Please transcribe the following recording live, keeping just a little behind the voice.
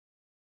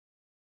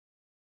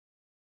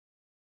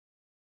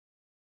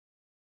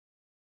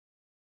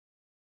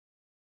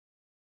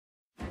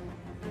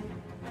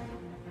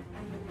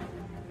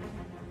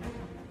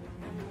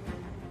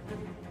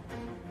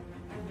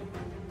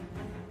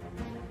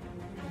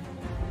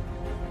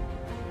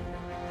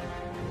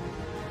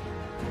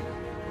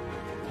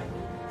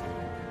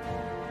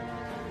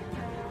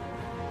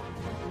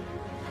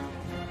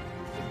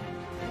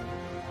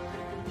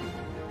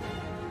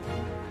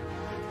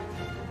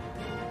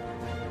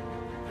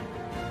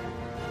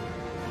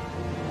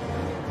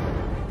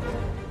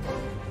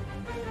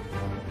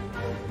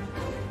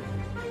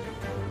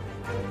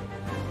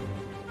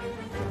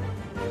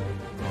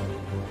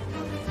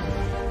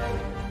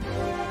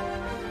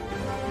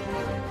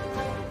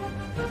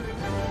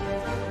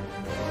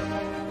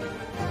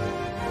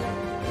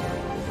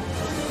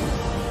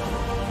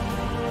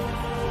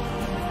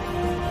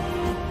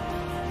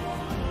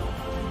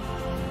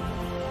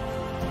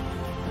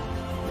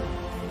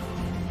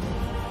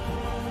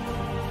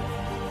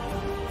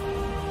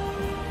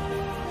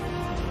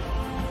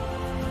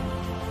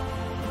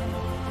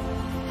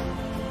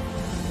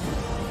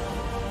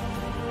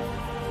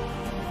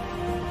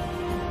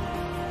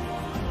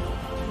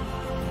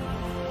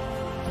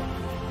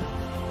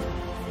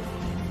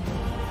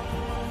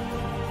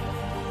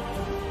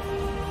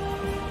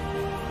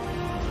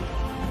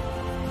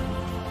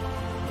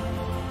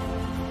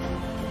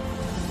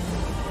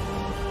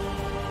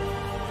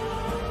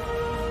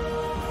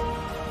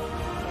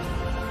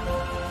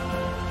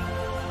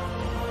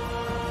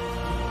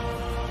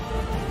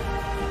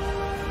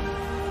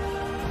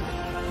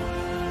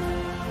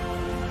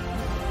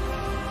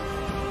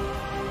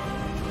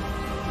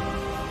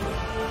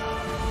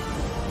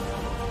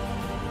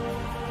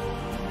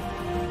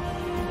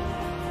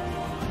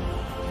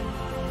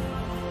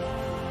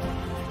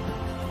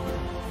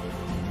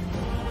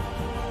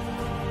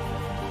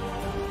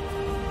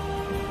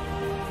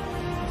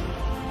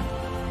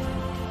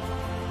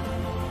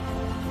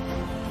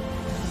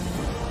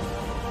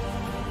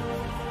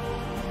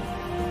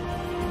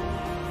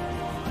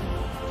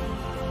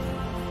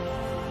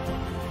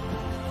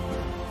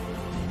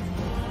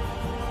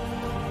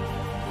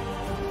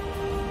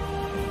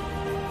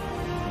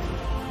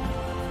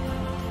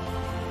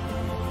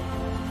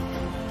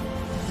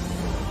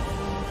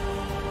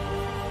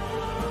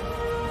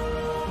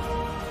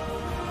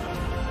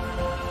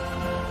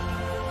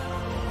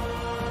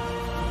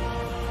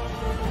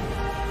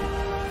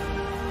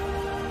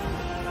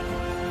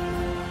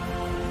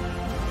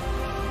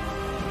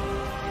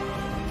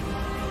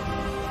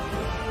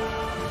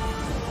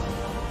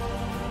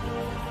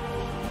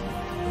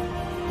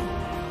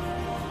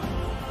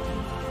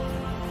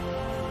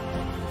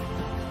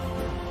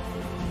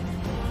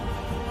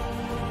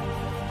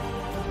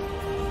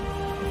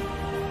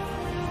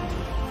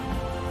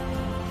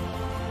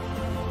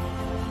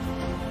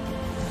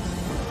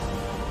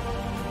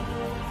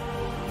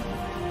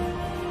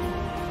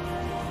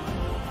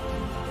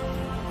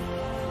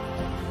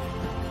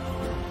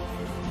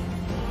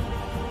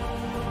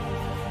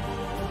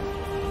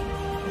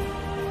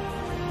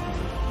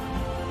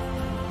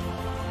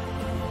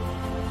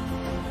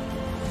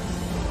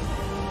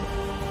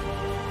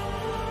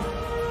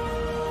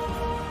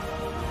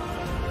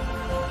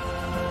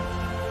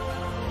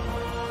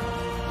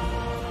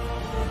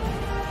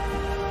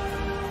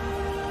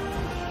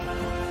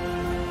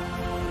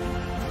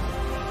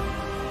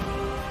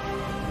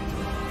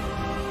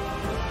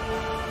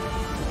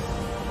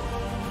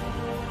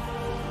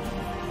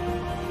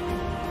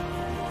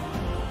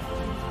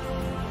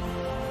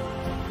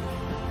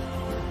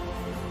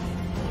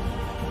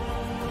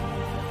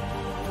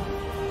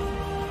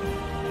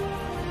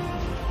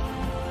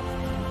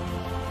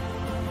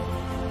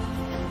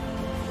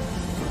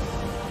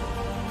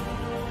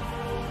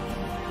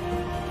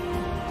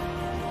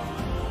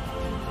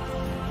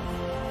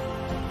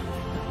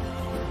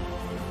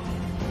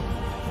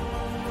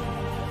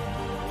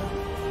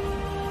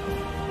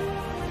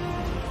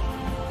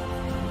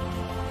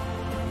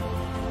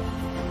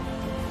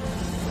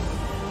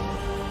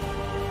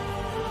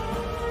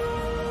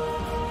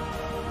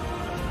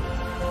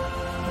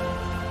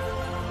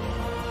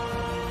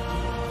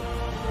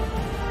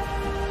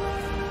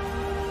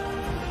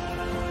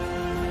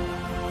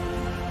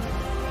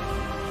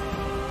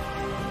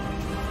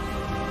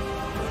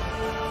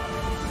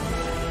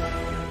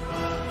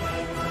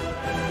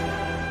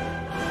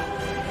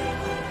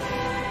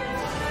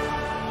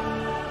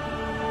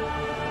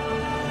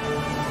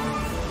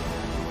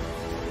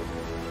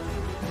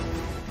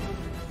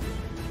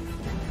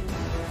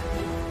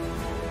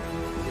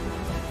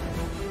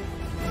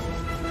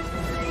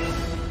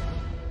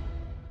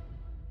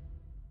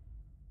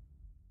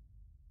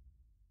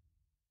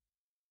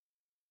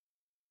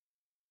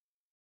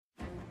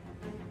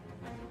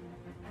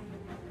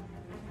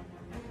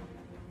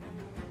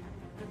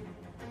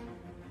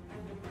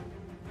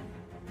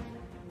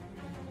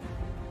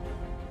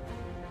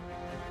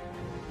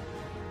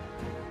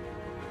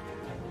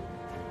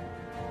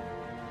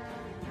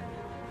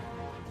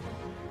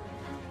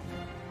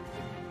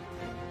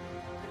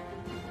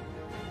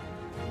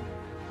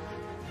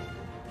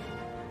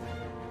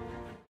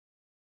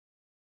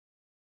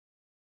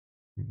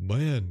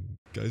man,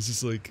 guys,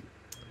 it's like...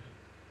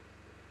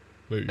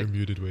 Wait, you're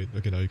muted, wait.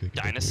 Okay, now you can...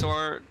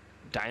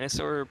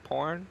 Dinosaur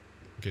porn?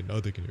 Okay, now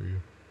they can hear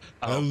you.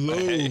 Oh, Hello,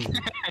 hey.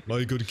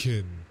 my good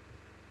kin.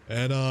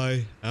 And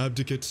I,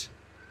 Abdicate,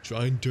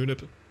 Shrine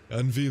Turnip,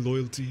 Envy,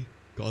 Loyalty,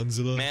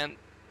 Gonzilla, Man,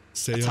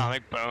 Seiya,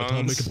 Atomic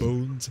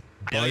Bones.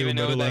 I I don't even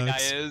know who that guy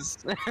is.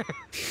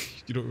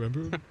 You don't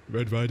remember him?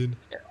 Red Raiden?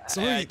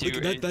 Sorry, I do,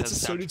 like, it that's does a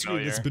sound starting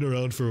screen that's familiar. been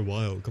around for a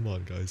while. Come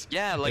on, guys.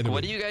 Yeah, like Anyway.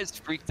 what are you guys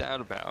freaked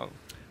out about?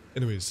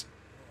 Anyways,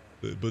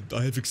 but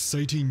I have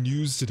exciting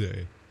news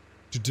today.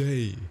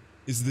 Today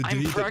is the I'm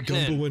day that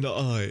pregnant. Gumbo and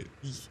I,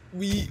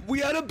 we had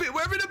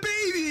we're having a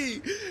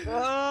baby!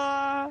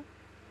 Oh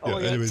Yeah,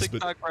 my god, anyways,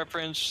 TikTok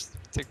reference.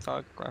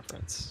 TikTok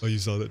reference. Oh, you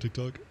saw that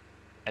TikTok?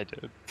 I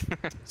did.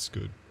 It's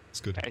good. It's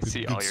good. I Good,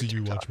 see good all to your see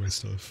you watch my TikToks.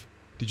 stuff.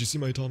 Did you see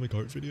my Atomic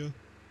Heart video?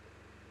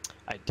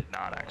 I did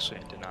not actually.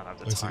 I did not have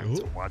the I see. time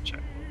to Oh. watch it.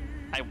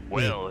 I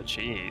will.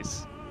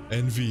 Jeez.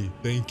 Envy,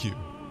 thank you.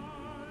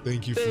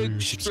 Thank you for your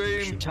Big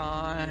subscription. stream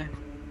time.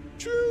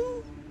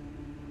 True.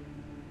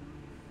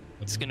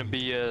 It's gonna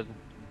be a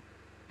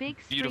Big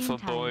stream beautiful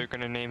time. boy. We're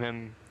gonna name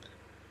him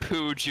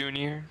Pooh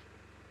Junior.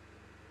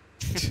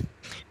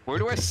 Where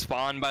do I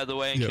spawn, by the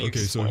way? Yeah, Can you okay,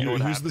 so explain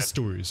what here's the happened?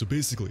 story. So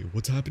basically,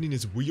 what's happening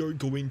is we are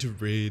going to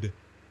raid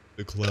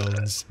the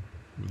clowns,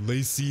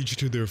 lay siege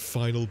to their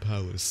final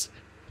palace.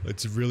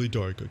 It's really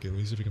dark. Okay, let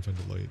me see if I can find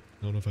the light.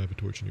 I don't know if I have a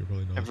torch in here,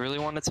 probably I not. really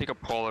want to take a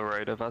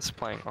Polaroid of us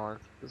playing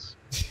Ark,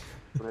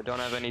 but I don't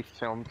have any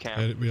film cam.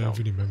 And we don't have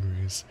any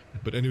memories.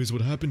 But anyways,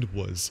 what happened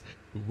was,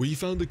 we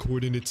found the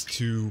coordinates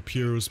to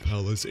Piero's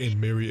palace and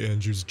Mary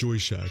Andrew's Joy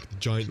Shack, the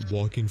giant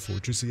walking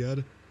fortress he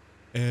had.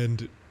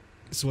 And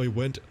so I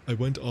went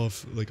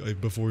off, like,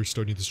 before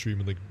starting the stream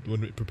and like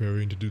when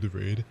preparing to do the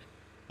raid,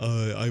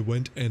 I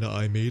went and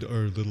I made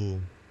our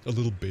a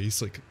little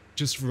base, like,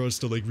 just for us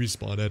to like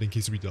respawn at in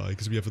case we die,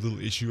 because we have a little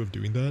issue of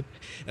doing that.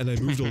 And I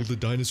moved all the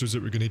dinosaurs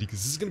that we're gonna need, because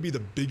this is gonna be the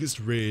biggest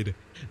raid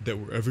that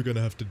we're ever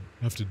gonna have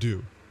to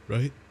do,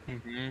 right?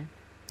 Mm-hmm.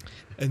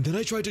 And then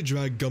I tried to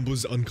drag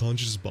Gumbo's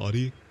unconscious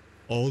body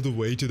all the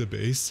way to the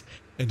base,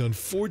 and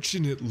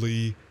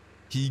unfortunately,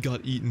 he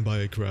got eaten by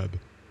a crab.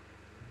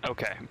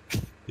 Okay.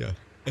 Yeah.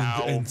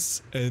 Ow.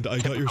 And I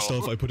got your Ow.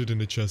 stuff, I put it in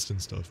the chest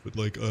and stuff, but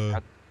like,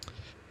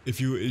 if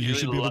you really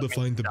should be able to let me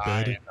find the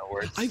die bed. in the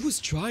worst- I was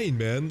trying,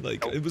 man, like,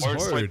 the it was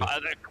worst way hard. by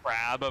the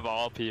crab of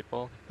all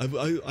people. I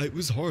it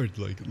was hard,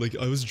 like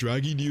I was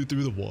dragging you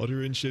through the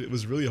water and shit. It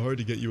was really hard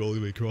to get you all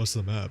the way across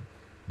the map.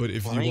 But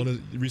if you Right. want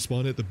to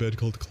respawn at the bed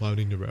called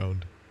Clowning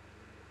Around.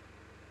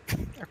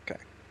 Okay.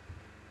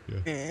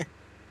 Yeah.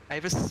 I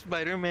have a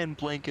Spider-Man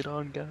blanket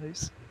on,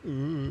 guys.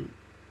 Ooh.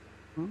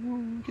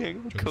 Ooh,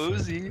 getting Trying to find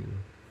cozy.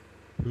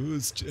 the- Ooh,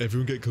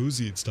 everyone get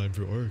cozy, it's time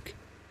for Ark.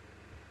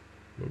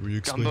 What were you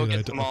explaining? Gumbo I had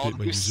gets to them all. update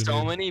my There's so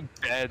username. many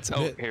beds.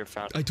 Oh, Yeah, here,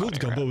 found. I told found it,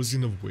 Gumbo I right. was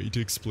gonna wait to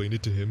explain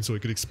it to him so I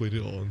could explain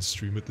it all on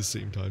stream at the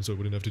same time, so I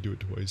wouldn't have to do it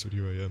twice, but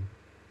here I am.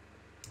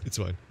 It's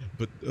fine.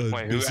 But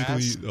Wait, who asked?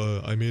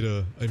 basically, I made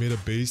a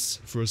base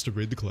for us to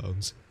raid the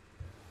clowns.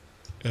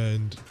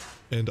 And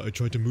I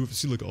tried to move.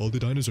 See, look, all the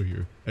dinos are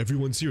here.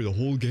 Everyone's here, the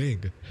whole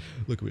gang.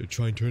 Look, we have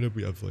Try and Turn Up,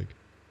 we have like,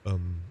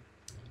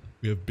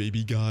 we have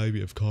Baby Guy, we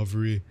have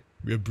Kaveri,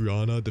 we have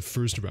Brianna, the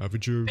first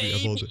Ravager, we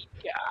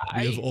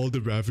have all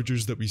the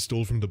Ravagers that we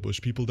stole from the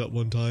Bush people that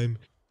one time.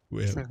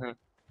 We have,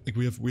 like,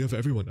 we have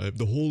everyone,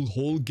 the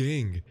whole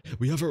gang.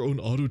 We have our own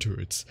auto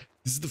turrets.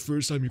 This is the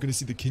first time you're gonna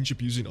see the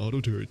kinship using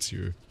auto turrets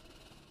here.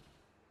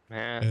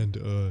 Man. And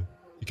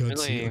you can't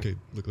see. Really? Okay,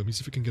 look, let me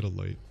see if I can get a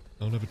light.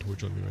 I don't have a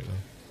torch on me right now.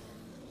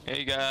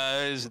 Hey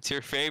guys, it's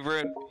your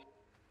favorite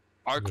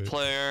Arc Wait.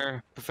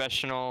 player,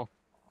 professional.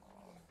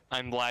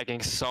 I'm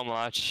lagging so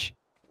much.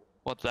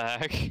 What the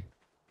heck?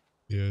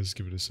 Yeah, just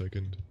give it a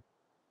second.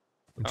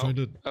 I'm Oh. trying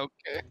to.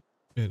 Okay.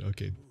 Man,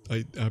 okay.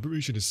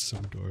 Aberration is so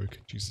dark.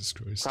 Jesus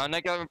Christ. Clown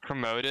that got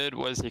promoted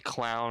was a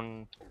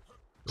clown.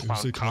 Who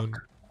said clown?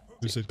 cock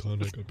Who said Clown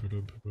Knight got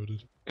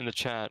promoted? in the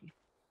chat.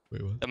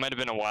 Wait, what? That might have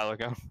been a while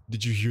ago.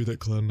 Did you hear that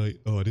Clown Knight?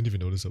 Oh, I didn't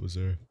even notice that was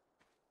there.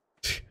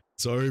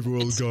 Sorry,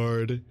 Royal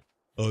Guard.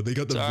 Oh, they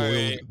got the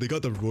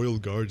Sorry. royal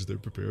guards. They're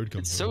prepared. Come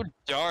It's so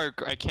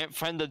dark. I can't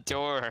find the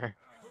door.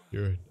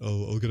 Here,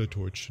 I'll get a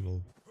torch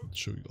and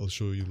I'll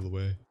show you the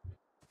way.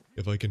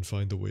 If I can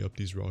find the way up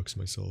these rocks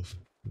myself.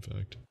 In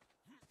fact,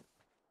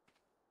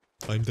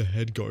 I'm the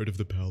head guard of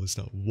the palace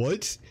now.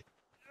 What?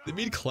 They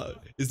made Clown.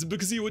 Is it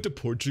because he went to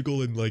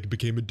Portugal and like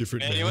became a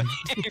different Man, he man?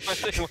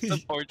 went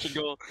to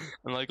Portugal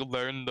and like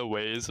learned the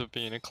ways of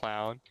being a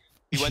clown.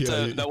 He went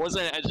Yeah, to that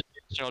wasn't an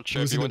educational It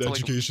trip. was He an went to like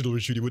educational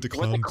retreat. He went to he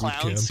went clown to boot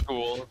clown camp.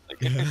 school.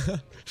 Like, Yeah.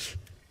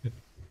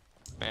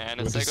 man,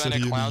 Went it's to like going study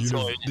to in clown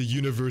school. the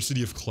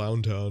University of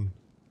Clowntown.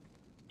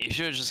 You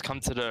should have just come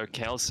to the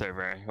Kale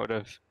server. He would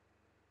have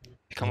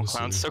become a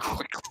clown Honestly. so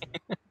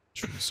quickly.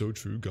 True, so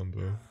true,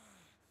 Gumbo.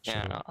 Shut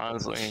Yeah, up.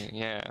 honestly,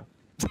 yeah.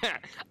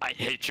 I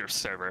hate your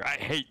server. I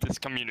hate this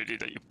community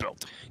that you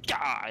built. God,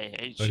 I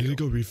hate I need you. to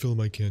go refill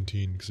my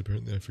canteen because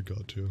apparently I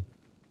forgot to.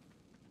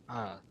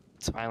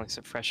 It's finally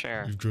some fresh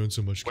air. You've grown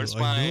so much. Where's I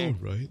know,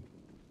 my- right?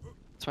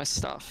 It's my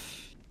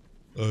stuff.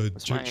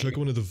 Check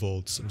one of the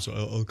vaults. I'm sorry,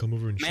 I'll come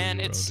over and show Man,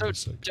 you around it's in so a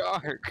sec.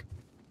 dark.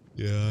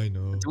 Yeah, I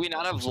know. Do we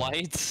not I'm have sorry.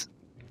 lights?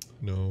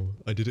 No,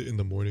 I did it in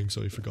the morning,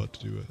 so I forgot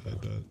to do it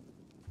at that.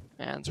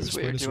 Man, Is there this a is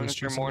what you're doing Spinosaurus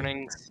with your chasing me?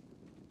 mornings.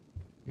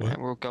 What?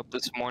 I woke up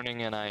this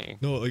morning and I...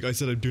 No, like I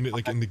said, I'm doing it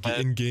like in the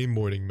in-game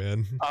morning,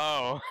 man.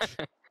 Oh.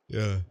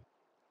 Yeah.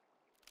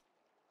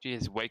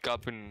 Jeez, wake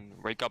up,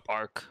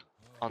 Ark.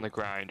 On the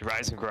grind.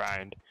 Rise and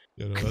grind.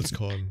 Yeah, no, that's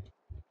Con.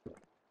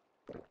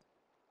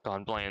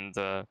 Con playing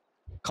the...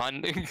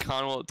 Con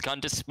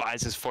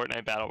despises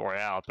Fortnite Battle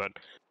Royale, but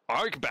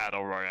Ark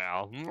Battle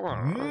Royale.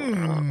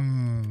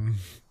 Mm.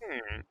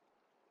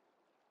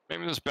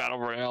 Maybe this Battle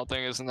Royale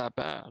thing isn't that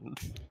bad.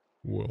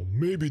 Well,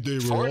 maybe they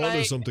were onto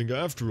Fortnite- something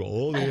after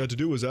all. All they had to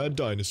do was add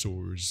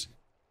dinosaurs.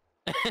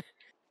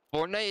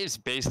 Fortnite is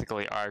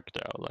basically Ark,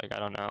 though. Like, I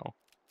don't know.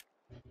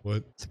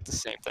 What? It's like the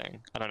same thing.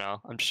 I don't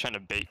know. I'm just trying to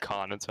bait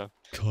Con into,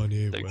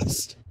 Kanye Like-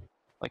 West.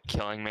 like,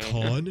 killing me.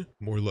 Con?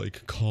 More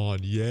like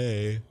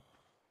Kanye.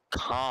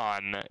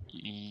 Con.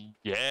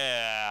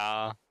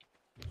 Yeah.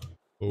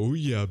 Oh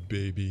yeah,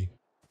 baby.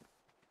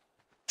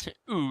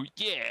 Ooh,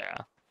 yeah.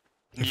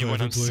 If Me I when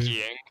ever I'm play-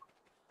 skiing.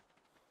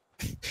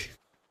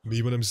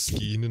 Me when I'm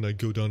skiing and I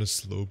go down a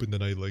slope and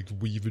then I like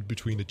weave it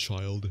between a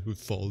child who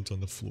falls on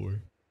the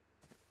floor.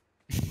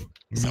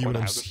 Is that Me what when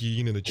I'm happens?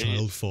 skiing and a Jeez.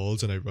 child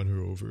falls and I run her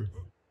over.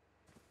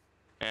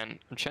 And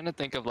I'm trying to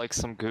think of like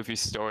some goofy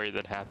story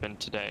that happened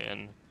today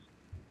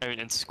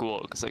in school,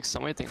 because like so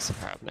many things are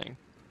happening.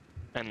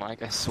 And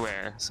like I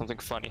swear, something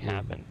funny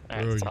happened. I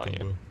have Where are to you, tell you.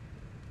 Gumbo?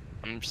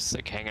 I'm just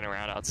like hanging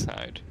around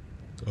outside.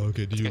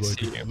 Okay, do you I like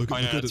see it? you. Look, Oh,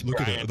 look yeah, at it's it,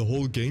 look at it. Brian. The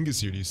whole gang is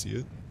here, do you see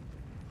it?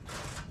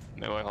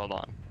 Wait, hold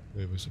on.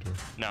 Wait, what's the door?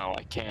 No,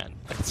 I can't.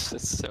 It's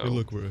so. Hey,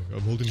 look,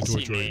 I'm holding the I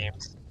torch see right.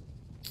 names.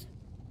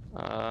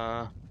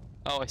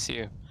 Oh, I see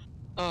you.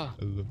 Oh,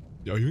 Hello.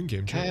 Are you in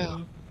game chat? Kale.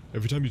 Now?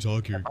 Every time you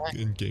talk, you're Am I?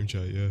 in game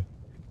chat, yeah.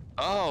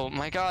 oh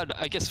my God!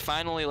 I guess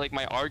finally, like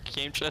my Ark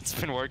game chat's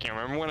been working.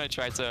 Remember when I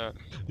tried to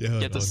Yeah,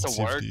 get this on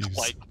to work Sea of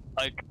Thieves.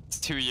 like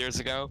 2 years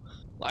ago?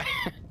 Like,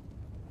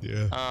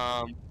 Yeah.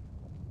 how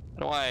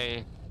do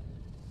I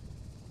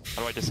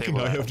disable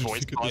Now I that have to voice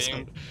figure this out.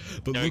 volume?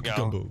 But There we look, go.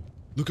 Gumbo.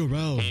 Look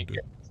around.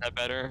 Is that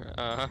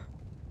better?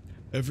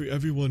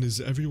 Everyone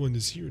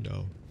is here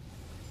now.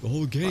 The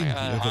whole gang. We God,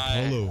 have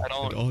Apollo I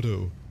don't- and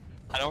Otto.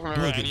 I don't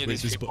remember Bug, any of wait,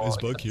 these is, people. is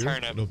Bug here?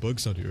 Turnip. No,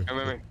 Bug's not here. I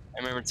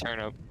remember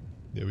Turnip.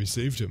 Yeah, we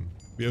saved him.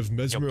 We have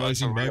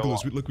mesmerizing Bug's a real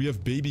Magalus. Look, we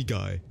have Baby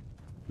Guy.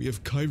 We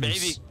have Kyrus.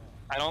 Baby,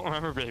 I don't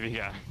remember Baby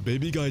Guy.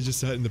 Baby Guy just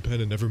sat in the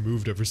pen and never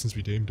moved ever since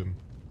we tamed him.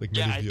 Like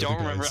many Yeah, I of the don't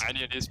other remember guys.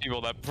 any of these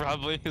people. That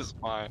probably is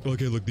why.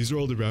 Okay, look, these are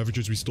all the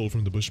Ravagers we stole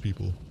from the Bush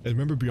people. And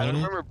remember Brianna? I don't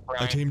remember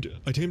Brian.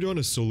 I tamed her on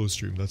a solo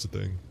stream. That's the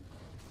thing.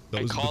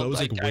 That was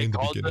like way in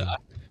the beginning.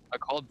 I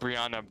called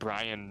Brianna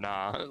Brian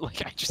Nah.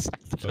 Like I just I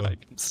feel Oh.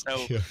 like I'm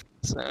so. Yeah.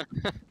 so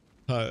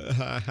Ha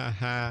ha ha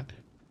ha.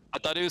 I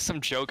thought it was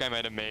some joke I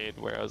might have made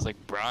where I was like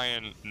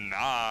Brian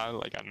Nah.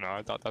 Like I don't know.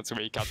 I thought that's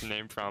where you got the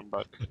name from,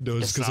 but No,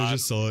 it's It's because I not.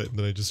 just saw it and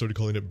then I just started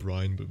calling it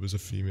Brian, but it was a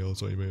female,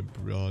 so I made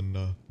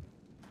Brianna.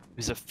 it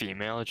was a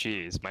female.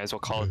 Jeez, might as well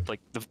call Yeah. it like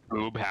the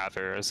boob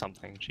haver or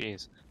something.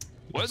 Jeez.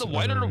 What are the I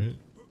white know, are the?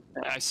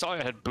 right? I saw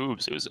it had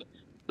boobs. It was.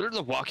 What are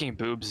the walking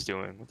boobs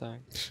doing? What the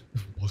heck?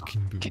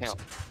 Walking boobs. Can't.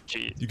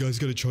 Jeez. You guys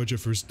gotta charge at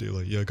first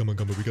daylight. Yeah, come on,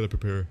 we gotta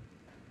prepare.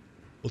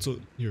 Also,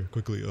 here,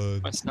 quickly,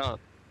 What's up?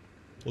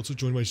 also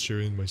join my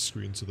sharing my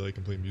screen so that I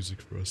can play music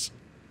for us.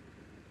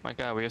 My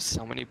God, we have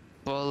so many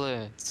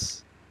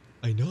bullets.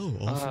 I know,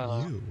 all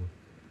from you.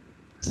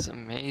 It's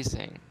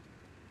amazing.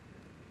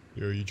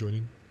 Here, are you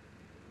joining?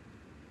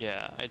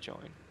 Yeah, I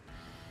joined.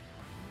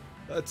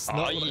 That's Oh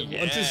not what I wanted.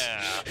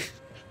 yeah.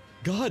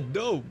 God,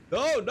 no!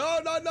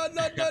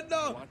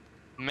 No!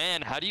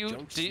 Man, how do you,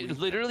 Don't do you sleep.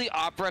 literally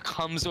Opera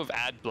comes with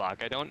ad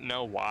block? I don't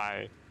know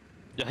why.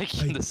 Like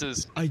this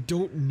is. I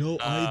don't know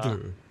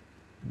either.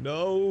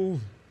 No.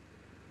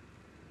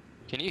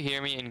 Can you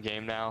hear me in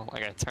game now?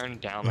 Like I turned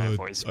down my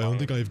voice. I don't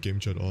think I have game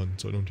chat on,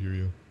 so I don't hear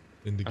you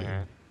in the game.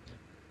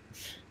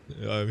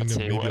 Okay. I mean, I'll tell you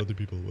maybe what. other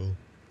people will.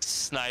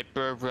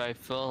 Sniper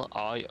rifle.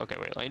 Okay,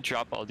 wait. Let me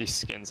drop all these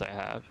skins I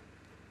have.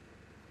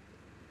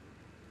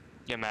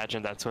 You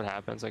imagine that's what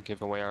happens? I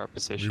give away our We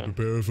position.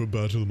 prepare for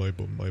battle, my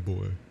boy.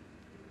 Oh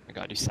my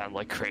God, you sound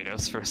like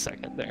Kratos for a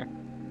second there.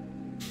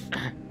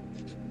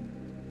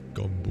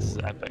 This is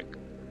Gumbo. epic.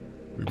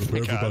 We Oh my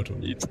prepare for God, battle.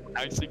 it's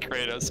actually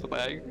Kratos.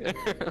 Like,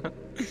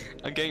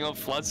 I'm getting all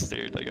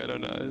flustered. Like I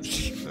don't know.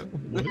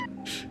 What?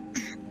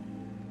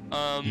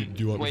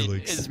 Do you want me wait, to,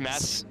 like,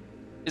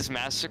 is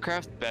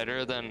Mastercraft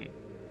better than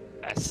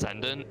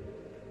Ascendant?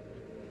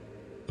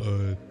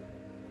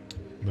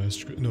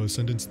 Master. No,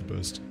 Ascendant's the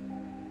best.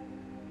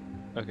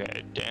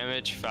 Okay,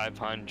 damage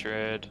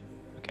 500.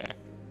 Okay,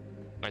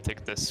 I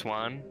take this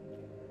one.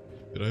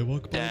 Did I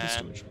walk by the Then-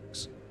 storage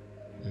box?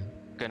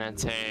 Gonna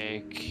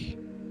take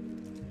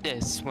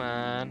this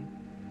one.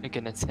 I'm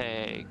gonna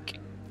take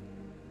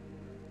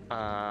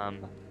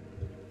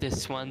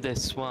this one,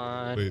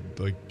 Wait,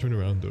 like, turn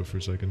around though for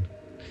a second.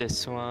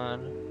 this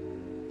one.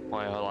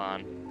 Wait, hold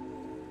on.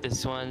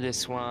 this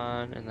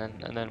one, and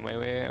then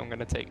wait. I'm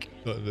gonna take.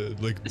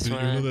 Like, This you know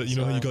one, that you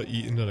know how you this got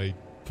eaten and I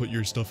put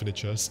your stuff in a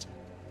chest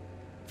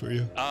for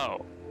you?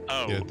 Oh.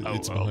 Yeah,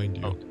 it's behind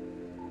you.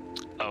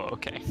 Oh,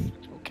 okay.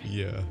 Okay.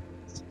 Yeah.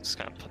 Just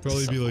gonna put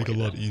Probably this be like a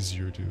away lot then.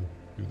 easier to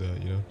do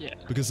that, you know? Yeah.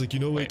 Because like, you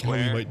know, like Wait, how we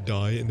where? might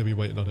die and then we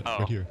might not Oh.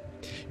 right here.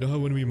 You know how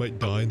when we might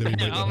die and then we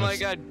might not Oh my have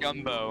god,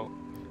 Gumbo.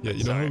 yeah, you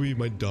know Sorry. how we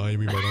might die and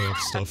we might not have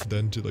stuff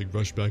then to like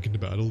rush back into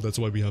battle? That's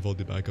why we have all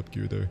the backup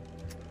gear there.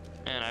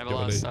 Man, I have a Get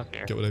lot what of I stuff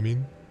here. get what I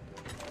mean?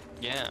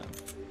 Yeah.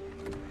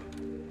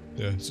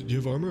 Yeah. So do you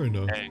have armor or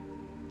no? Okay.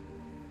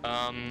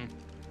 I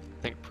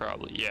think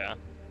probably, yeah.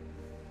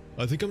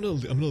 I think I'm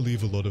gonna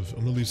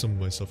leave some of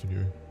my stuff in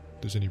here.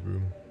 If there's any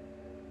room.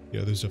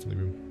 Yeah, there's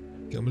definitely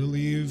room. Okay, I'm gonna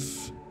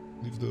leave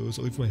those.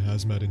 I'll leave my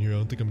hazmat in here. I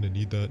don't think I'm gonna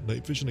need that.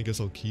 Night vision, I guess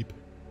I'll keep.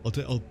 I'll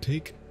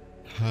take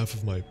half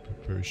of my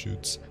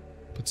parachutes.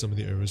 Put some of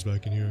the arrows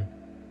back in here.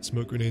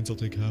 Smoke grenades, I'll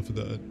take half of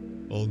that.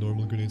 All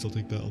normal grenades, I'll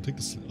take that. I'll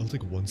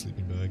take one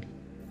sleeping bag.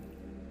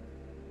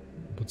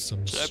 Put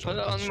some. Should I put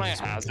it on my shells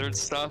back in hazard here.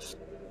 stuff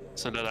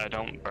so that I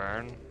don't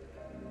burn?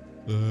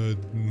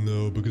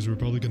 No, because we're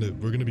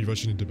gonna be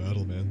rushing into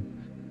battle,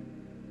 man.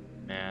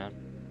 Man.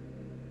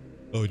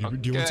 Oh,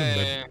 do you want some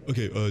Okay. med?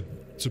 Okay,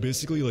 so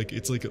basically, like,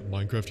 it's like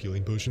Minecraft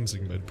healing potions,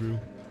 like med brew.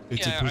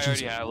 It's Yeah, like I potions.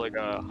 already have like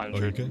Oh,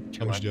 100. okay.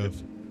 How much do you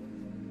have?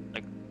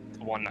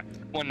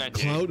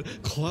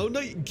 198. Cloud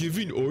Knight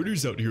giving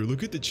orders out here.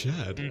 Look at the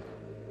chat. Mm.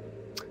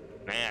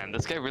 Man,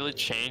 this guy really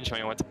changed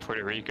when he went to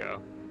Puerto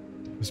Rico.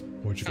 It's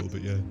Portugal,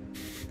 but yeah.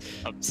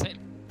 Same.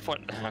 Oh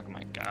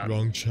my god.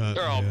 Wrong chat,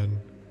 They're all- man.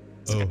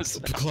 Oh, gonna say-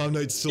 Cloud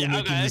Knight's still Yeah,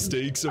 making okay.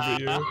 mistakes over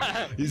here.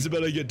 He's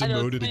about to get I don't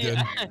demoted see- again.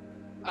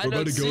 I We're about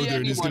don't to go see there,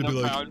 and he's gonna be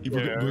anyone like, around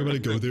we're about to here.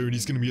 go there, and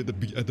he's gonna be at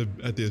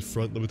the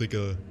front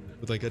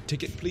with like a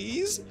ticket,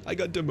 please. I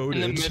got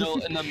demoted. In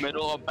the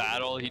middle of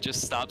battle, he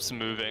just stops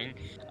moving,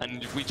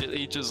 and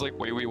he just like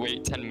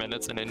wait 10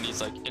 minutes, and then he's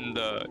like in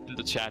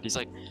the chat, he's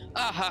like,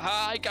 ah ha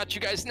ha, I got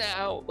you guys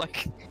now.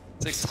 Like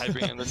it's like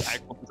typing in this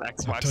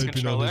Xbox Typing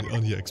controller.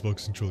 on the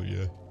Xbox controller,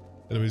 yeah.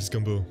 Anyways,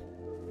 Gumbo.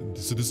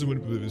 So this is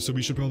when. So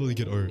we should probably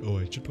get our. Oh,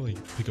 I should probably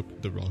pick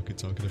up the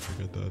rockets. How can I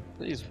forget that?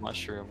 These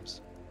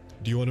mushrooms.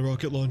 Do you want a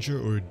rocket launcher,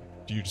 or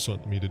do you just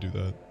want me to do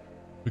that?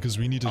 Because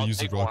we need to I'll use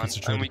the take rockets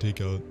one, to try and to take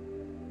out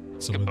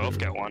We some can of both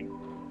their. get one.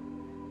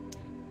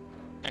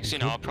 Actually,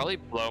 no, could. I'll probably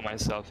blow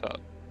myself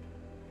up.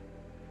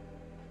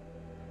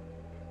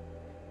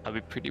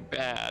 That'd be pretty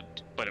bad,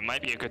 but it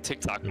might be a good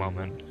TikTok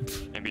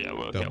moment. Maybe I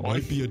will That get might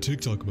one. be a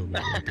TikTok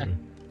moment right there.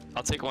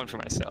 I'll take one for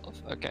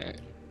myself. Okay.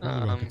 Where are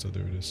the rockets? Oh,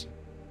 there it is.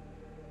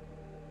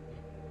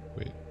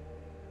 Wait,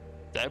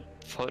 Did I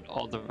put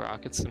all the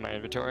rockets in my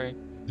inventory?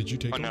 did you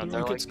take Oh, all no, the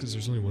they're rockets? like- Because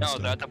there's only one No,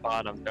 stack. they're at the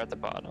bottom. They're at the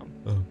bottom.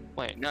 Oh,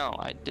 Wait, no,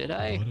 did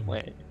I? Bottom.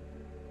 Wait.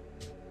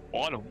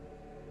 Bottom.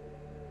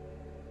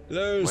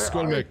 hello, Where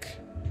Squad are- Mech.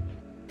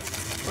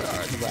 Where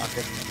are the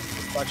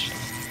rockets? Question.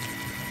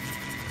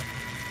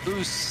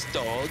 Who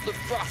stole the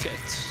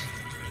rockets?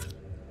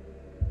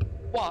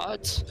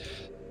 What?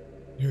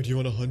 Here, do you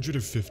want 100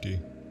 or 50?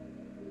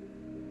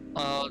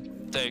 I'll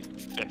take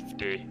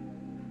 50.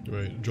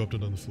 Right, dropped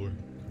it on the floor.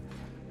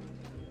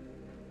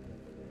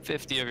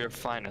 50 of your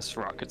finest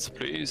rockets,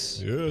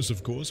 please. Yes,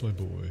 of course, my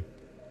boy.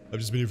 I've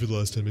just been here for the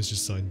last 10 minutes.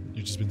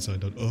 You've just been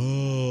signed out.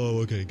 Oh,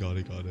 okay, got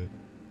it.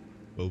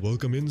 Well,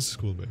 welcome in,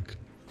 School Mech.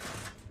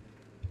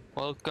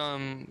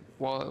 Welcome.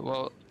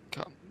 Welcome.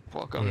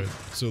 Alright,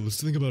 so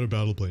let's think about our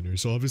battle plan here.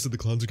 So obviously the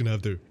clowns are gonna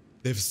have they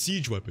have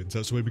siege weapons.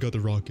 That's why we got the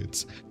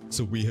rockets.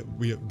 So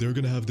they're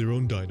gonna have their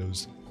own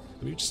dinos.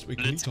 Let me just wait.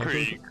 Can you talk about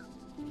Blitzkrieg.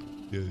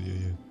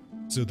 Yeah.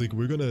 So like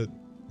we're gonna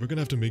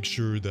have to make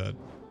sure that.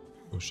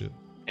 Oh shit.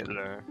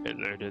 Hitler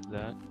did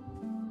that.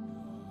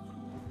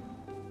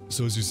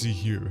 So as you see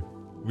here,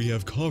 we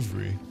have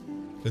cavalry,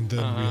 and then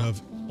we Uh-huh.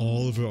 have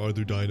all of our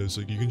other dinos.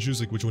 Like you can choose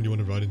like which one you want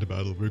to ride into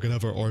battle. We're gonna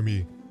have our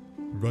army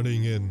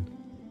running in.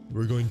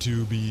 We're going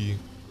to be.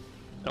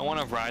 I don't want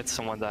to ride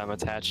someone that I'm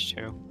attached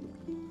to.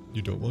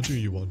 You don't want to, or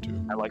you want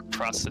to? I like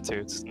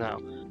prostitutes. No.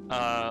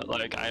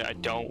 Like I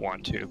don't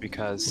want to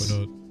because Why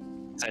not?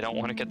 I don't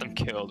want to get them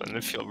killed and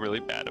then feel really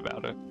bad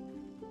about it.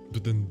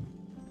 But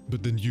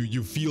then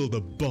you feel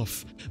the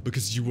buff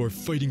because you are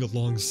fighting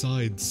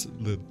alongside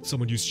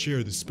someone you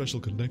share this special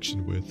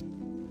connection with.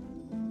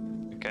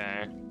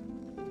 Okay.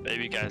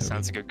 Baby guy Yeah,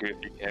 sounds man. like a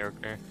goofy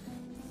character.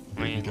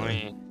 Baby Let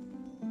me.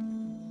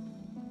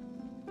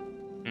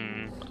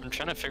 I'm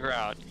trying to figure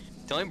out.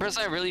 The only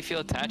person I really feel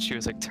attached to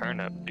is like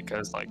Turnip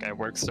because like I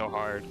work so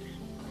hard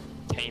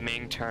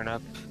taming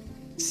Turnip,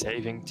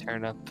 saving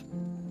Turnip.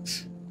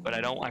 But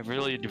I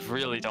really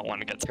don't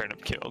want to get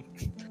Turnip killed.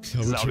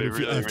 How would I'll be you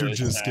feel really, after really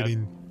just sad.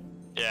 getting?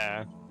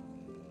 Yeah.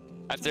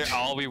 After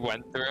all we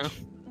went through,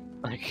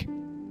 like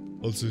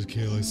Also,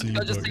 Kale, I see you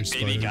I'll just brought your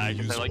take Baby spider Guy to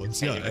 'cause use I like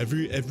once. Yeah,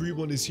 Baby.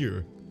 everyone is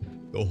here.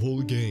 The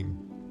whole gang.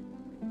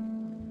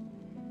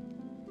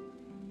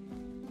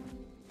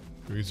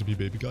 You're going to be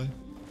baby guy?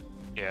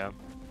 yeah.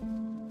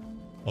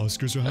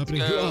 Oscars are happening.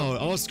 go.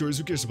 Oh, Oscars.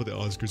 Who cares about the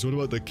Oscars? What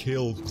about the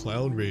Kale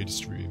Clown Raid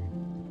stream?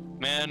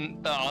 Man,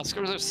 the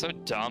Oscars are so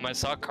dumb. I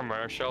saw a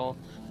commercial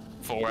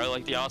for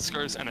like the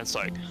Oscars, and it's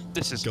like,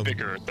 this is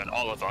bigger than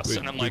all of us,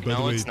 and I'm like, by the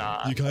no, way, it's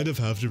not. You kind of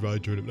have to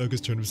ride Turnip now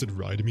because Turnip said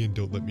ride me and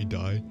don't let me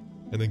die.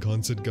 And then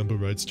Khan said Gumbo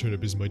rides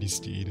Turnip his mighty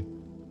steed.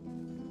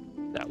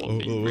 That will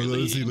be really...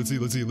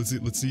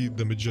 let's see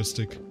the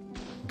majestic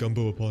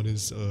Gumbo upon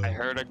his I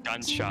heard a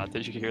gunshot.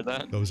 Did you hear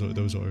that? That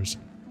was ours.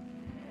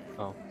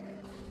 Oh.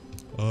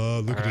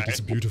 Look at it,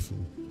 it's beautiful.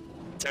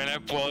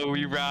 Turnip, whoa,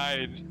 we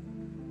ride.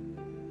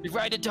 We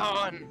ride at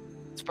dawn.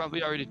 It's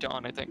probably already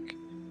dawn, I think.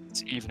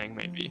 It's evening,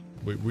 maybe.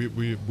 Wait,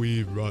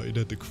 we ride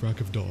at the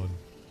crack of dawn.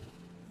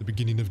 The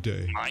beginning of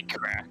day. My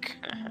crack.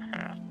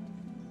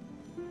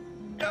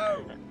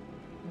 No!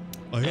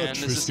 I got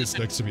Triscuits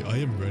next to me. I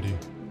am ready.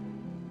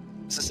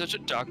 This is such a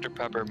Dr.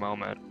 Pepper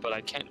moment, but I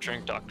can't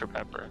drink Dr.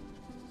 Pepper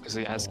because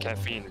it has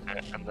caffeine in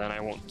it, and then I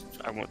won't.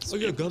 Oh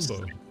yeah,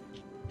 Gumbo.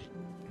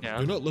 Yeah.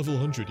 You're not level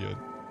 100 yet.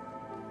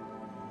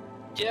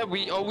 Yeah,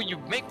 you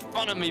make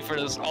fun of me for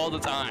this all the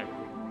time.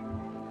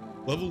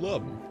 Level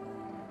up.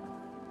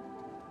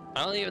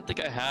 I don't even think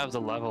I have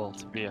the level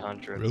to be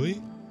 100. Really?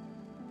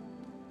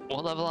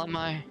 What level am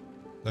I?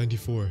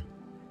 94.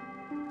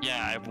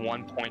 Yeah, I have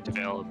 1 point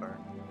available.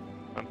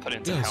 I'm putting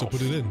into Yeah, health. so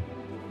put it in.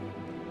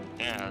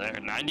 Yeah, there,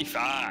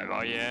 95.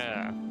 Oh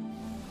yeah.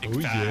 Big Oh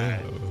fat. yeah.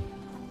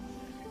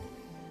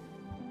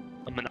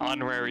 I'm an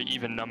honorary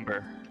even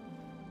number.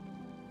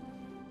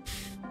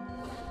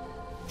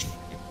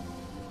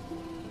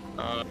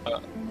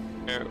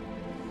 Here.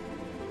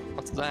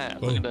 What's that?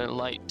 Oh. Look at that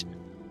light.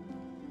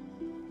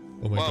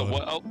 Oh my Whoa, god.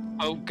 what?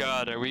 Oh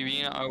god, are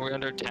we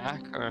under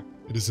attack or?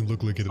 It doesn't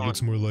look like it. It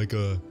looks more like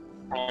a.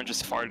 Someone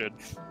just farted.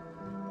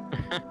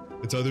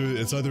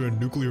 It's either a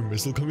nuclear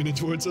missile coming in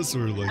towards us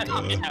or like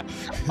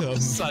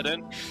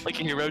Sudden, like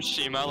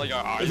Hiroshima, like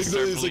our I eyes think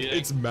start it's like bleeding.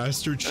 it's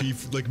Master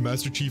Chief, like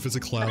Master Chief as a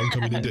clown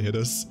coming in to hit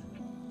us.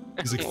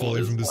 He's like What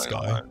falling is from the going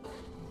sky. on?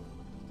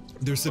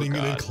 They're sitting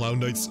in God. Clown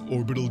Knight's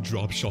orbital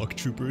drop shock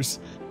troopers.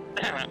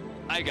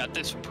 I got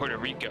this from Puerto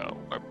Rico,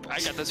 or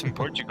I got this from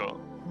Portugal.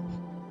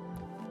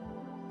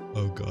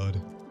 Oh god.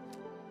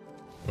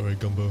 Alright,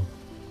 Gumbo.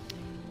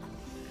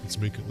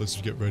 Let's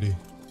get ready.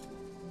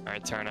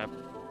 Alright, turn up.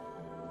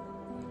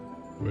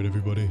 Alright,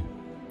 everybody.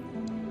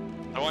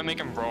 How do I make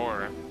him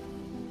roar?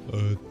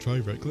 Try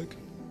right click.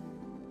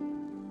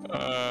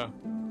 Uh,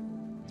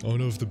 I don't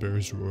know if the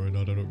bears roar or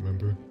not, I don't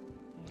remember.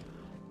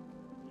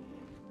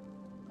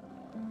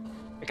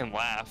 I can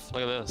laugh.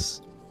 Look at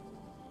this.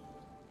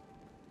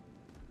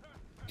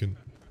 You can...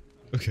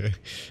 Okay.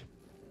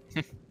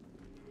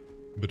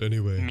 But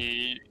anyway,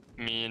 Me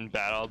in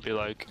battle, I'll be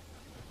like,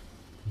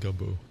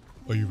 Gumbo,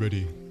 are you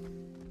ready?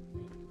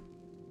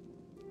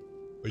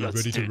 Are you Let's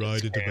ready to do this,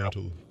 ride into Kale.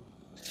 battle?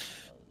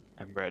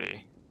 I'm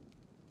ready.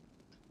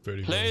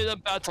 Very Play well.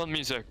 the battle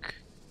music.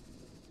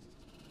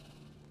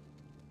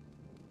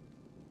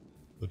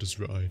 Let us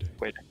ride.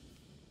 Wait.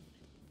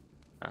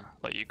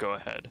 Let you go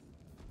ahead.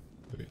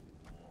 Okay.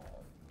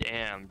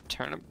 Damn,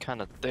 turnip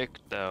kind of thick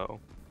though.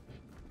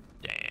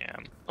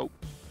 Damn. Oh.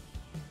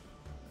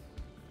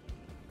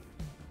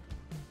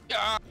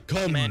 Yeah.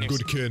 Come, Man, you're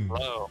good so kin.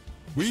 slow.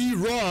 We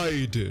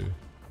ride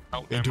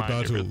Oh, into never mind,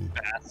 you're battle. really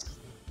fast.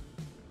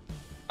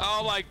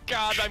 Oh my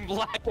god, I'm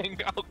lagging.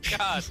 Oh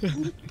god.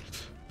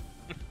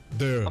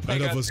 There, Oh my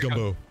ahead of God, us, there you go.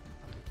 Gumbo.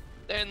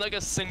 They're in like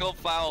a single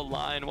file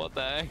line. What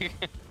the heck?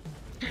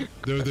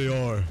 There they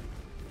are.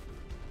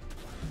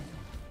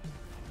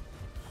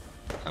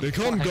 I'm They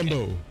come, lagging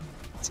Gumbo.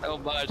 So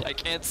much, I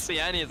can't see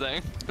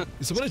anything.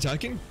 Is someone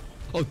attacking?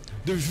 Oh,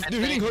 they're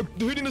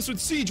hitting us with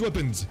siege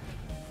weapons.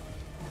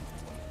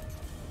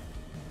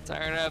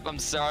 Turn up. I'm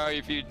sorry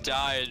if you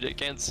died. I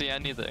can't see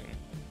anything.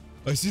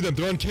 I see them.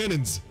 They're on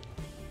cannons.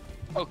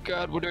 Oh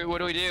god, what do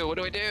we do? What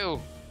do we do?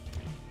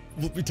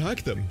 We'll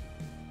attack them.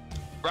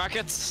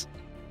 Rockets?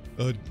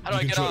 How do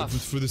I get off?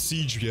 For the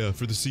siege? Yeah,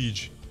 for the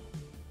siege.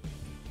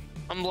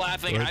 I'm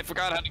laughing. Right. I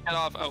forgot how to get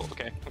off. Oh,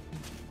 okay.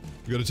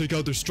 We gotta take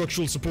out their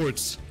structural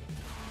supports.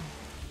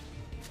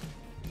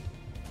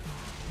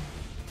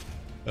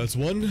 That's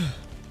one.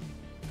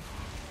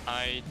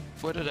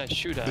 What did I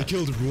shoot at? They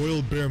killed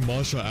Royal Bear,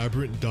 Masha,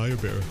 Aberrant, Dire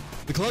Bear.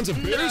 The clans of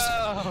bears?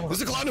 No!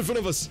 There's a clan in front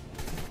of us.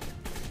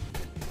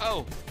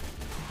 Oh.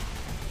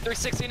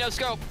 360 no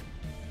scope.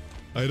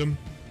 Item.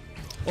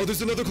 Oh,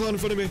 there's another clan in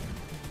front of me.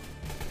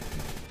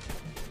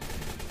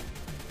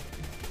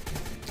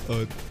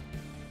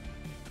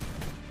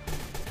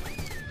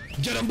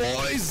 Get him,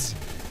 boys!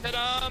 Hit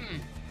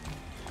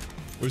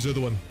Where's the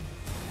other one?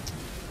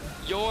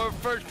 You're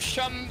for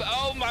chum.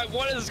 Oh my,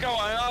 what is going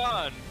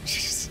on?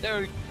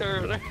 They're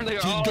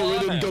all Keep going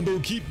on in, it. Gumbo.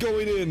 Keep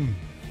going in.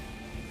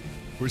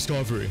 Where's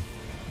Cavalry?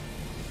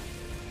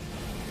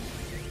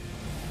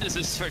 This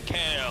is for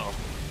Kale.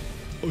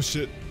 Oh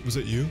shit, was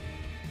that you?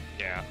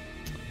 Yeah.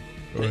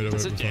 Alright,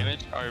 Does we're it fine.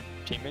 damage our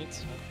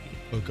teammates?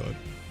 Oh god.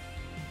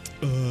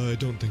 I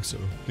don't think so.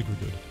 I think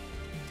we're good.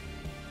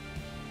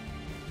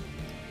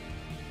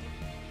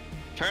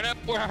 Turnip,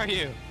 where are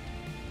you?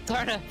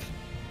 Turnip!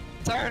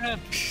 Turnip!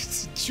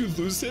 Did you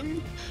lose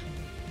him?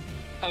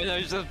 I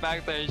was just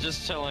back there,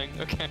 just chilling.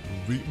 Okay.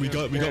 We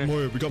got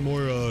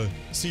more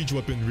siege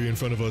weaponry in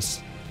front of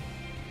us.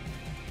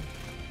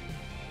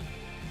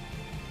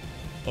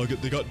 Oh,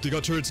 they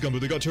got turrets, Gumbo.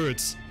 They got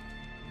turrets.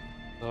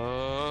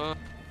 Oh,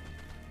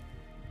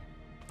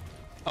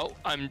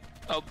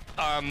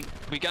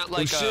 we got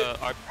like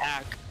shit. our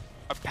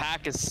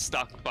pack is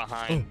stuck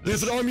behind. Oh,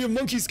 there's an army of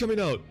monkeys coming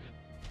out.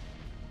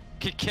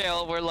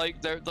 Kale, we're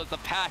like the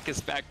pack is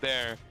back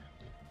there.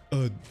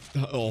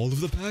 All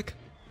of the pack?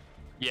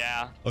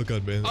 Yeah. Oh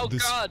god, man. Oh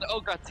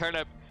god,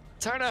 turnip.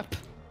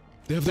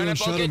 They have their own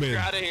Shadow I'll get Man. you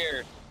out of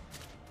here.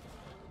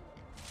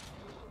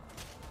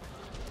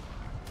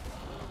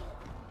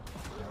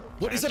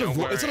 What is that?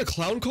 Is that a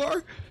clown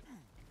car?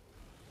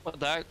 What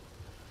that?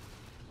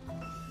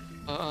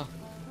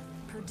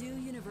 Purdue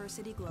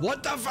University Global.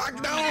 What the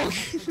fuck? No!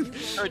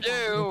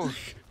 Purdue.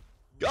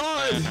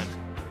 God!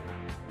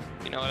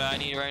 You know what I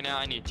need right now?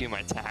 I need to do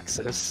my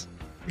taxes.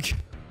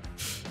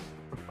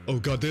 Oh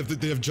god,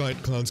 they have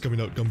giant clowns coming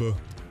out, Gumbo.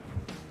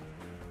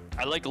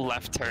 I like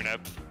left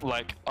turnip,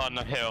 like on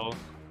the hill.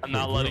 I'm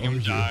not Wait, where letting him are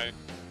you? die.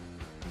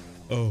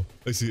 Oh,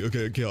 I see.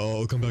 Okay,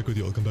 I'll come back with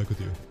you.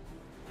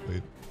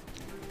 Wait.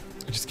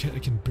 I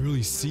can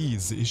barely see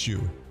is the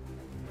issue.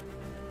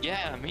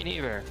 Yeah, me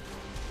neither.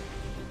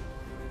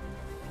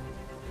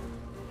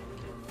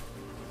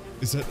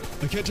 Is that...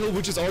 I can't tell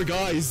which is our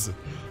guys.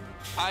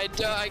 I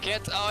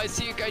can't. Oh, I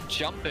see a guy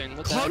jumping.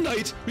 What the Clown heck?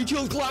 Knight! We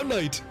killed Clown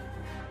Knight!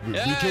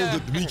 Yeah.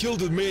 We killed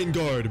the main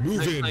guard.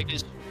 Move in.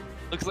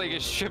 Looks like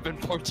his ship in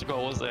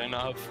Portugal wasn't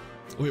enough.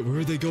 Wait, where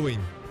are they going?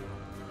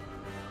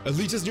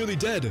 Alita's nearly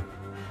dead.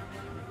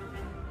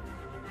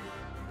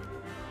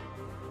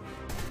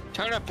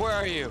 Turnip, where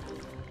are you?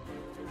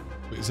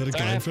 Wait, is that a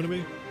guy in front of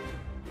me?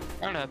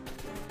 Turnip.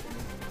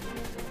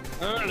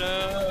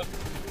 Turnip.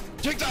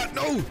 Take that!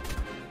 No!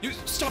 You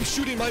stop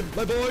shooting my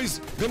boys!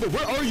 Gumbo,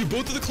 where are you?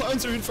 Both of the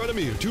clowns are in front of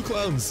me. 2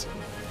 clowns.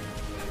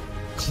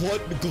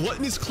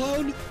 Gluttonous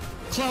clown?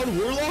 Clown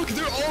warlock?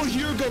 They're all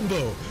here,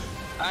 Gumbo.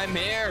 I'm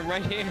here,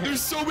 right here. There's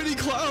so many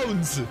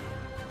clowns.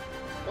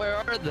 Where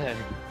are they?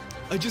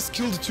 I just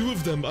killed 2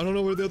 of them. I don't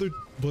know where the other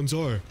ones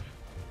are.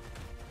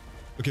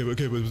 Okay, but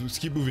let's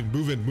keep moving.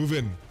 Move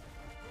in.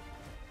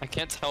 I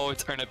can't tell where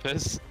Turnip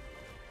is.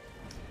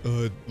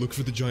 Look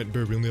for the giant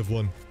bear. We only have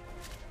 1.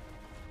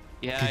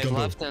 Yeah, Okay, I Gumbo.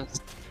 left him.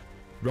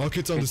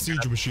 Rockets on the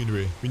siege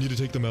machinery. We need to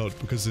take them out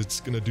because it's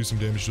gonna do some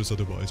damage to us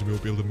otherwise, and we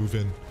won't be able to move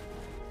in.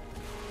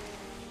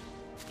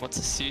 What's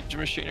the siege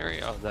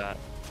machinery? Oh, that.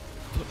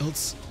 What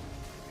else?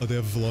 Oh, they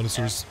have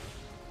Velociraptors.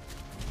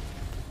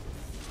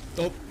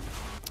 Oh.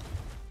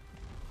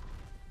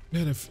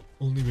 Man, if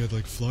only we had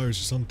like flyers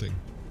or something.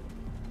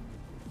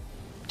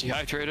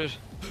 Dehydrated?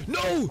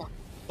 No!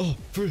 Oh,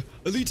 for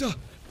Alita!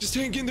 Just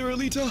hang in there,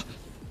 Alita!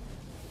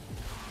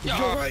 You're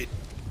Yeah. alright!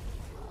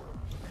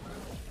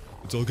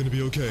 It's all gonna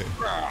be okay.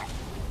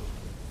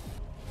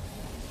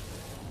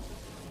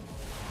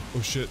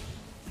 Oh shit.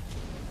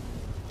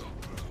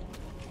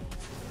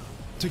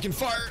 Taking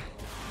fire!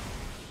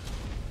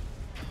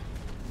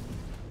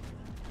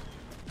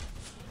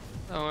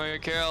 Don't worry,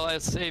 Carol, I'll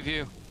save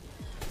you.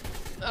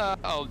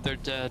 Oh, they're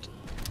dead.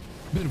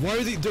 Man, why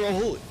are they're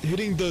all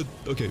hitting the...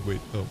 Okay, wait,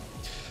 oh.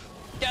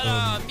 Get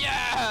him!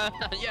 Yeah!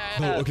 Yeah!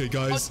 Oh, okay,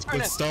 guys, turn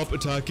let's it. stop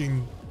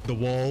attacking the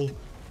wall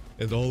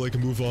and all like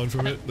move on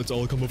from it. Let's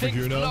all come over Pink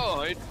here now.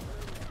 Floyd.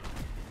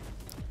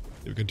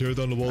 We can tear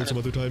down the wall some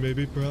other time,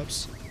 maybe,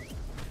 perhaps.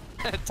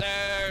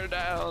 Tear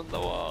down the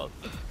wall.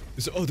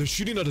 Oh, they're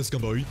shooting at us,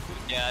 Gumbo.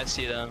 Yeah, I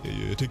see them.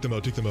 Yeah, take them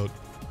out,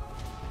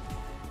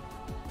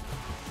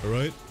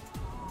 Alright.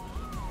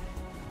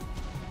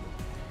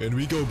 And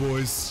we go,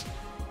 boys.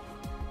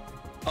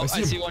 Oh, I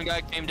him. see one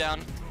guy came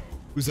down.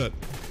 Who's that?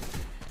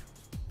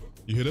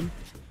 You hit him?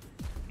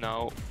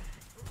 No.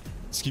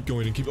 Let's keep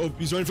going and keep... Oh,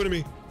 he's right in front of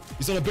me.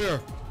 He's on a bear.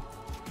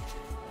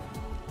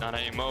 Not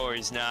anymore,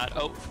 he's not.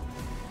 Oh.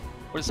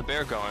 Where's the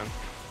bear going?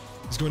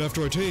 He's going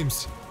after our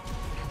tames.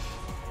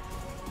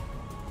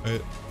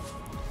 Alright.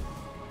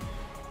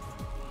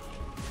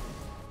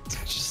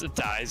 Just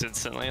dies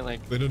instantly,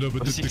 like. No, but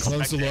what was the he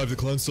clown's still expecting? alive. The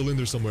clown's still in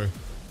there somewhere.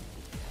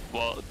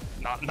 Well,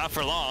 not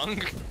for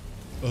long.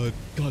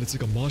 God, it's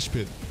like a mosh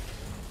pit.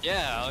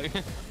 Yeah. Like,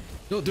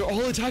 No, they're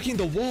all attacking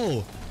the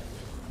wall.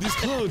 These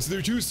clowns,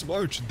 they're too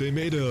smart. They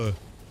made a...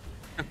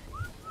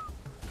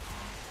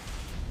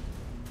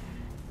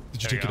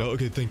 Did you There take you it go. out?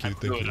 Okay, thank you,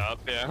 blew thank it you. up,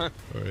 yeah.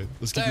 Alright,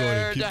 let's keep Tear going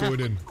in. Keep down. going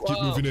in. Keep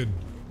Whoa. moving in.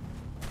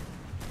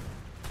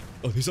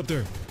 Oh, he's up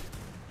there.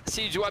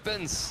 Siege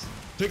weapons.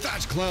 Take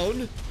that,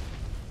 clown!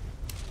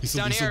 He's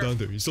still Down here. down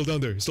there. He's still down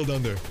there. He's still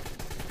down there.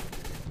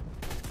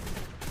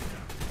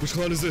 Which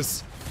clown is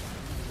this?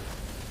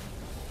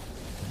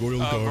 Royal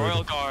Guard.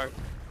 Royal Guard.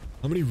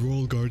 How many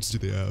Royal Guards do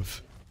they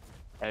have?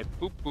 I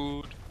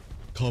poo-pooed.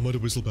 Comma to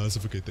whistle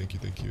passive. Okay, thank you.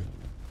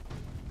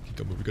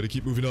 Come on, we gotta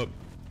keep moving up.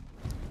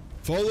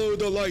 Follow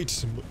the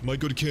light. Might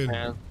go to Kin.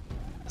 Man.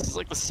 This is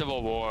like the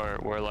Civil War,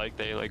 where like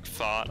they like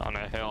fought on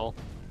a hill.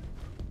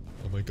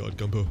 Oh my god,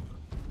 Gumbo.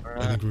 I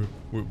Alright. think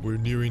we're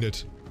nearing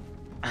it.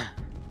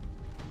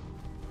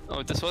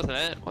 Oh, this wasn't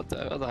it? What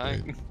the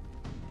heck? Wait.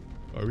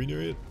 Are we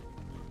near it?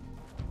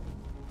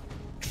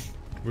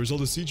 Where's all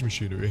the siege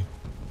machinery?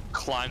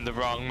 Climbed the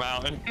wrong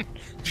mountain.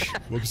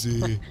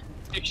 Whoopsie.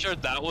 Make sure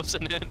that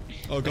wasn't it.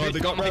 Oh god, they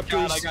got oh my raptors.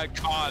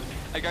 god,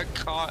 I got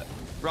caught.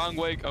 Wrong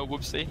way. Oh,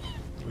 whoopsie.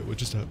 Wait, what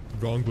just happened?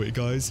 Wrong way,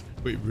 guys.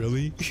 Wait,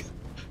 really?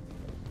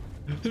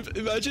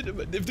 Imagine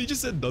if they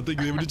just said nothing,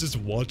 they would have just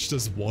watched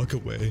us walk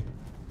away.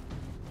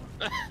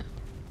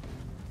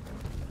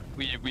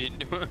 we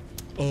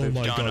Oh we've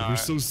my done god, our- we're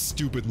so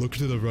stupid. Look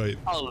to the right.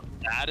 Oh,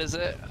 that is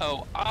it?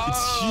 Oh,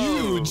 It's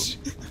huge!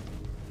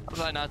 How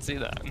did I not see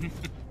that?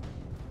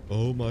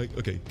 Oh my.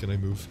 Okay, can I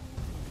move?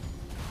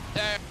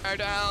 Tear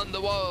down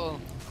the wall.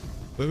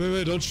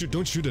 Wait, don't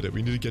shoot at it.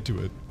 We need to get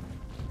to it.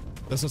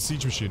 That's not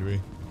siege machinery.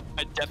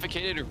 I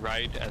defecated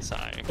right as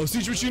I. Oh,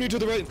 siege machinery to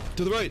the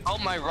right! Oh,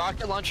 my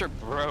rocket launcher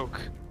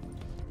broke.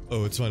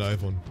 Oh, it's fine, I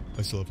have one.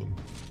 I still have one.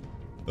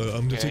 I'm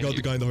gonna Okay, take out you-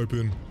 the guy in the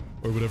harpoon.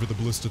 Or whatever the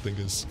ballista thing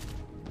is.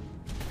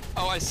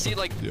 Oh, I see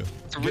like Yeah.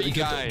 3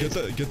 guys.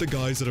 Get the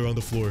guys that are on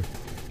the floor.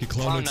 Okay,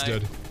 Clown Clown Knight's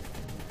Knight. dead.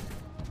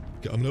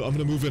 Okay, I'm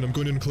gonna move in. I'm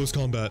going in close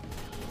combat.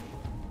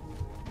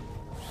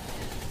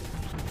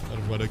 I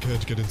don't know why I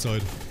can't get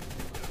inside.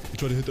 You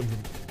try to hit them from...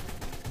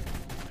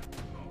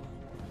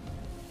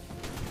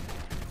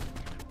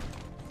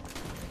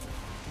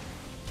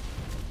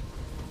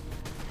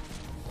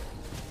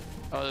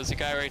 Oh, there's a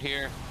guy right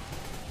here.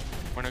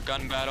 We're in a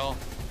gun battle.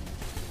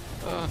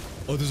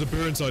 Oh, there's a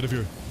bear inside of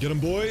here. Get him,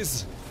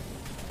 boys!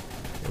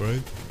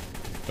 Alright.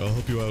 I'll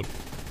help you out.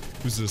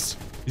 Who's this?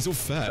 He's so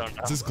fat. Don't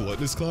know. Is this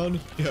Gluttonous Clown?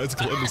 Yeah, it's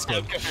Gluttonous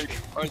Clown. Okay,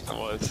 of course it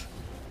was.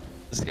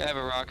 Does this guy have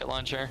a rocket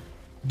launcher?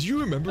 Do you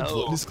remember No.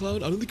 Gluttonous Clown?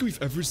 I don't think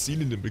we've ever seen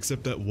him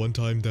except that one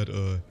time that,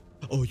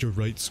 Oh, you're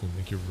right,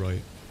 Swimmick, you're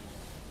right.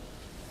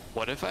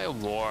 What if I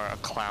wore a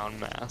clown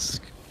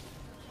mask?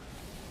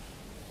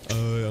 I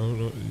don't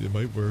know. It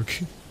might work.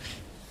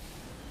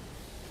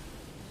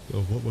 Oh,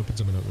 what weapons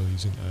am I not really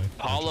using?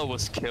 Apollo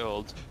was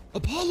killed.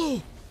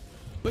 Apollo!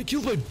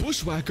 Killed by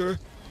Bushwhacker?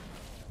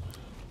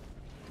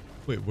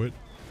 Wait, what?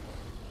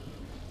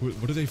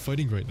 What are they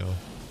fighting right now?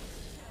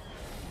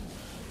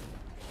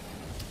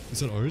 Is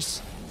that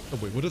ours? Oh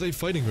wait, what are they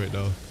fighting right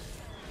now?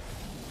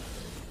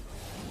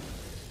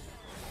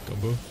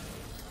 Gumbo?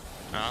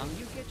 Huh?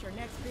 You get your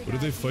next big What are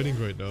they idea,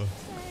 fighting right now?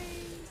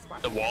 say,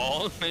 spark The it.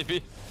 wall,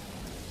 maybe?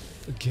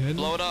 Again?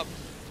 Blow it up.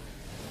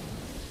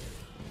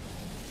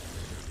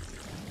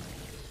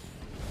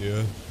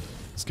 Yeah.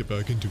 Let's get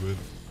back into it.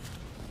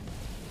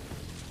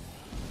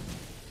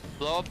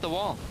 Blow up the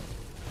wall.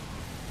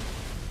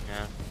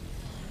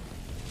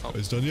 Yeah.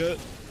 Guys done yet?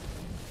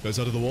 Guys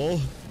out of the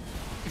wall?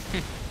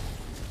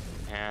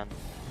 Man.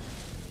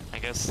 I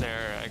guess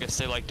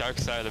they like Dark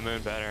Side of the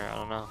Moon better. I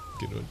don't know.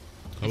 Okay, no.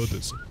 How about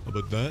this? How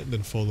about that and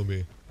then follow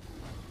me?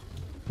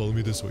 Follow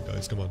me this way,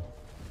 guys. Come on.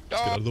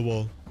 Let's get out of the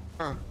wall.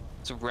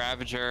 It's a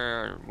Ravager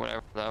or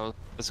whatever that was.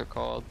 What's it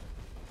called?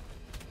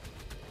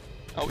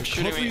 Oh, it's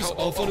shooting me. Covery's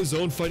off on his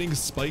own fighting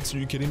spikes. Are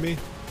you kidding me?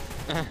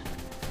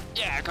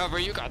 Yeah, Cover,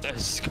 you got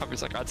this.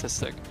 Cover's like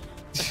autistic.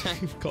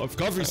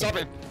 Covery, stop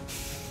it!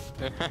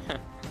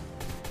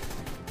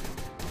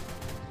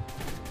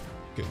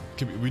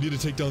 Okay, we need to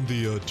take down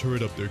the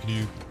turret up there. Can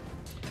you?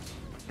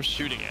 I'm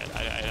shooting it.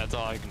 That's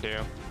all I can do.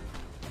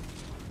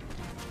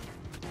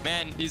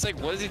 Man, he's like,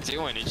 what is he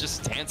doing? He's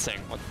just dancing.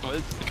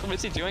 What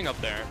is he doing up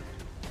there?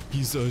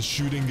 He's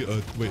shooting.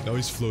 Wait, now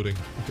he's floating.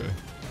 Okay.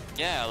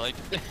 Yeah, like.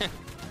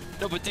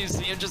 No, but do you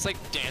see him just like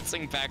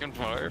dancing back and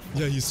forth?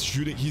 Yeah, he's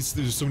shooting.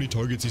 There's so many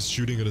targets. He's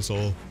shooting at us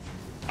all.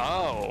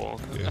 Oh,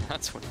 Yeah.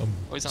 that's what. I'm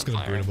Oh, he's just on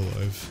gonna fire. burn him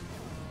alive.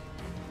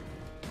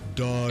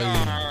 Die,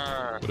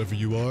 Arrgh. whatever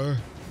you are.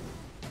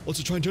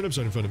 Also, try and turn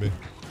upside in front of me.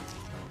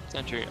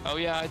 Sentry. Oh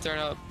yeah, I turn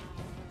up.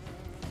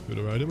 You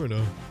gonna ride him or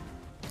no?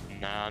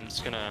 Nah, I'm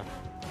just gonna.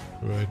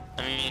 All right.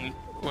 I mean,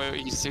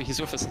 wait, he's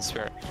with us in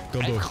spirit.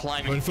 Gumbo, I'm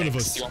climbing right in front of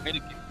things. us. You want me to?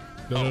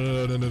 No,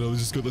 Oh. no.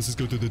 Let's just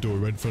go through the door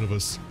right in front of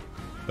us.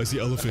 I see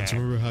elephants.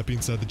 Okay. Remember Happy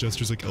inside the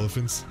gestures like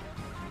elephants?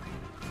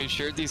 Are you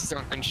sure these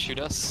aren't gonna shoot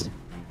us?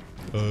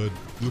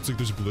 Looks like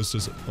there's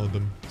ballistas on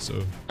them,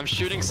 so. I'm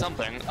shooting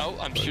something. Oh,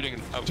 I'm shooting.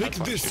 Oh, Take that's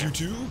what I'm this, you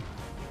shooting.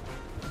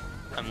 two!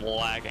 I'm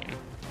lagging.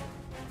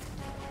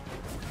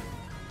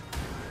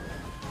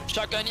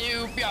 Shotgun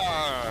you!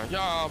 Yeah,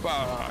 yeah,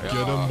 yeah,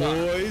 Get them,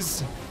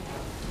 boys!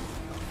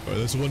 Alright,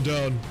 that's one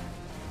down.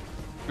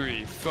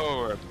 3,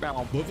 4,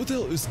 bow. What the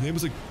hell? His name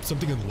was like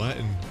something in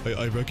Latin.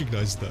 I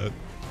recognized that.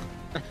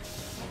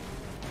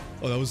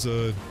 Oh, that was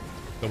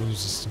one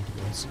was just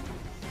something else.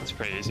 That's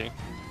pretty easy.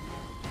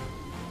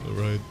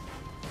 Alright.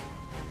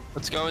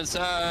 Let's go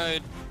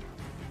inside.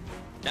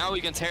 Now we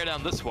can tear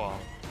down this wall.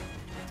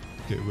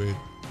 Okay, wait.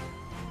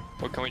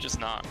 Or can we just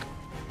knock?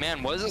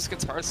 Man, what is this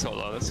guitar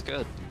solo? That's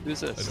good.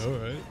 Who's I this? know,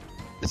 right?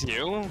 Is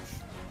you?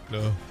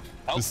 No.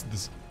 Oh.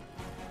 This.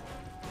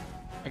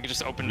 I can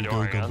just open Here the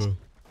we door, go, I guess. Gumbo.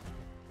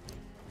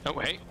 Oh,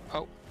 wait.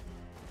 Oh.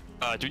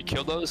 Do we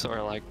kill those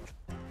or like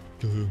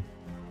Kill who?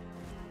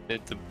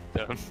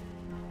 the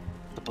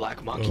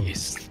black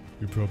monkeys?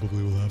 We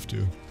probably will have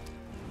to.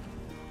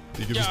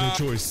 They give us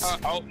no choice.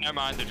 Oh, never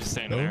mind. They're just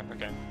staying No? there.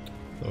 Okay.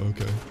 Oh,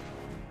 okay.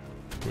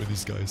 Where are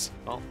these guys?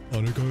 Oh,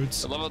 Honor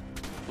guards? they're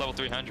level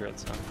 300.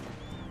 So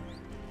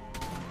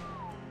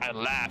I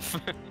laugh.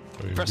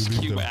 Alright, Press we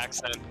leave Q them.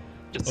 accent.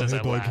 Just Oh, says hey,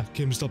 I Bug. laugh.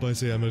 Came to stop by and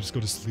say I'm gonna just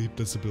go to sleep.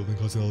 That's the building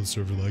causing all the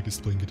server lag. It's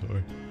playing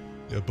guitar.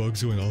 Yeah,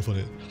 Bug's going off on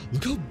it.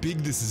 Look how big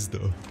this is,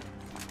 though.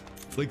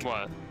 Like,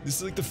 What? this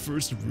is like the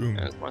first room.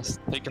 Yeah, it's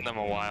taking them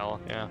a while.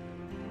 Yeah.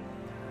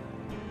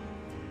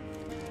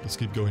 Let's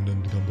keep going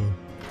then, Gumbo.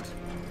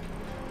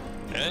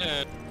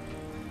 Yeah.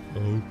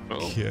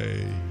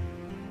 Okay.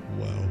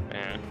 Wow.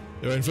 Man.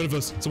 Yeah, right in front of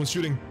us. Someone's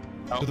shooting.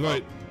 To the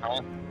right.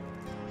 Oh.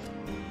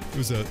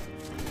 Who's that?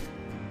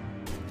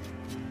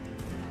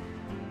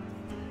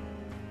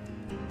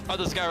 Oh,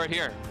 this guy right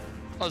here.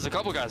 Oh, there's a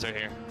couple guys right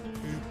here.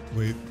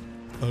 Wait.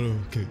 Oh no.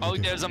 Okay. Oh,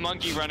 okay. there's a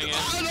monkey running in.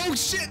 Oh no!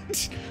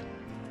 Shit!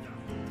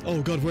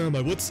 Oh god, where am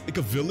I? What's like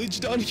a village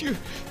down here?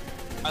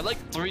 I like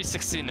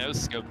 360 no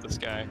scope this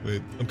guy.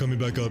 Wait, I'm coming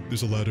back up.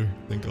 There's a ladder.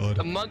 Thank God.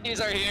 The monkeys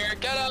are here.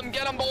 Get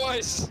them,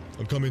 boys.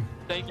 I'm coming.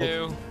 Thank Oh.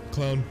 you.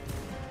 Clown.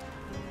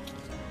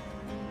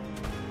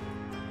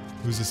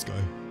 Who's this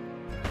guy?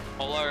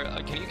 Polar,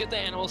 can you get the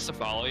animals to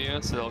follow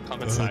you so they'll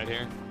come inside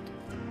here?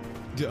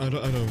 Yeah, I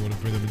don't want to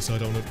bring them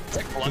inside. I want It's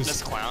like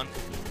gluttonous clown.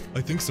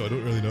 I think so. I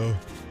don't really know.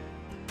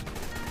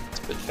 It's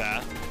a bit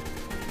fat.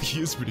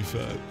 He is pretty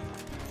fat.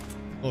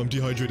 Oh, I'm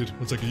dehydrated.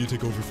 One second, you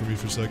take over for me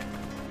for a sec.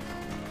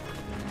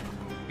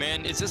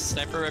 Man, is this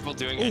sniper rifle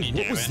doing Oh, any what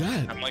damage? was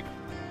that? I'm like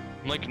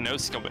no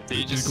scope it. Did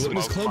you Did just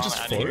Gluttonous smoke Clown bomb just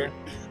out of here?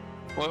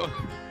 fart?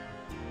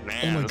 Whoa. Man,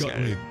 Oh my this god,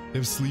 guy- wait. They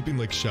have sleeping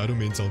like shadow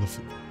mains on the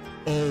floor.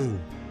 Oh.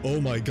 Oh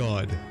my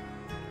god.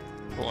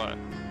 What?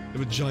 They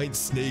have a giant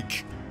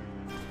snake.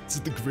 This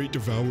is the Great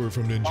Devourer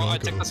from Ninjago. Oh, I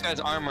took this guy's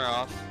armor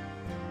off.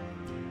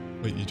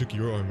 Wait, you took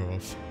your armor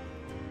off.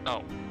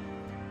 Oh.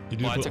 You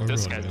did Well, I put took armor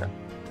this on, guy's man. armor.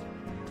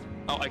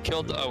 Oh, I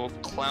killed a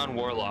clown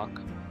warlock.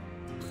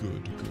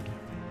 Good, good.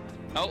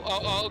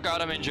 Oh,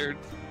 God, I'm injured.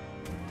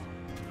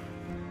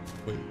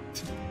 Wait.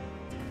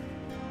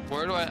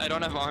 Where do I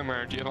don't have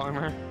armor. Do you have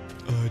armor?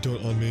 I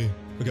don't on me.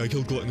 Okay, I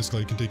killed Gluttonous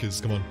Clown. You can take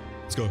his. Come on.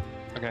 Let's go.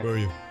 Okay. Where are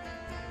you?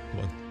 Come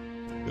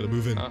on. Gotta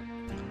move in.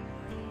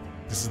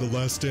 This is the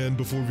last stand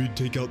before we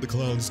take out the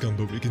clown scum,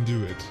 but we can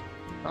do it.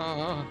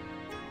 I'm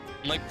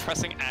like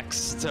pressing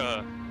X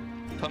to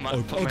put my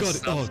Oh, put oh my god,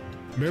 stuff.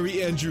 oh.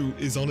 Mary Andrew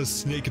is on a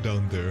snake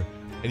down there,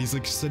 and he's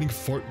like sending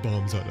fart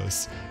bombs at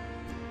us.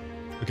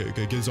 Okay,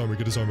 get his armor,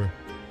 get his armor.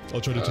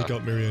 I'll try to take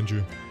out Mary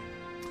Andrew.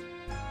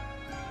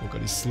 Oh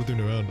god, he's slithering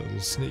around, a little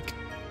snake.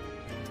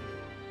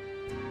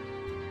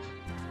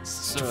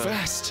 It's too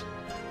fast!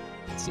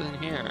 What's in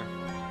here?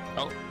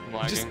 Oh, I'm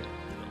lagging. Just-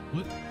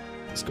 What?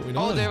 What's going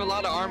Oh, on? they have a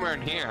lot of armor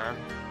in here.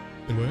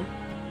 And where?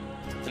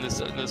 In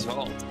this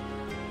vault.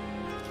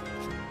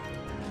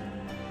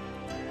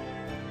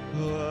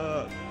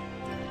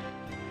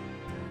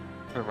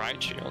 A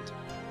riot shield.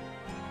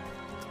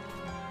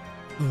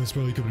 Oh, it's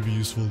probably going to be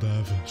useful to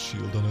have a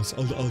shield on us.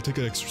 I'll take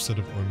an extra set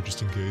of armor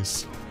just in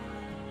case.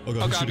 Oh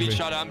god, Oh he's god, I'm shooting being me.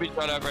 shot at. I'm being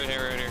shot at right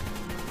here.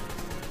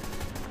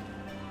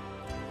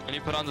 Can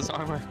you put on this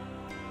armor?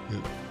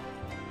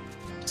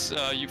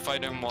 Yeah. You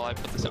fight him while I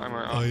put this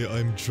armor on.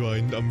 I'm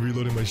trying. I'm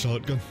reloading my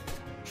shotgun.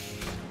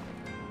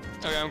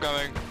 Okay, I'm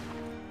coming.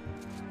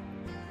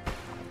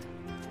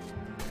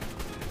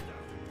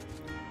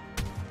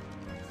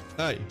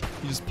 Hey,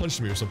 he just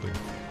punched me or something.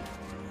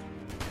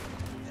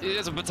 He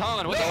has a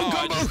baton. What No, the hell?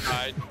 I Gumbo! just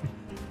died.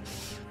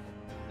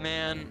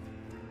 Man,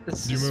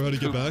 this Do you is remember how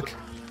to get poop. back?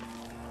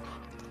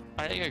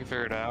 I think I can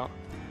figure it out.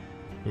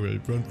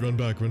 Alright, run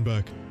back.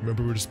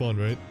 Remember where to spawn,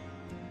 right?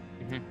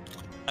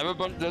 I have a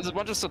bunch. There's a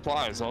bunch of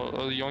supplies. I'll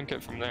yoink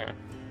it from there.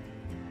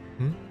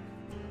 Hmm?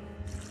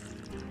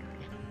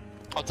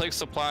 I'll take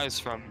supplies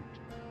from.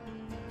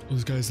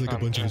 Those guys like a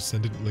bunch yeah. of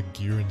ascendant like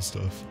gear and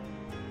stuff.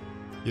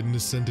 He had an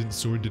ascendant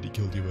sword that he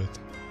killed you with.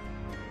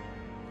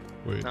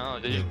 Wait. No,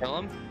 did yeah. you kill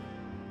him?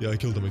 Yeah, I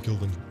killed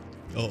him.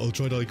 I'll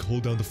try to like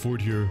hold down the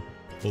fort here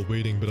while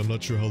waiting, but I'm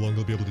not sure how long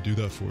I'll be able to do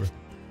that for.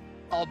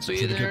 I'll So be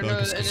try to there get in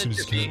back as an soon as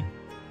you jiffy. can.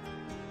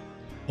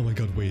 Oh my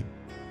god, wait.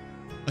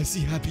 I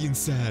see happy and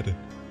sad.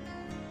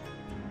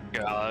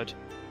 God,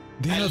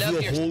 They I have love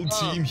the your whole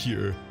song. team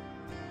here.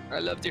 I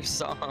loved your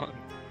song.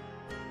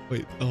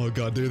 Wait, oh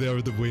god, there they are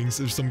with the wings.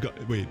 There's some guy.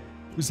 Wait,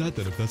 who's that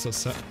then? If that's not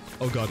sad.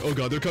 Oh god,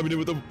 they're coming in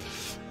with the.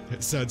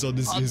 Sad's on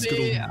his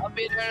good I'll old.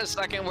 be there in a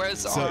second.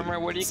 Where's the Sad- armor?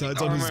 Where do you get Sad's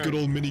the on armor? his good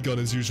old minigun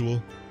as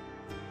usual.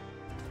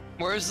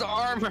 Where's the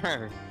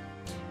armor?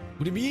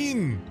 What do you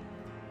mean?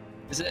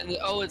 Is it?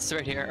 Oh, it's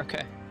right here.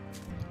 Okay.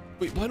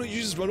 Wait, why don't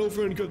you just run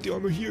over and grab the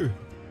armor here?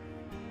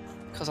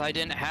 Cause I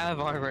didn't have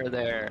armor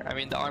there. I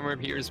mean, the armor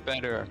here is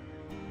better.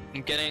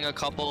 I'm getting a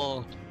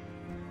couple.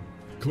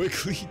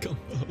 Quickly, come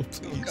on,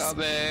 please.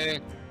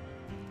 Coming.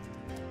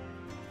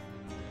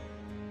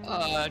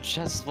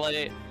 Chest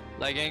plate,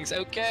 leggings.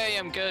 Okay,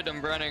 I'm good.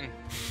 I'm running.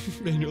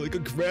 Man, you're like a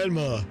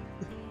grandma.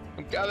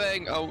 I'm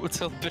coming. Oh,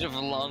 it's a bit of a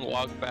long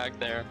walk back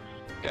there.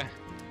 Okay.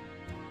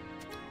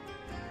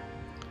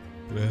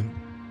 Man,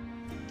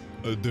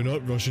 they're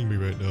not rushing me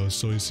right now,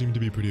 so I seem to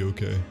be pretty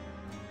okay.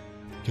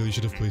 Kelly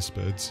should have placed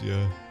beds,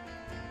 yeah.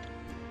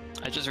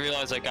 I just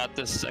realized I got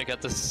this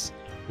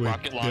Wait,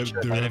 rocket launcher.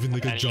 they're I didn't having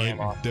like put a any giant.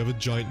 ammo. They have a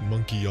giant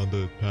monkey on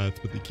the path,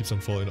 but it keeps on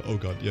falling. Oh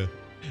god, yeah.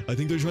 I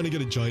think they're trying to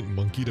get a giant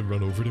monkey to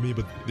run over to me,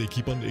 but they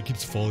keep on. It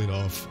keeps falling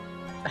off.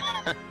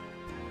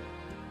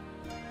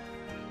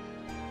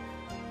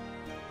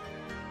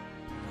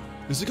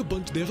 There's like a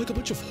bunch. They have like a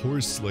bunch of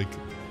horse, like,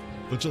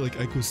 bunch of like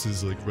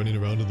equises like running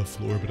around on the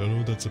floor, but I don't know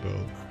what that's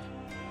about.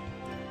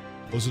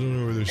 Also, don't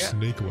know where their Yeah.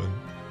 snake went.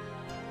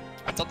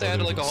 I thought they Oh, had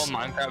there like it a whole is.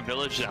 Minecraft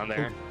village down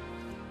there.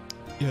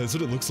 Yeah, that's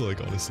what it looks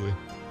like, honestly.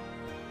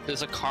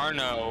 There's a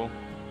Carno.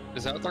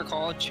 Is that what they're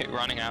called?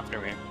 Running after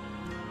me.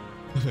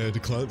 Yeah, the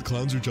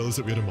clowns were jealous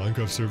that we had a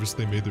Minecraft service.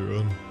 They made their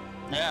own.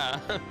 Yeah.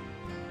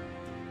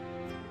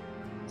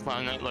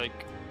 Clown that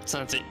like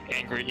sends an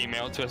angry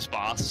email to his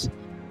boss.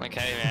 Like,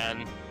 hey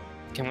man,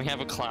 can we have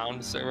a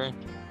clown server?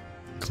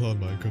 Clown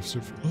Minecraft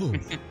server. Oh.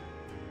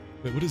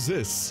 Wait, what is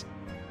this?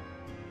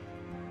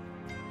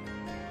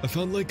 I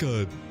found like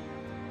a.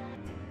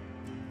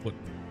 What?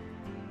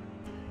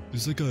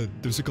 There's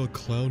like a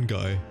clown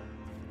guy.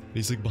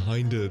 He's like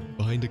behind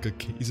like a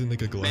he's in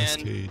like a glass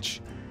Man.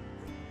 cage.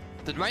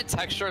 Did my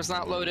textures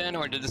not load in,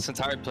 or did this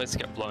entire place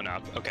get blown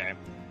up? Okay,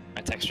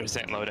 my textures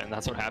didn't load in.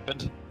 That's what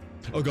happened.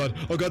 Oh god,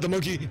 the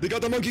monkey! They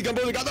got the monkey,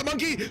 Gumbo! They got the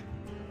monkey!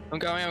 I'm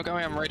going.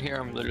 I'm right here.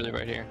 I'm literally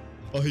right here.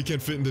 Oh, he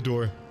can't fit in the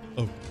door.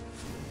 Oh.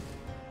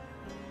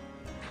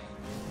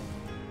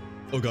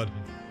 Oh god.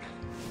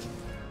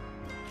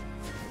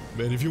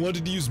 Man, if you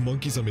wanted to use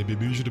monkeys on me,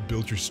 maybe you should have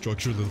built your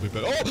structure a little bit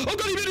better. Oh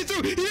god, he made it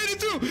through! He made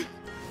it through!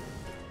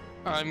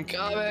 I'm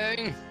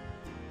coming.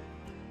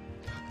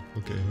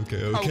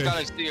 Okay. Oh god,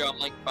 I see you. I'm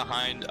like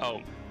behind.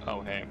 Oh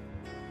hey.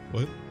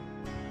 What?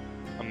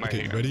 I'm right Okay,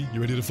 here. you ready?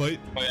 You ready to fight?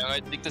 Oh yeah, I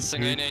take this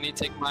thing. Here. I need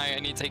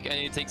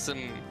to take some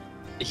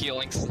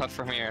healing stuff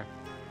from here.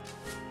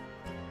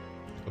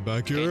 I'm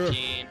back here.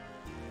 18.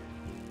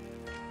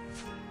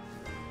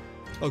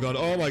 Oh god,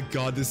 oh my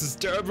god, this is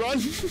terrible. Run!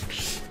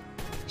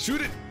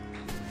 Shoot it!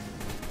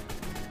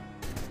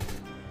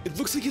 It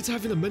looks like it's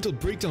having a mental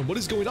breakdown. What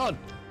is going on?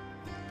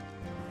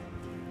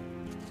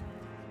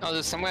 Oh,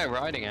 there's some guy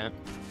riding it.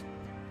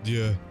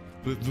 Yeah,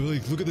 but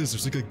like, look at this.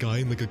 There's like a guy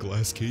in like a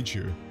glass cage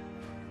here.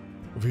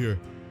 Over here.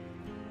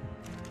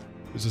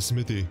 There's a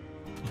smithy.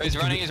 Oh, he's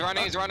running.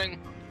 He's running.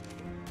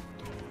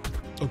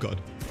 Oh god.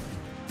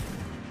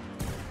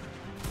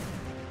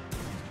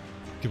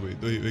 Okay,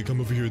 wait,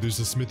 come over here. There's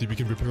a smithy. We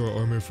can repair our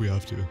armor if we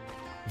have to.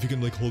 If you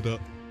can like hold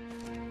up.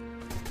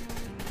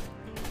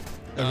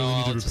 I really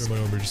need to repair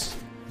my armor. Just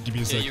give me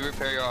a Yeah, sec. you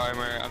repair your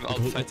armor. I'll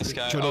fight this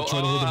guy. Try to hold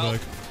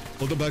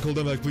him back. Hold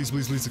him back, please,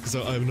 because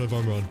I have enough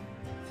armor on.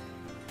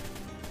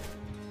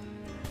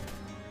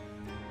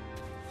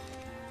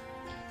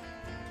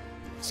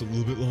 Just a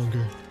little bit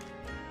longer.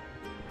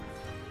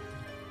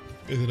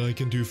 And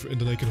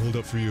then I can hold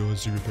up for you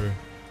as you repair.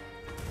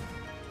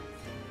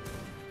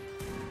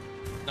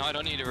 No, I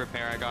don't need to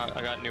repair. I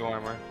got new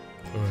armor.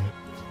 Alright.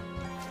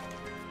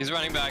 He's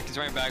running back.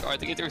 Oh, I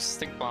think he threw a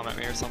stink bomb at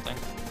me or something.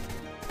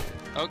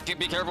 Okay,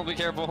 be careful.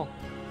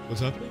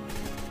 What's happening?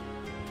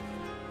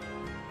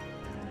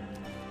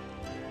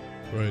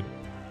 Right.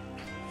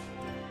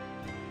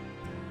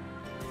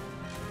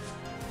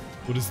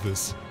 What is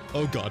this?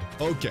 Oh god.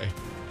 Okay.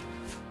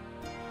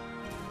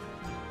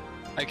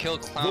 I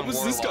killed Clown What was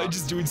Warlock. this guy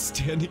just doing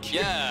standing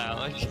here? Yeah,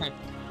 like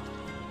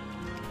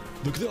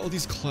Look at all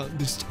these clowns. They're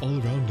just all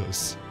around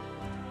us.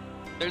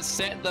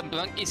 the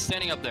monkey's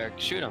standing up there.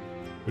 Shoot him.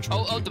 Which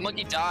Oh, monkey? the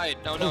monkey died.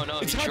 No,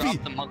 It's he happy!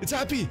 dropped the monkey. It's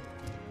happy!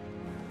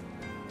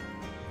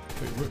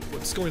 Wait,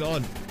 what's going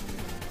on?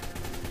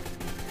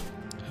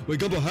 Wait,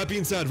 Gumbo, happy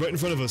and sad right in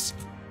front of us.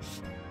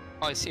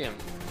 Oh, I see him.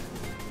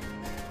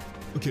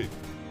 Okay.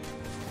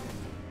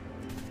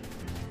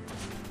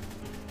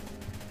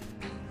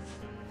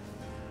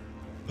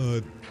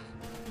 I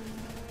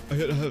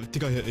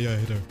think I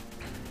hit her.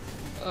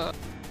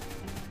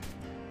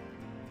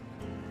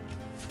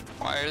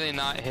 Why are they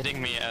not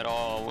hitting me at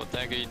all? What the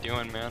heck are you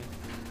doing, man?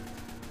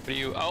 What are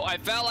you? Oh, I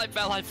fell.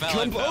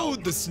 Gumbo,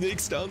 the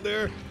snake's down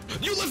there.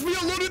 You left me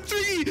alone at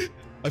 3!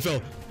 I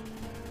fell.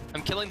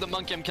 I'm killing the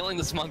monkey. I'm killing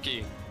this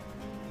monkey.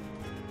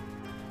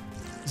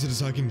 Is it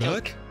attacking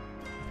back?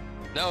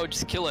 No,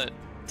 just kill it.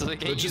 So they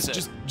can't use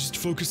it. Just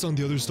focus on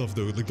the other stuff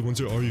though, like the ones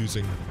that are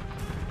using.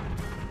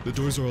 The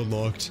doors are all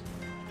locked.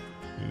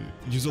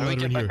 Use a How do we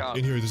ladder in get here. back up?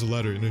 In here, there's a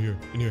ladder. In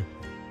here.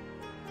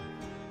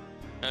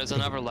 There's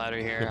another ladder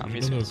here. I'm No,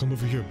 using this. come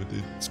over here, but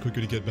it's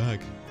quicker to get back.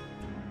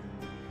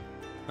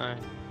 Alright.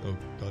 Oh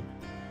god.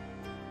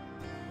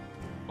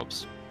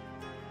 Whoops.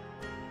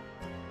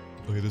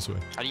 Okay, this way.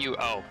 How do you?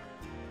 Oh.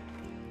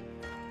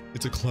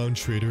 It's a clown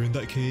trader in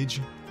that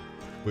cage.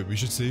 Wait, we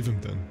should save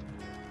him then.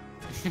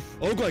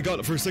 Oh my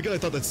god, for a second I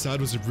thought that Sad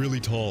was really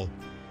tall.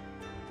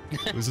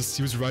 He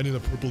was riding a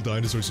purple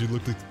dinosaur, so he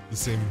looked like the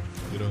same,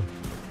 you know.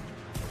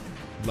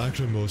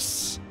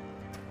 Lacrimos.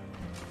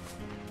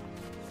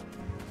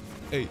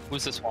 Hey.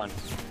 Who's this one?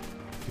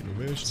 Okay, no,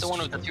 maybe I should It's the one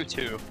with the just-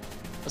 2-2.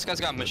 This guy's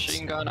got a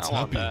machine gun. I that's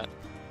want Happy. that.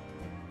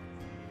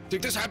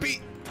 Take this,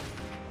 Happy!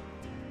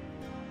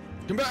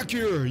 Come back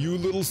here, you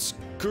little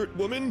skirt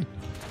woman!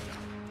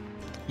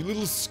 You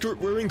little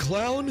skirt-wearing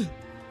clown!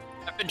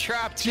 I've been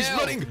trapped. He's Kill.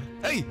 running!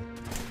 Hey!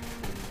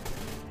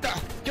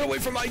 Ah, get away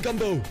from my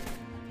Gumbo!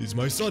 He's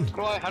my son.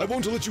 I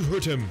won't let you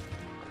hurt him.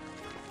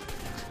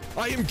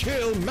 I am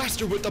Kale,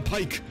 master with the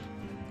pike.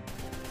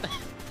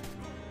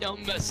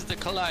 Don't mess with the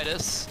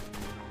colitis.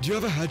 Do you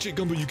have a hatchet,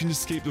 Gumbo? You can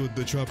escape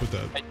the trap with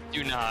that. I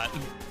do not.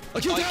 I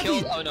killed I Happy!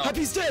 killed- oh, no.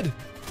 Happy's dead!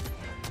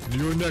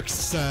 You're next,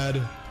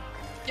 sad.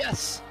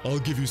 Yes. I'll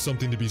give you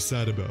something to be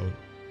sad about.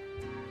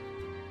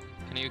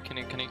 Can you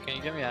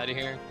get me out of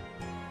here?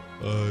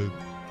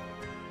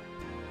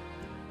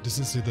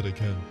 Doesn't say that I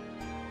can.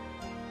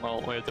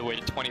 Well, we have to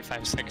wait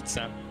 25 seconds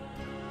then.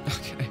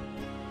 Okay.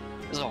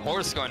 There's a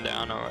horse going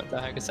down, or what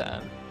the heck is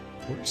that?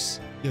 Horse?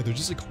 Yeah, they're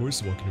just like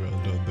horse walking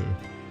around down there.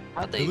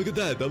 How'd Hey, they? look at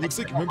that. That looks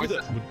like. Remember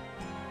that?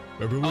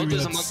 Remember when Oh, we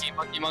there's a had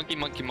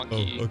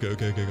monkey. Oh, okay,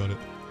 got it.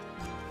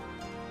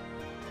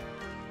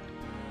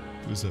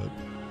 Who's that?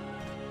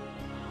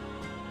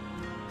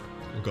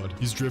 Oh god,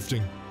 he's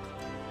drifting.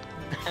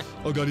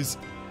 Oh god,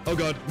 Oh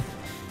god.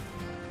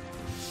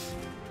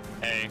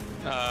 Hey,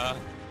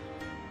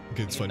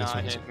 Okay, it's fine, it's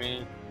not fine. hit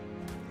me.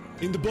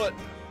 In the butt!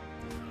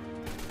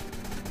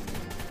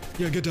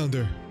 Yeah, get down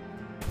there.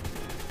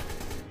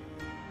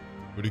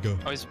 Where'd he go?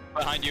 Oh, he's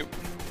behind you.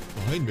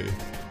 Behind me?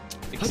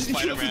 Like How did he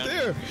get over Spider-Man.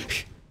 there?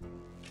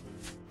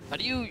 How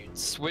do you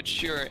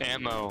switch your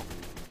ammo,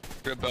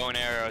 your bow and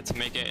arrow, to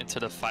make it into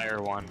the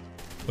fire one?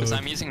 Because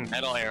I'm using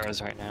metal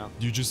arrows right now.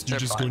 You just there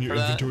go in button your for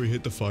that? inventory,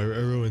 hit the fire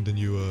arrow, and then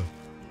you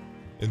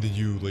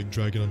like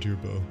drag it onto your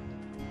bow.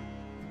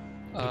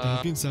 But the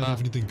Happy and Sad have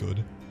anything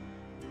good?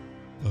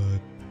 I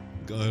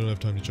don't have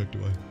time to check, do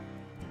I?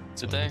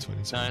 Did Oh, they? it's fine,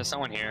 it's No, fine. there's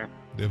someone here.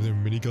 They have their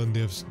minigun, they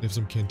have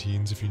some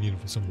canteens if you need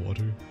some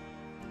water.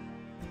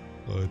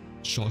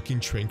 Shocking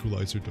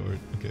tranquilizer dart,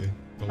 okay.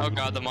 Oh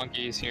god, the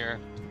monkey's here.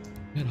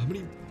 Man, how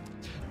many...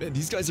 Man,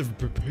 these guys have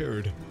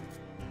prepared.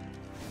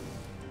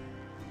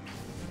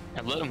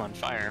 I lit him on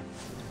fire.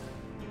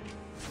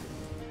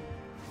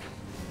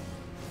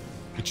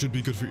 It should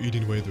be good for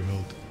eating away their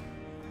health.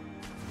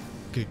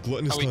 Okay,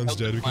 Gluttonous Oh, we Clown's killed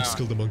the dead, we can clown. just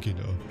kill the monkey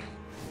now.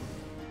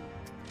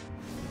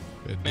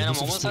 Man, I'm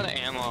also almost just out of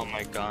ammo on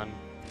my gun.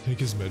 Take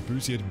his med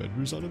brews, he had med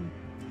brews on him?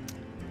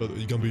 Oh,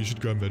 Gumbo, you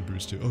should grab med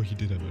brews too. Oh, he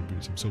did have med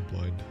brews, I'm so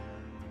blind.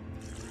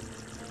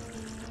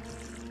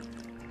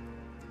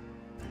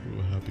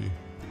 Oh, Happy.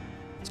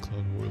 It's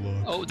Clown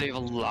Warlock. Oh, they have a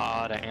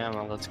lot of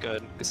ammo. That's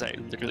good, because I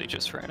literally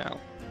just ran out.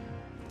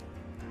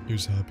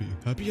 Here's Happy.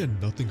 Happy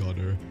had nothing on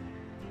her.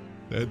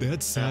 They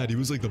had Sad, he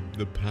was like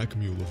the pack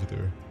mule over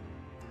there.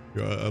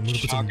 Yeah, I'm gonna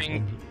put some...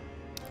 Shocking.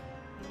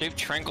 They have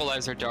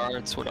tranquilizer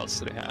darts. What else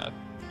do they have?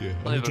 Yeah, I'm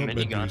They gonna have a drop med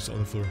minigun. brews on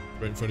the floor,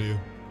 right in front of you.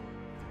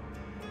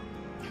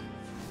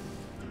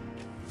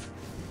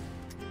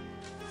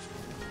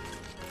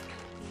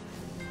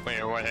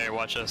 Wait, wait, hey,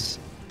 watch this.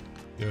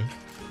 Yeah.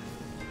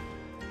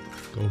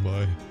 Oh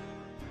my.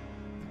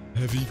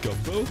 Heavy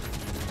Gumbo?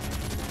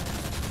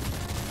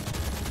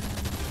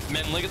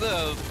 Man, look at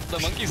the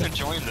monkeys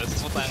enjoying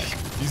this. What the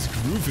heck? He's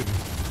grooving.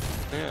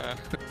 Yeah.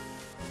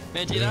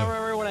 Man, do you Yeah. not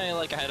remember when I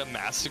had a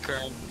massacre?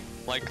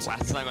 Like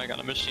last time I got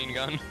a machine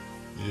gun.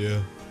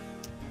 Yeah.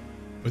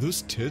 Are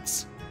those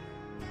tits?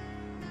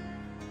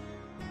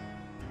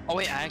 Oh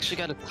wait, I actually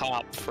got a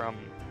top from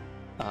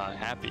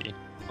Happy.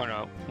 Oh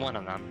no, one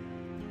of them.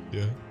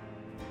 Yeah.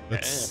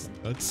 That's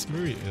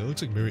Mary. It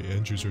looks like Mary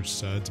Andrews or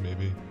Sads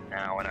maybe.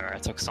 Nah, whatever. I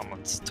took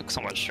someone's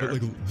But, shirt.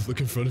 like look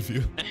in front of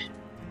you.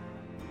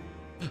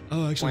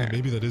 Oh, actually, Where?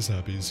 maybe that is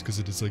Happy's because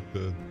it is like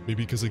the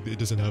because like it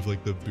doesn't have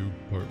like the boob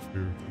part for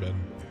men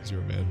because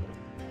you're a man.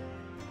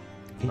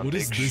 A What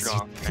is big, this?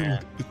 strong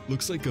man. It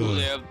looks like Ooh,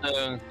 they a have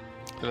the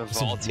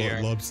some vault here.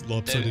 They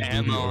lopsided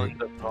have booby ammo art, in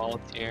the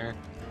vault here.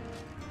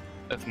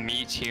 Of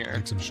meat here.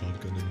 like some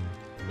shotgun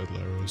and metal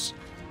arrows.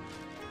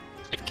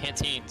 A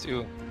canteen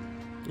too.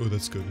 Oh,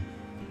 that's good.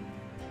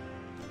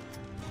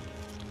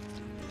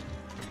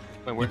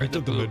 Wait, You where are picked the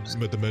up boobs?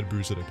 the med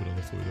brews that I put on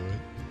the floor, though, right?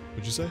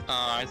 What'd you say?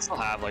 I still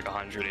have like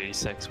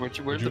 186. Where's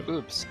you- the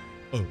boobs?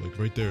 Oh, like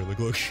right there. Like,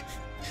 look.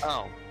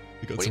 Oh,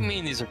 You got what do some you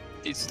mean these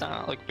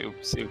not like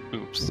boobs? They're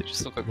boobs. They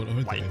just look like What are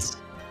they? lights.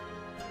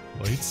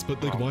 lights,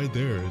 but like, Oh. why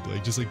there?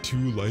 Like, just like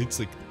two lights.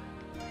 Like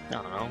I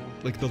don't know.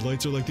 the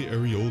lights are like the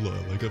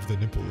areola, like of the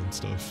nipple and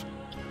stuff.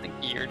 I think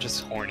you're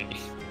just horny.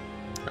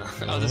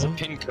 Oh, there's a No?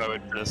 pin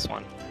code for this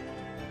one.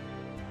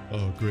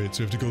 Oh, great.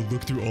 So you have to go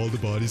look through all the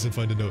bodies and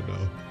find a note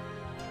now.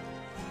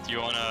 Do you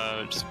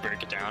wanna just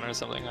break it down or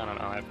something? I don't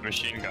know. I have a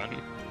machine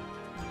gun.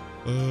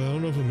 I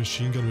don't know if a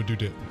machine gun would do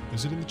that.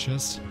 Is it in the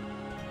chest?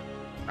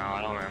 No,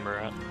 I don't remember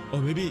it. Oh,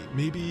 maybe,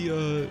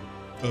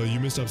 you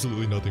missed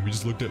absolutely nothing. We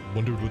just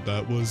wondered what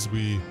that was.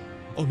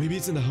 Oh, maybe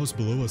it's in the house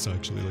below us,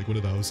 actually, like one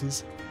of the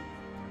houses.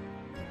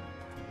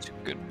 It's a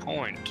good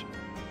point.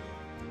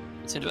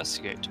 Let's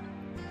investigate.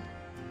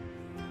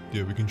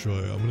 Yeah, we can try.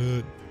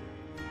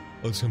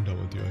 Let's come down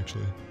with you,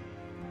 actually.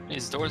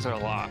 These doors are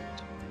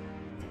locked.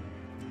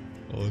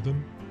 All of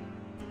them?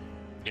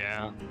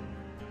 Yeah.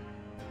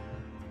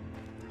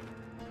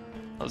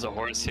 There's a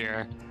horse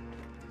here.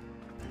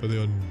 Are they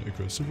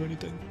unaggressive or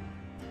anything?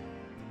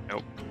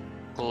 Nope.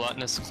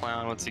 Gluttonous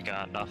clown. What's he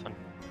got? Nothing.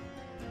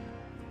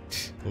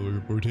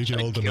 Well, we're taking Should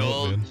I all of them out,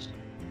 kill- man.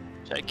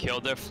 Should I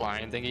kill their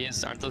flying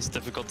thingies? Aren't those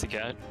difficult to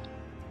get?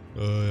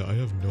 I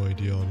have no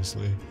idea,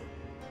 honestly.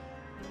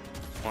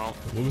 Well,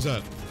 What was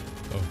that?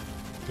 Oh,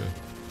 okay.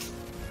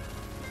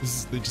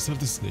 They just have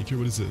the snake here.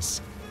 What is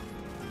this?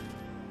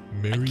 I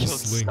Mary killed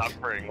Slink.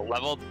 Suffering,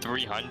 level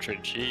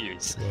 300,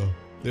 jeez. Wow.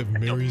 They have I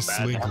feel Mary bad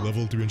Slink, now.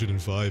 level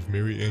 305.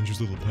 Mary Andrew's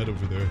little pet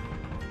over there.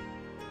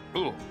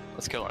 Ooh,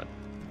 let's kill it.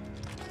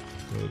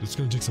 It's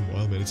gonna take some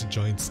while, man. It's a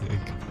giant snake.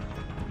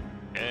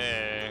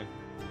 Hey.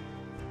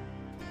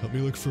 Help me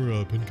look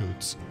for pin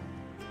codes.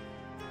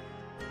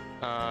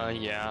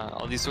 Yeah,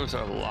 all these doors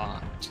are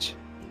locked.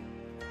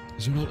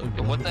 Is there not a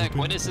What one the heck? open?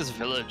 What is this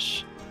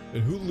village?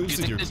 And who Do lives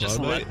you in think your they just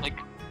cloud let knight? like?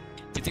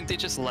 Do you think they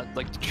just let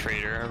like the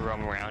trader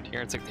roam around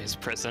here? It's like his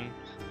prison.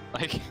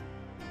 Like,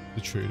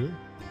 The trader?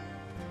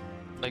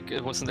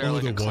 it wasn't there Oh,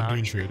 like the a clown?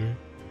 wandering trader.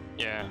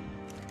 Yeah.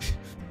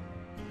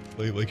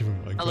 Like from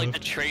Minecraft. Not like a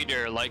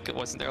trader. Like,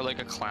 wasn't there like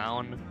a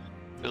clown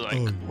who like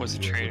Oh, was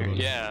a yeah, trader? what about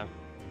it? Yeah.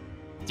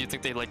 Do you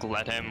think they like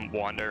let him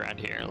wander around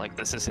here? Like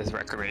this is his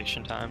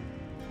recreation time?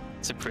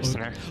 It's a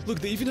prisoner. Look,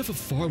 they even have a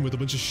farm with a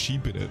bunch of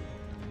sheep in it.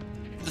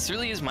 This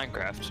really is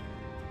Minecraft.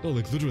 No,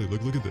 like literally,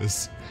 look at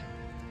this.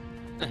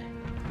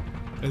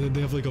 And then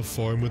they have like a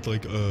farm with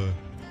like The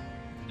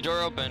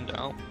door opened.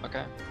 Oh,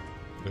 okay.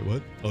 wait,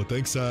 what? Oh,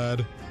 thanks,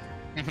 Sad.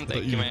 I Thank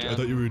thought you, I man.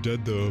 thought you were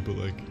dead though, but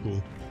like,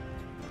 cool.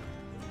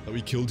 Thought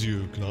we killed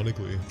you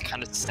canonically. It's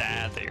kind of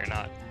sad that you're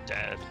not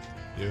dead.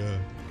 Yeah.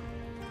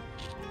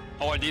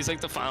 Oh, are these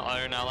like the final?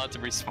 Are they not allowed to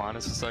respawn?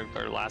 Is this like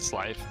their last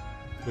life?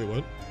 Wait,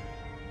 what?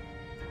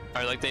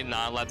 Are like they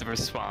not allowed to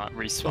respawn?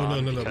 Oh no,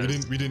 no, no.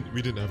 because- We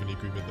didn't have any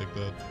agreement like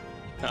that.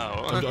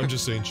 Oh. I'm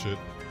just saying shit.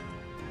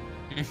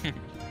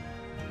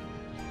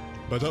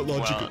 By that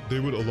logic,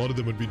 Well- a lot of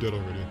them would be dead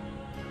already.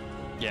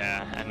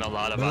 Yeah, and a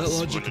lot of By that us.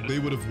 logic, would've- they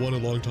would have won a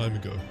long time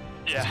ago.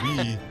 'Cause yeah. We,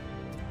 You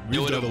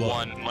we've would died have a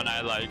lot. won when I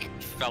like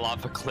fell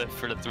off a cliff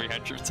for the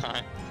 300th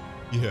time.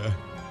 Yeah.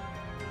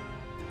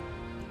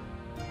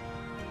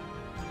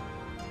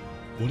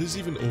 What is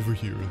even over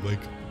here? Like,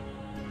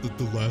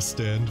 the last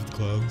stand of the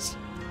clowns?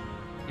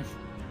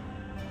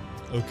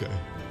 Okay.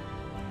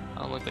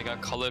 Oh look, they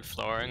got colored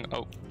flooring.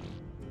 Oh,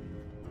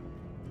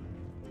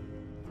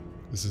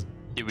 This is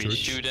did we church?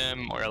 shoot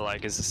him or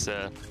like is this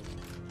a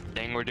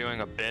thing we're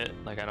doing a bit?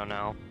 Like I don't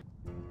know.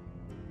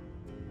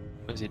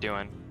 What is he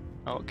doing?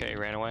 Oh, okay, he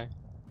ran away.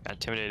 Got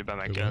intimidated by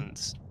my Wait, what?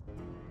 guns.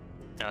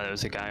 No, there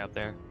was a guy up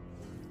there.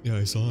 Yeah,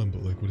 I saw him,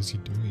 but like, what is he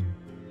doing?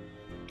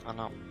 I don't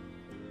know.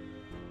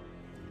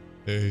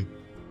 Hey.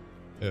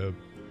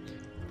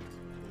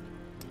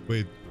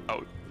 Wait,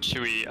 Oh,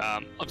 should we?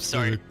 I'm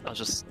sorry. look. I'll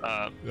just.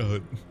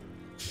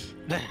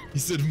 he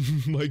said,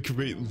 my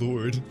great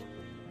lord.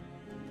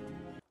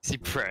 Is he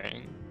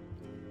praying?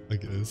 I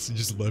guess. He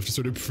just left,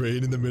 started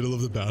praying in the middle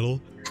of the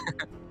battle.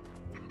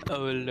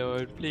 Oh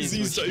Lord, please.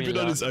 He's wish me typing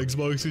on luck, his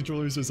Xbox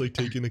controller, so it's like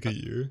taking like a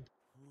year.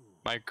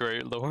 my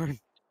great Lord.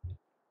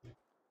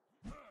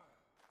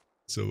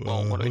 So,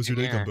 Well, what do how we was your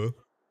do day, here? Gumbo?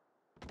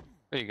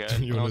 Pretty good.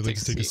 You I'll want to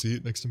like take a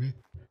seat next to me?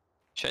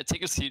 Should I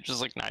take a seat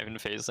just like not even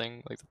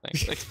facing like the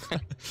thing?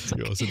 Like,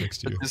 Yeah, I'll sit next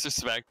to you.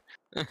 disrespect.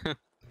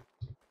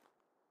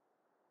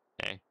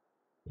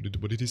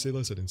 What did he say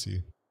last? I didn't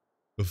see.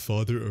 The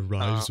father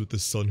arrives with the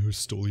son who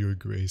stole your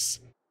grace.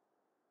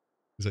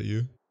 Is that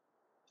you?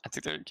 I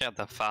think yeah,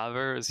 the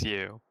father is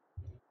you.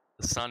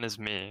 The son is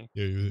me.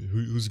 Yeah,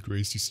 whose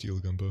grace you steal,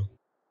 Gumbo? Could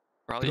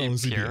Probably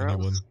honestly be Piero's.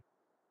 anyone.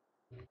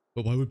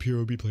 But why would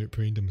Piero be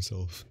praying to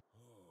himself?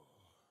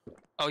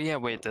 Oh yeah,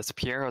 wait, that's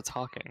Piero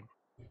talking.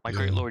 My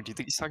great Yeah. lord, do you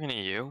think he's talking to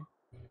you?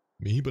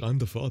 Me? But I'm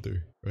the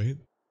father, right?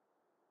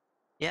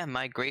 Yeah,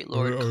 my great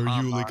Or lord.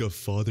 are you like a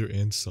father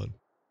and son?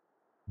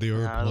 They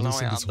are Nah, there's no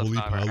polishing way this I'm the holy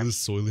father. palace,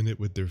 soiling it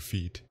with their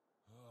feet.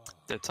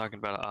 They're talking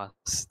about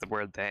us. The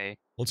word they.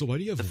 Also, why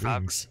do you have The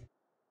fab- wings?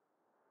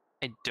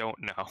 I don't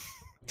know.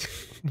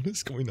 What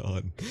is going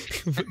on?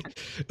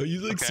 Are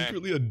you like Okay.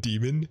 secretly a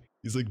demon?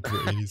 He's like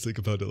praying. He's like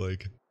about to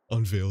like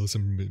unveil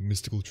some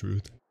mystical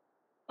truth.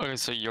 Okay,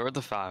 so you're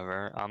the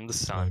father. I'm the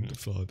I'm son. the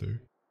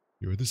father.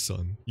 You're the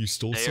son. You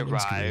stole They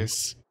someone's arrive.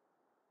 grace.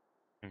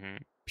 hmm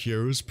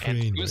Piero's And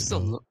praying who's right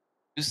the now. lo-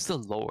 who's the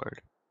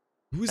lord?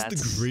 Who is the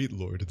that's- great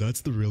lord?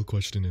 That's the real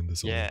question in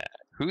this. all. Yeah,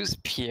 who's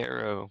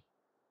Piero?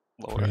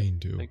 Lord.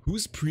 Praying to. Like-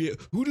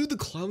 Who do the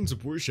clowns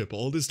worship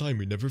all this time?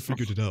 We never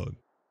figured it out.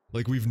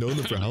 Like we've known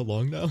them for how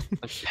long now?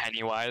 Like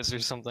Pennywise or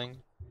something.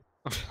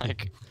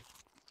 Like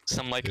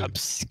some like Yeah.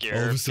 obscure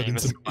All of a sudden,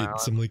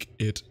 famous some like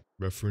it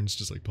reference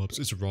just like pops.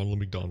 It's Ronald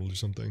McDonald or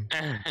something.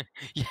 clown.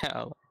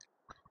 Yeah.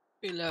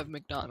 We love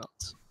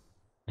McDonald's.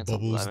 It's all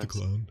Bubbles the lemons.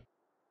 clown.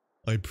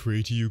 I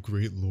pray to you,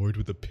 great lord,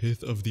 with the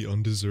pith of the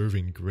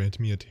undeserving, grant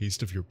me a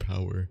taste of your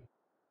power.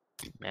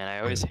 Man, I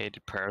always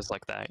hated prayers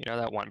like that. You know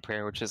that one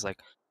prayer which is like,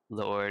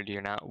 Lord,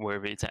 you're not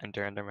worthy to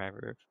enter under my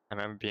roof. I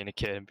remember being a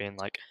kid and being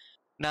like,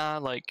 nah,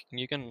 like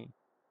you can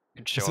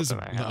show It up says, at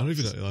my no,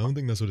 house. I don't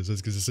think that's what it says,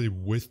 because it says,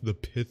 with the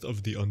pith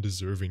of the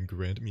undeserving,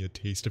 grant me a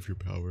taste of your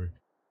power.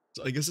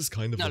 So I guess it's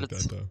kind of No, like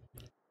that's- that, though.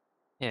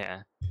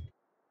 Yeah. Do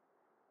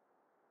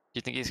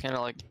you think he's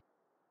gonna like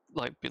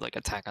like be like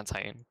Attack on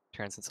Titan,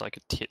 turns into like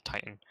a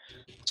Titan.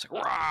 It's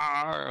like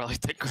rawr, or like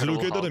the Is it Incredible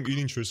okay that Hulk. I'm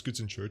eating Triscuits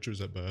in church, or is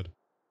that bad?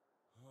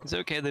 Is it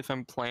okay if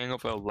I'm playing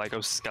with a Lego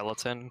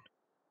skeleton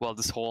while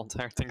this whole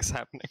entire thing's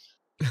happening?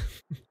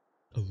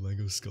 A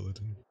Lego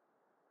skeleton.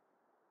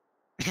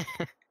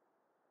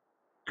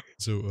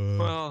 So,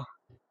 Well,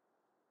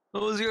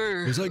 what was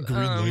your? there's like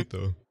green light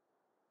though.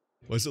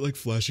 Why is it like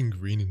flashing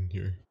green in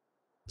here?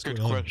 What's Good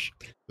going on? question.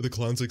 Are the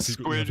clowns like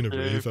secretly having a Squid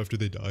rave Game. after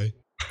they die?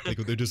 Like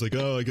they're just like,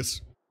 oh, I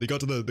guess they got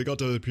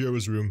to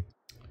Piero's room.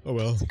 Oh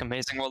well. It's like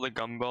Amazing World of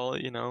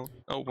Gumball, you know?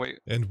 Oh wait.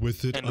 And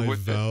with it, And I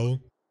with it- vow,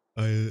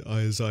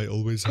 as I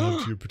always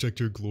have to protect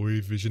your glory,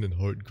 vision, and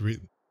heart.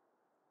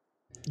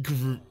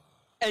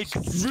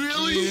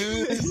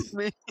 Excuse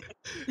me.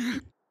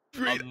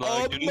 Great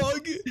Amug.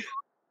 mug.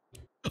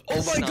 Oh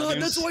my Sounds-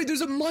 god, that's why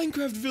there's a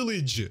Minecraft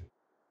village.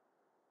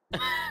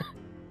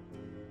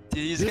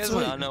 These That's guys will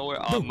why- not know where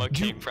no, Amma you-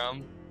 came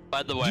from.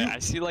 By the way, you- I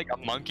see like a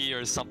monkey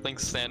or something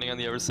standing on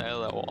the other side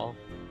of that wall.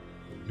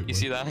 Wait, You what?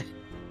 see that?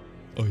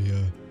 Oh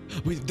yeah.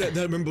 Wait, that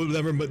remember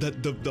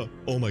that the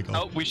oh my god.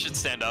 Oh, we should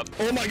stand up.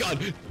 Oh my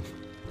god.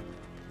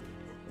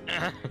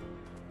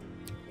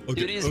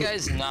 Okay. Do these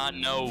guys not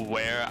know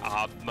where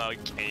Amma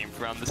came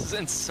from? This is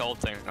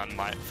insulting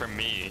for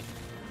me.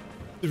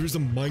 There is a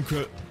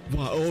Minecraft.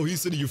 Wow. Oh,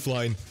 he's sending you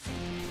flying.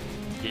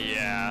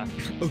 Yeah.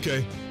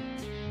 Okay.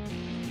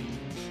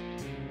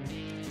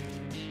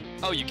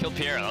 Oh, you killed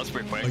Piero. That was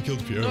pretty quick. I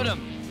killed Piero. Loot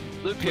him.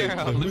 Loot Wait,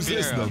 Piero. Loot who's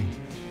this Piero. then?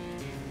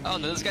 Oh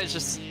no, this guy's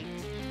just.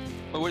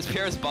 Oh, where's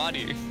Piero's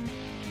body? Wait,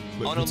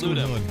 I wanna what's loot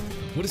going him. on?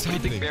 What is What do you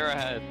think happening? Piero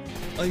had?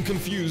 I'm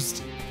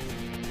confused.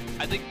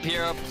 I think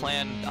Piero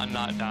planned on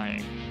not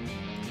dying.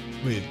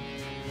 Wait,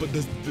 but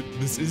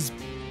this is.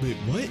 Wait,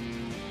 what?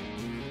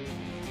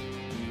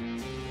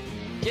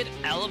 Get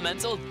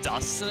elemental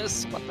dust in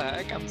this? What the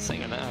heck? I'm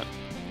saying that.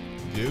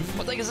 Give?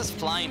 What the heck is this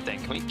flying thing?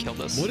 Can we kill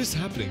this? What is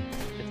happening?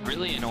 It's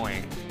really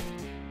annoying.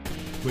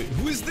 Wait,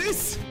 who is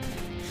this?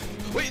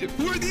 Wait,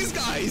 who are these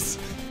guys?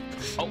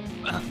 Oh,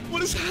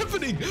 What is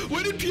happening?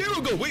 Where did Piero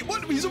go? Wait,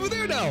 what? He's over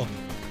there now.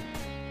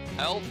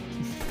 help!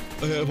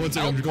 One second,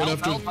 Help! I'm going Help!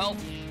 after. Help! Help!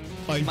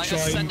 I'm My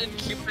trying. ascendant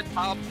Cupid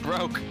top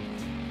broke.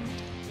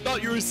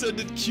 Thought you were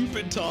ascendant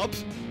Cupid top.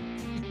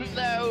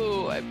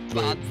 No, I Wait,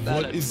 bought that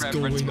what at is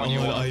Forever going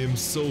 21. on? I am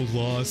so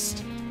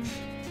lost.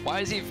 Why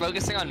is he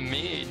focusing on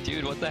me,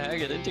 dude? What the heck? I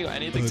didn't do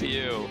anything to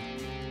you.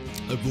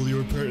 Well,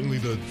 you're apparently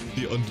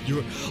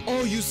you're.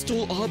 Oh, you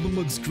stole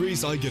Abamug's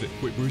grace. I get it.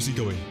 Wait, where's he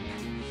going?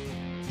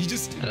 He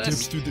just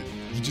That's- dipped through the.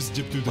 He just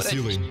dipped through the What a-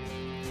 ceiling.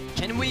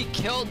 Can we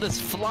kill this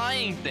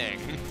flying thing?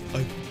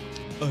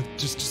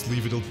 Just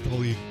leave it. He'll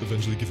probably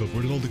eventually give up.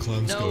 Where did all the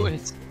clowns No, go?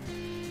 it's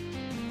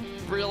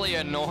really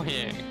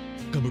annoying.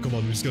 Come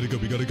on, we just gotta go.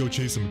 We gotta go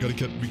chase him.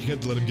 We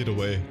can't let him get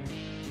away.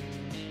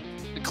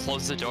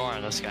 Close the door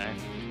on this guy.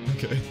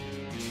 Okay.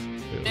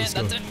 Yeah, Man, let's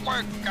that go. didn't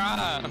work.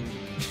 Ah.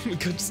 We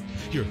could just-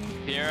 Here.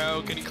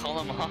 Piero, can you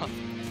call him off?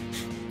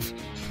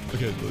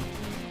 Okay.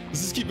 Let's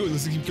just keep going.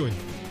 Let's just keep going.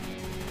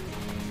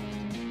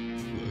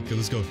 Okay,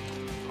 let's go.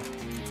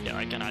 Yeah,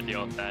 I cannot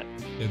deal with that.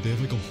 And they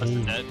have like a That's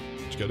whole. dead.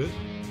 Did you get it?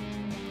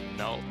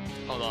 No,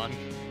 hold on.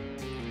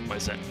 What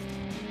is it?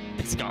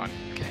 It's gone.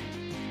 Okay.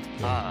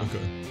 Yeah, Ah.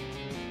 Okay.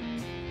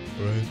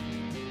 Alright.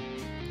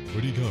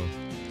 Where'd he go?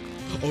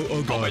 Oh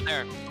Oh, god. right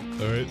there.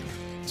 Alright.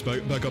 Let's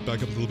back up a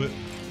little bit.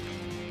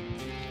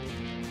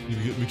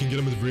 We can get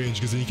him with range,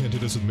 because then he can't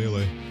hit us with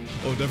melee.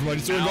 Oh, never mind,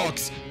 he's throwing Ow.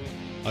 rocks!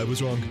 I was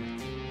wrong.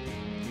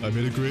 I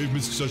made a grave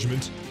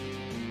misjudgment.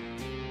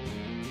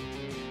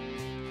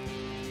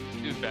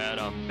 Too bad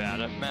I'm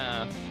bad at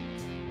math.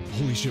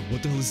 Holy shit,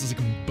 what the hell is this,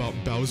 like a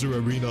Bowser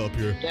arena up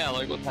here? Yeah,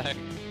 like what the heck?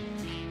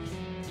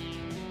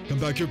 Come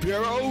back here,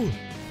 Piero!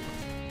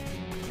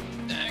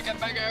 Get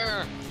back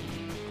here!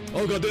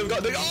 Oh god, oh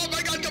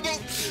my god, come on!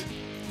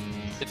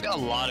 They've got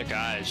a lot of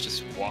guys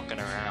just walking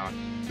around.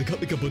 They got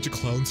like a bunch of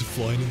clowns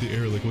flying in the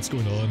air, like what's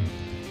going on?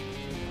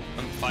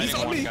 I'm fighting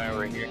on one me. guy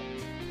over here.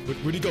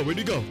 Where'd he go? Where'd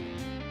he go?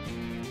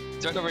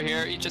 He's right over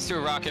here. He just threw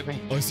a rock at me.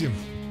 Oh, I see him.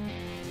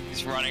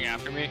 He's running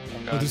after me. Oh,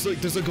 Oh, God.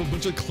 there's like a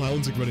bunch of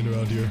clowns like running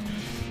around here.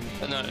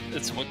 No,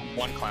 it's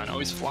one clown. Oh,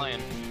 he's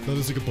flying. No,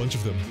 there's like a bunch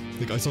of them.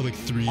 Like I saw like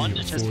 3 One or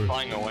is just 4.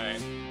 flying away.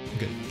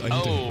 Okay, I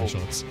need to hit my Oh.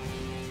 shots.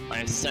 My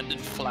ascendant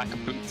flak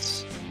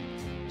boots.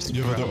 Just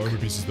You have other broke. armor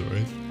pieces though,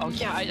 right? Oh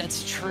yeah,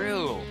 that's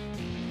true.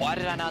 Why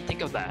did I not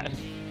think of that?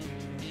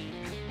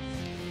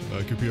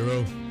 Back here, Piero.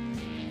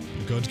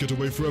 You can't get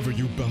away forever,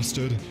 you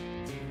bastard.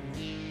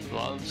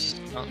 Gloves.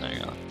 Oh, there you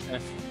go. Okay.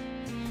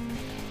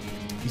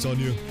 He's on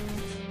you.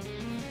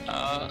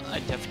 I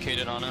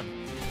defecated on him.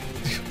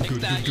 Take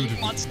Good, that, good, you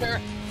good.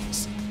 monster!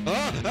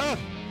 Ah!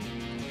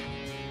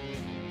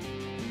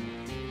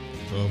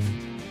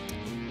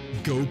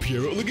 Go,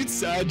 Piero. Look at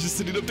Sad just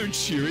sitting up there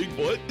cheering.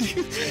 What?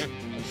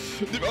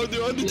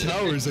 they're on the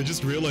towers. I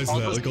just realized that.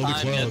 this Like all the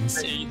time, clowns.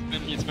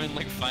 He's been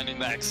like finding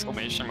the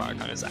exclamation mark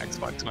on his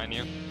Xbox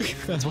menu.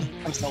 That's what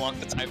took so long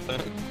to type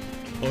that.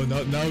 Oh,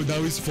 now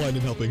he's flying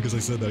and helping because I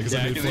said that because I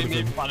Yeah, made because fun he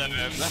of made him. fun of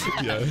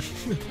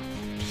him.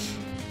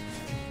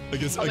 Yeah. I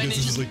guess Oh man, this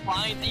you is just like.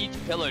 fly into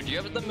each pillar. Do you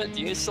have the?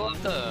 Do you still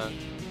have the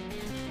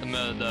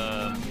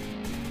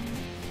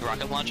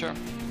rocket launcher?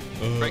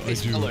 Break I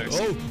these do. pillars.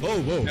 Oh,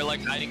 They're whoa.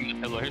 like hiding in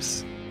the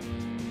pillars.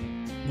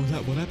 What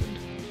happened?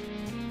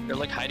 They're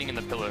like hiding in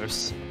the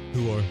pillars.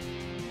 Who are?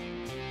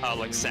 Oh,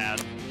 like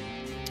sad.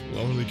 Well,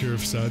 I don't really care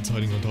if Sad's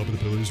hiding on top of the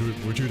pillars.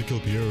 We're trying to kill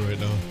Piero right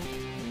now.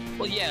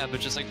 Well, yeah, but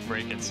just like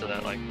break it so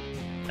that like,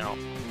 no.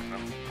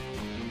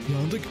 Yeah, I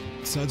don't think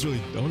Sad's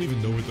really. I don't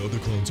even know where the other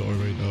clones are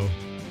right now.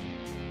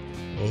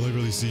 All I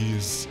really see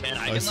is. Man,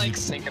 I can like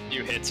sink a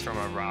few hits from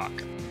a rock.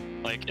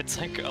 Like it's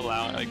like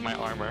like my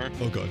armor.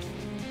 Oh god.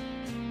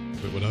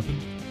 Wait, what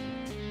happened?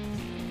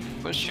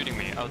 Who's shooting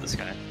me? Oh, this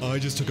guy. I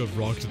just took a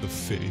rock to the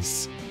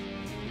face.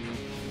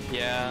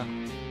 Yeah.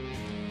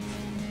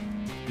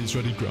 He's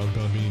ready to ground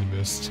pound me and he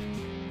missed.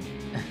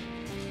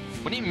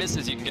 When he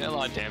misses, you can get a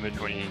lot of damage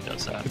when he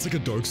does that. It's like a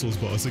Dark Souls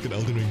boss, like an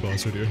Elden Ring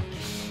boss right here.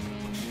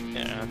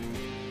 Yeah.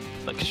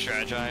 Like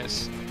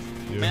strategize.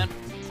 Yeah. Man,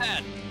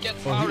 Sad, get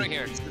out of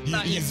here. It's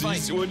not your fight.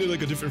 He's going into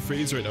like a different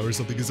phase right now or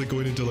something. He's like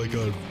going into like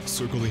a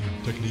circling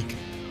technique.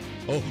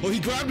 Oh, he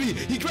grabbed me!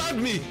 He grabbed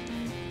me!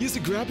 He has a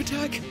grab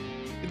attack?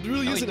 It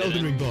really No, is he an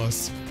Elden didn't. Ring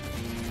boss.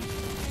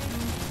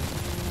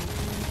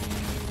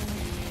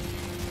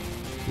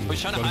 We're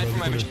trying to Got him hide out from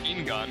my of the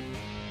machine gun.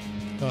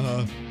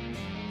 corner.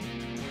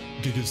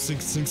 Okay, just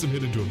sink some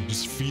hit into him.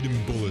 Just feed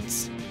him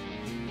bullets.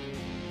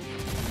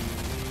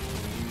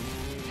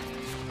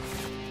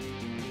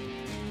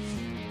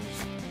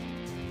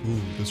 Ooh,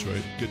 that's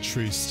right. Get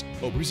traced.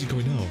 Oh, where's he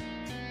going now?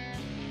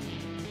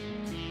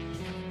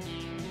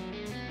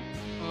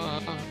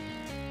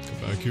 Come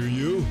back here,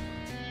 you.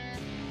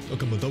 Oh,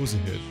 come on, that was a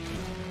hit.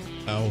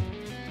 Ow.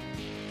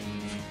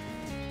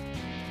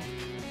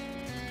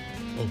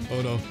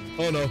 Oh no.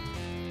 Oh no.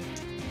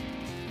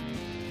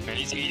 Man,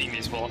 he's eating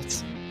these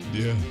bullets.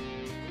 Yeah.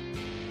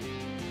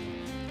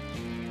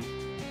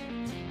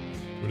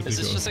 Where did Is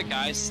they this go? just a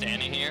guy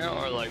standing here,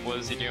 or like, what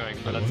is he doing?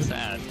 What? That's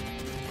sad.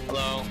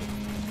 Hello?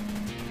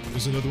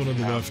 There's another one on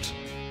the left.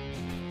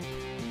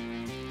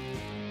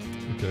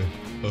 Okay.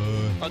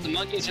 Oh, the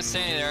monkey's just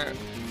standing there.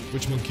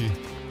 Which monkey?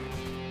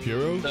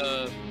 Piero?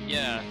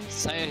 Yeah,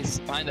 he's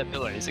behind that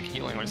pillar. He's like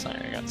healing or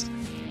something, I guess.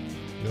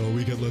 No,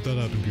 we can't let that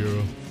happen,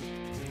 Piero.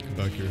 Come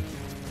back here.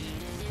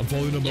 I'm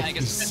following him Yeah, up I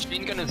guess this. the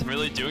machine gun is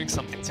really doing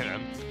something to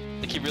him.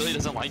 Like, he really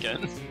doesn't like it.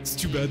 It's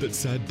too bad that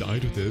Sad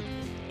died with it.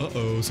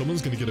 Uh-oh,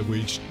 someone's gonna get a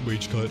wage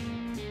cut.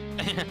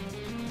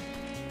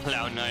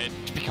 Clown Knight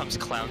becomes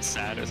Clown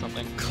Sad or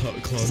something. Clown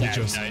the Sad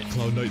Jester. Knight.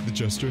 Clown Knight the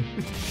Jester.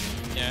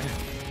 Yeah.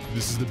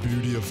 This is the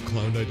beauty of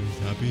Clown Knight and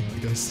Happy, I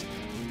guess.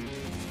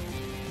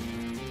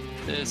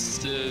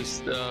 This is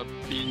the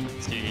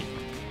beauty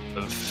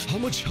of... How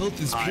much health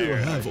does Piero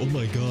have? Oh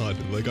my god.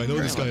 Like, I know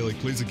this guy like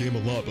plays the game a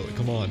lot, but like,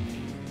 come on.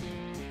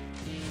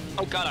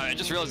 Oh god, I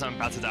just realized I'm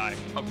about to die.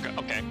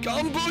 Okay.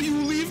 Gumbo, you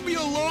leave me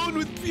alone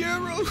with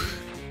Piero!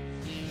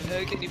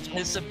 Can you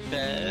piss a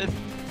bed?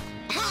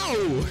 How?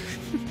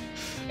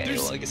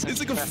 It's like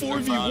a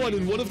 4v1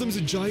 and one of them's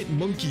a giant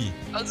monkey.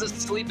 There's a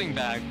sleeping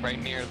bag right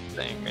near the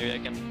thing. Maybe I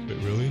can... Wait,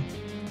 really?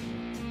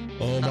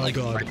 Oh not, my like,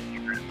 god. right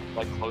here,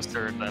 like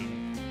closer than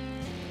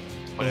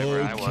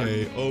whatever I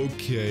was.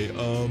 Okay.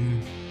 Well,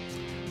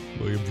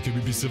 can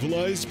we be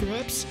civilized,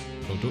 perhaps?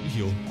 Oh, don't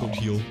heal. Don't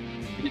heal.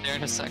 Be there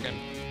in a second.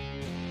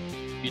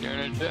 Be there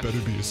in a bit. Better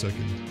be a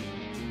second.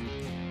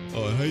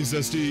 Oh, hey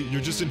Zesty,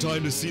 you're just in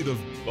time to see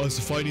us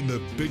fighting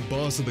the big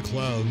boss of the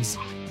clowns.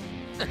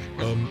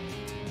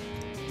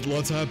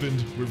 Lots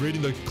happened. We're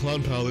raiding the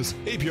clown palace.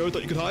 Hey Piero,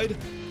 thought you could hide?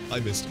 I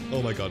missed.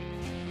 Oh my god.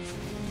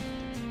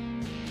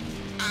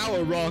 Ow,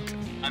 a rock.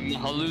 I'm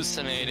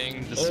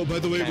hallucinating. Oh, by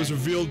the way, it was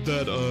revealed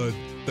that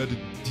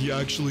he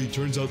actually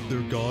turns out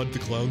their god, the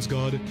clown's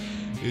god,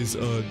 is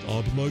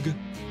Obmug,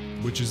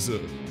 which is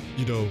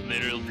you know,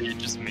 literally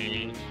just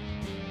me.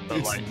 But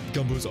it's like,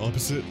 Gumbo's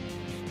opposite.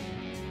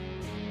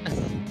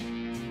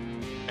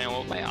 man,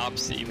 what would my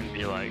opposite even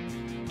be like?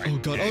 Oh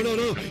god! Oh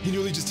no! He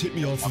nearly just hit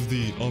me off of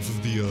the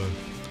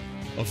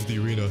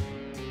arena.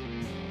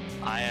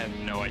 I have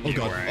no idea Oh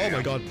god! where I Oh am.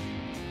 my god!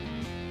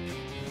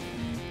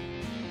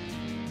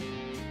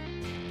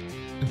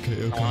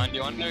 Okay. Come on, do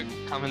you want to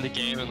come in the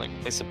game and like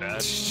place a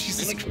bet?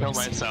 Jesus I'm gonna kill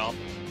Christ. myself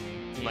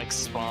and like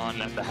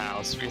spawn at the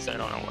house because I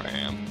don't know where I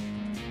am.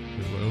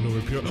 Wait, I don't know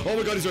where Piero. Oh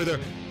my god! He's right there.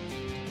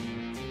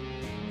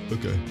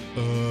 Okay.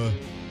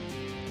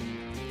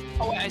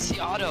 Oh, wait, I see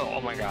Otto.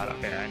 Oh my god.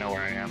 Okay, I know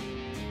where I am.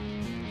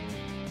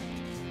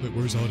 Wait,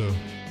 where's Otto?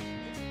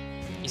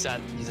 He's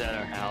at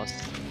our house.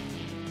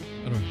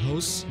 At our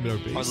house? In our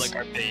base? Or like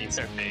our base.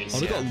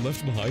 Otto yeah. got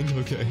left behind?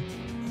 Okay.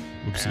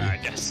 Whoopsie. Yeah,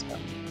 I guess.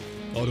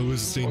 Otto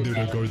is staying there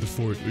to guard the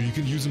fort. Or you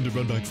can use him to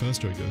run back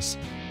faster, I guess.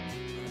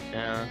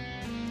 Yeah.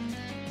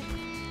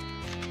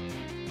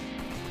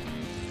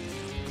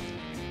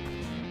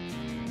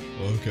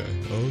 Okay,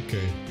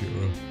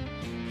 Piero.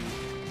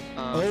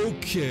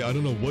 Okay, I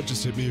don't know what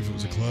just hit me, if it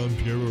was a clown,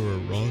 Piero, or a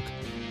rock.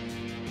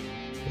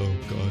 Oh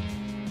god.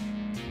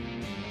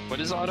 What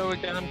is Otto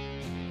again?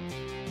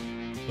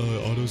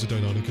 Otto's a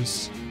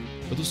Deinonychus.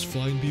 Are those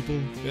flying people?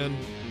 Man,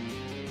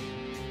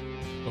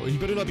 Oh, he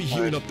better not be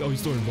healing up. Oh,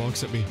 he's throwing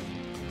rocks at me.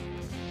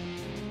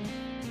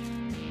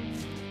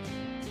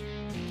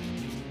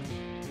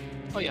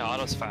 Oh yeah,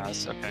 auto's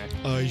fast. Okay.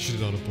 I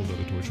should not have pulled out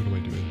a torch. What am I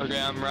doing? Okay,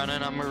 I'm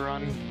running. I'm gonna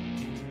run.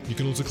 You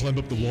can also climb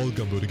up the wall,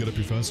 Gumbo, to get up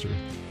here faster.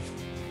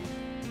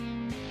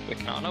 Wait,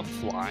 can auto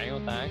fly?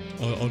 What the heck?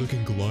 Otto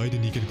can glide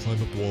and he can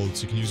climb up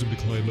walls. You can use him to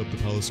climb up the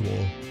palace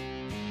wall.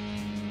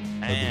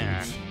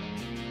 Man.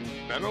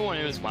 Remember when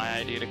it was my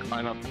idea to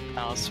climb up the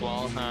palace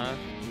wall, huh?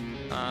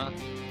 Huh?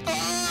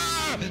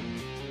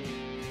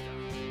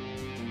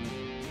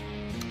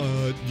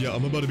 Yeah,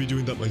 I'm about to be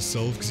doing that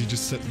myself because he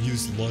just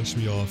launched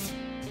me off.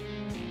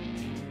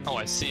 Oh,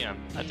 I see him.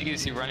 I think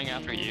is he running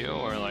after you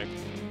or like?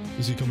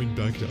 Is he coming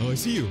back? Oh, I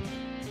see you.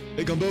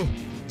 Hey, Gumbo,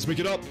 let's make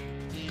it up.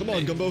 Come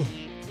on, Gumbo.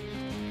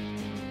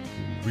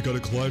 We gotta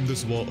climb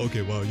this wall.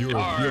 Okay, wow, you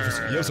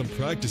have some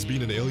practice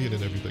being an alien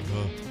and everything,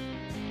 huh?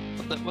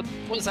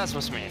 What is that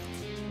supposed to mean?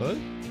 What?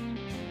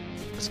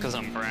 It's because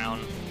I'm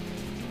brown.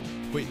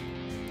 Wait,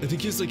 I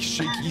think he's like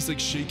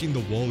shaking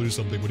the wall or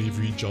something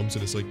whenever he jumps,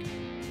 and it's like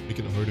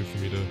making it harder for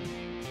me to.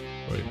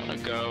 Right. I'm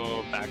gonna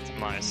go back to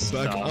my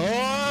stuff. Back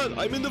on!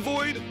 I'm in the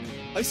void!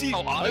 I see!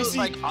 Oh, Otto's I see.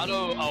 like,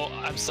 Otto, oh,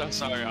 I'm so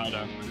sorry,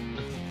 Otto.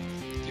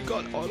 You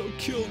got Otto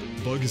killed.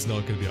 Bug is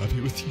not gonna be happy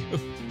with you.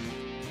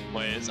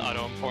 Wait, is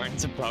Otto important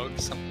to Bug or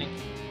something?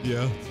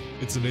 Yeah,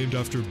 it's named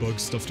after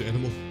Bug's stuffed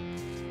animal.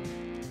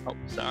 Oh,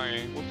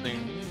 sorry, whoopsie.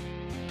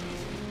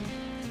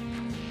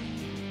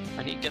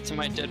 I need to get to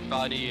my dead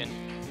body and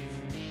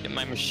get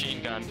my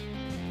machine gun.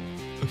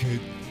 Okay,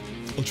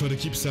 I'll try to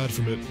keep Sad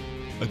from it.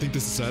 I think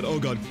this is Sad. Oh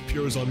god,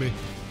 Piero's on me.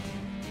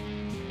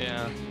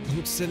 Yeah.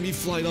 Don't send me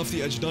flying off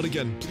the edge, not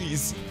again,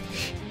 please.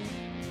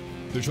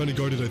 They're trying to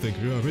guard it, I think.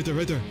 Yeah, right there,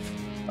 right there.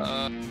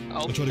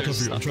 I'm trying to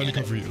cover you, I'm trying to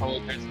cover you. Oh,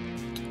 there's...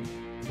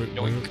 Where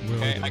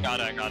Okay, I got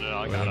it.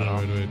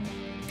 Wait.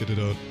 Get it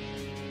out.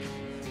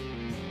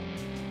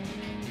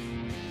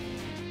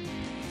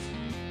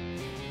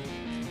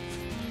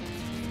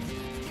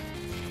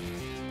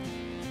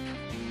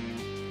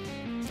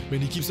 Man,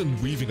 he keeps on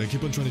weaving. I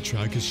keep on trying to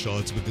track his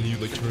shots, but then he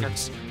like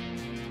turns.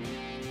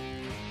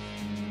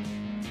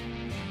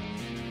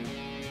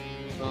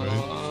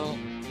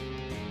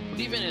 What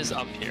even is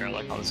up here,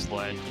 like on this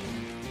ledge?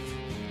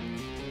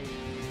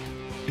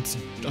 It's...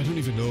 I don't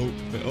even know.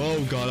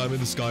 Oh god, I'm in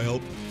the sky,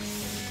 help.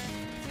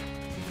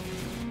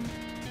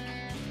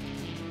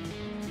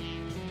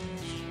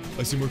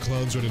 I see more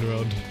clowns running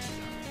around.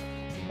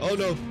 Oh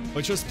no,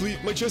 my chest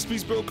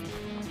piece broke.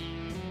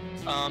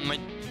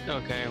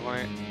 Okay,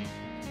 wait.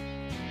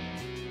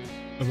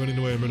 I'm running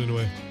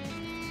away.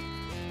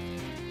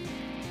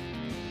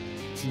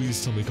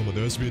 Please tell me, come on,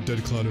 there has to be a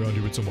dead clown around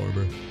here with some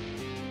armor.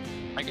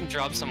 I can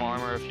drop some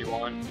armor if you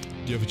want.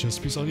 Do you have a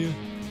chest piece on you?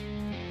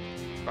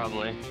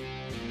 Probably.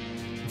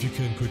 If you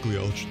can, quickly,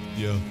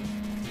 yeah.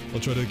 I'll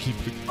try to keep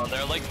the... Oh,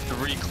 there are like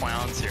 3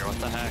 clowns here, what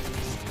the heck?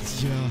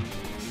 Yeah.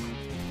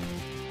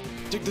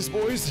 Take this,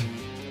 boys!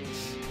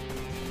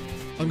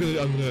 I'm gonna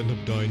end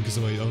up dying because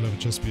I don't have a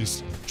chest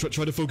piece.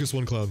 Try to focus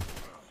one clown.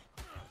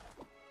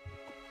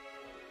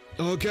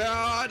 Oh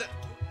god!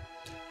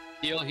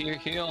 Heal,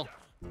 heal.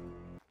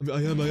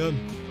 I am.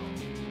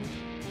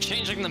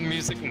 Changing the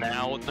music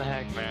now, what the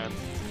heck, man?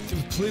 The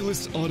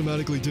playlist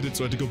automatically did it,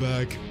 so I had to go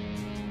back.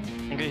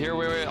 Okay, here,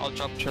 wait, I'll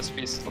drop a chest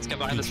piece. Let's get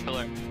behind this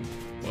pillar.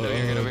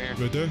 Get over here.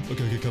 Right there?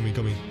 Okay, coming.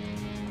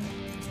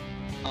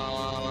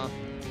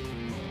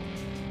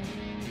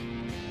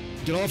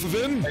 Get off of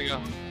him! There you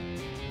go.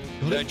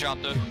 Got I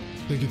dropped it.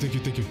 Thank you.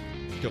 Okay,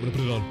 I'm gonna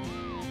put it on.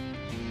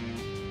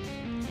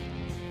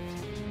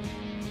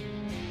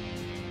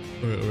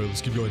 Alright,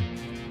 let's keep going.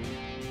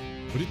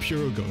 Where did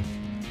Piero go?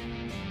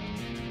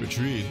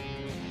 Retreat.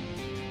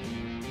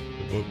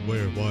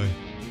 Where? Why?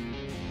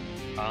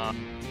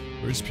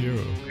 Where's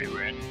Piero? Pretty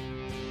weird.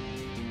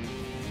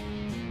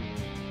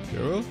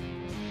 Piero?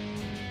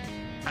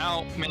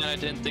 Ow, man, I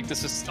didn't think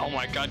this was. Oh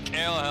my god,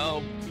 Kale,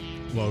 help!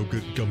 Wow,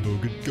 good Gumbo,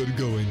 good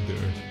going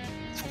there.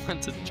 I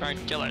want to try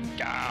and kill it.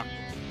 Gah.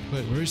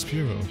 Wait, where's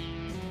Piero?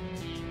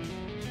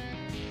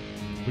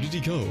 Where did he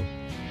go?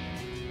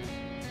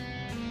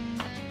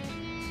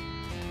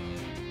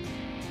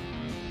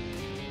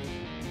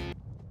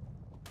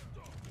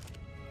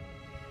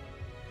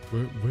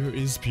 Where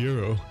is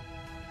Piero?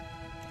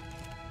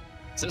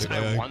 Is this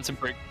I want to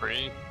break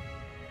free?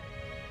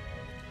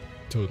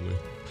 Totally.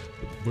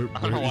 Where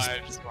I don't know is... why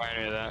I just reminded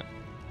me of that.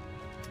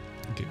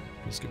 Okay,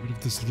 let's get rid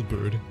of this little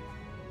bird.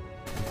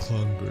 The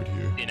clown bird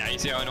here. You know, you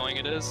see how annoying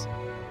it is?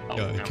 Oh,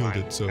 yeah, I killed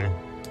it, so...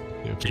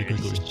 Yeah, pretty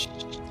quickly.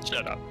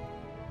 Shut up.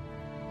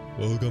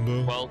 Well,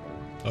 Gumbo? Well...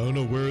 I don't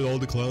know where all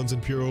the clowns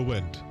and Piero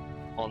went.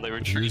 Well, they But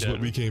retreated. here's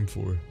what we came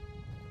for.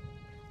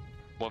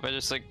 What if I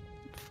just, like,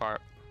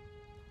 fart?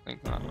 Like,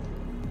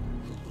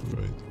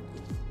 Right.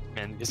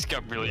 Man, this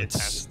got really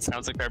intense. It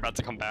sounds like they're about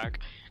to come back.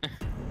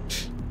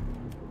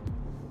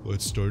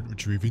 Let's start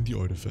retrieving the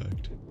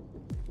artifact.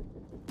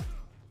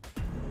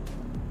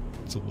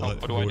 It's a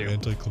lot more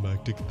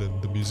anticlimactic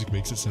than the music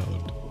makes it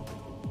sound.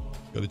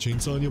 Got a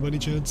chainsaw on you by any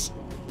chance?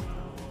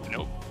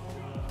 Nope.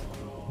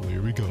 Well,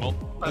 here we go. Well,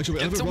 Actually,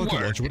 I have Get a to rocket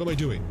work. launcher. What am I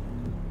doing?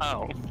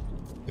 Oh.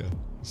 Yeah,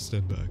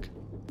 stand back.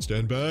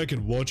 Stand back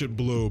and watch it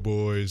blow,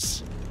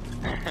 boys.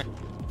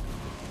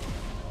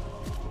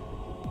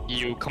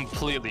 You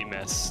completely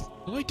missed.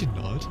 No, I did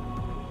not.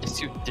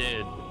 Yes, you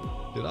did.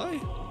 Did I?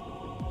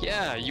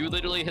 Yeah, you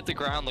literally hit the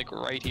ground like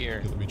right here.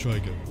 Okay, let me try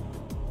again.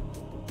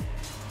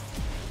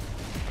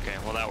 Okay,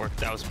 well that worked.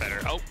 That was better.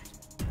 Oh,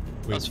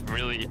 that Wait, was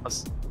really.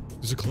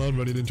 there's a clown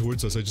running in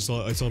towards us. I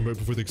saw him right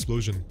before the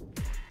explosion.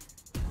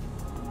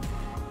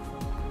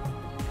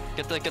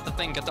 Get the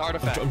thing. Get the I'm,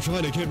 artifact. I'm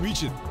trying. I can't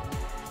reach it.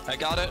 I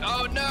got it.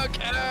 Oh no,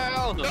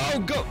 Cal! Oh,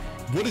 go!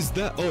 What is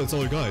that? Oh, it's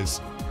all our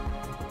guys.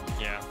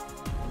 Yeah.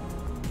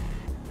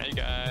 Hey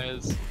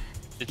guys.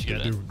 Did you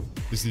get it?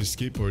 This is the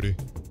escape party.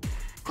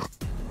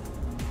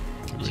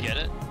 Did you get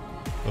it?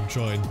 I'm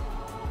trying.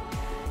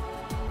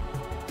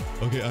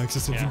 Okay,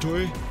 access Yeah.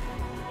 inventory.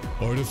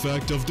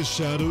 Artifact of the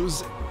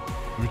shadows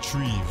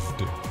retrieved.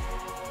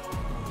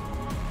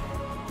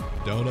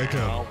 Down I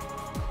come.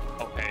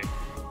 Okay.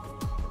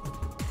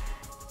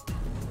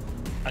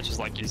 I just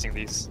like using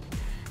these.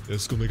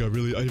 Yes, Skumik, I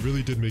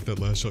really did make that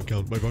last shot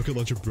count. My rocket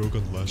launcher broke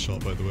on the last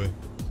shot, by the way.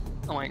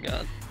 Oh my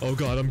god. Oh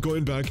god, I'm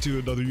going back to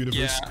another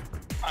universe.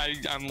 Yeah.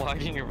 I'm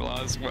lagging a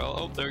lot as well.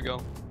 Oh, there we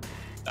go.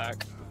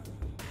 Back.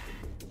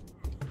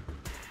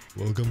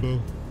 Welcome, Bo.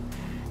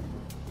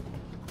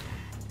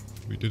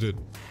 We did it.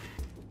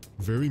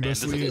 Very Man,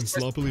 this messily is and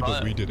sloppily,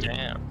 but we did it.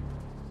 Damn.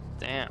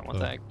 Damn, what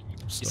the heck?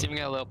 He's Stop. even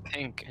got a little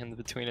pink in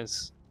between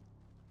his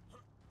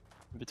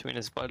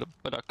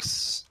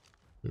buttocks.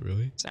 Wait,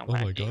 really? Sound Oh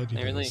my wacky. god, he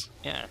They really, does.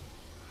 yeah.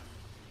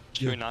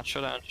 Should Yeah. we not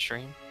show that on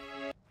stream?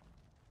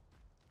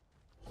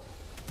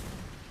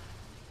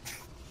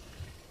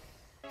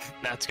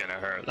 That's gonna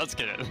hurt. That's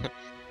gonna,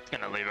 it's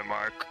gonna leave a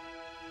mark.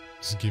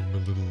 Just give him a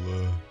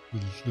little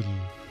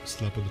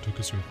slap on the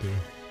tuchus right there.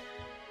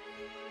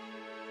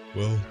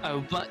 Well,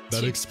 Oh, but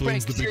that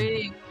explains the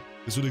big.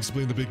 This would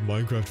explain the big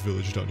Minecraft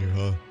village down here,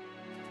 huh?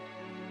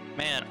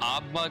 Man,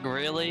 Obbug,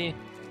 really?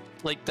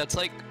 Like that's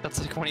like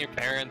one of your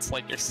parents,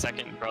 like your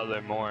second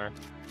brother more.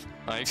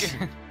 Like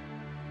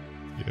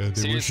Yeah, they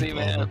seriously,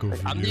 worship man. Amok over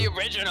I'm you. the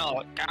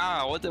original.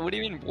 God, what do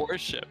you mean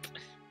worship? You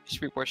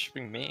should be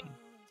worshiping me.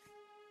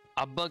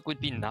 Obbug would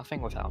be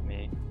nothing without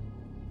me.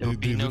 There They, would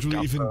be they no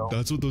literally even. Gumbo.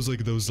 That's what those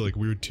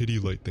weird titty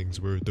light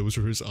things were. Those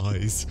were his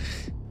eyes.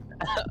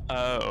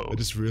 Oh, I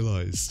just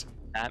realized.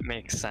 that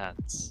makes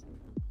sense.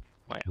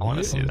 Wait, I Why want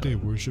are to see that. they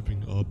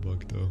worshipping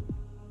Obbug though?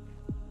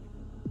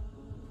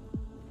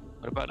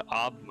 What about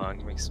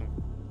Obbug? Make some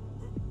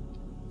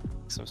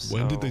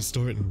When did they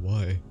so- start and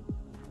why?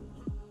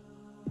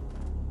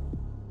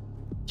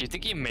 Do you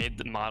think he made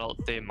the model?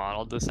 They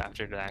modeled this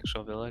after the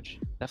actual village?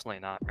 Definitely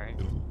not, right?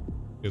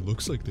 It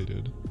looks like they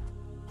did.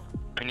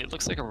 I mean, it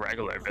looks like a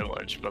regular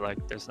village, but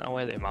like, there's no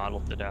way they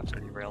modeled it after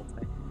the real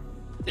thing.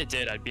 If they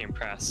did, I'd be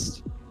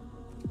impressed.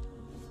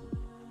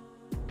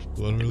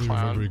 Well, I don't really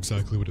clown. remember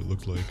exactly what it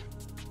looked like.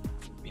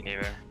 Me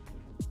neither.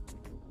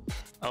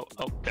 Oh,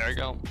 there we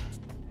go.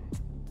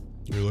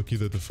 You're lucky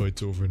that the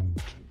fight's over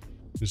and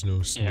there's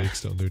no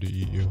snakes down there to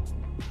eat you.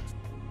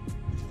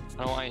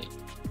 How do I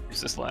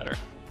use this ladder?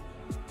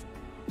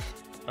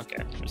 Okay,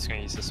 I'm just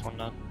gonna use this one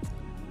now.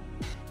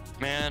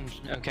 Man,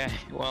 okay,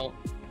 well,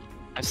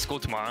 I have school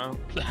tomorrow.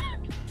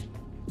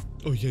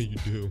 Oh yeah, you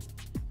do.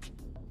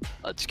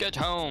 Let's get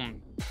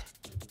home.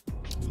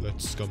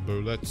 Let's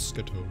Scumbo, let's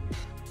get home.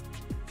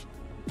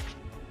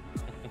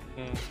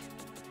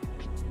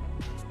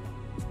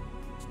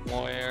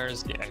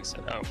 Where's the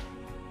exit? Oh.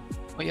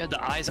 Oh yeah,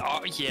 the eyes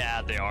are,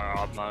 yeah, they are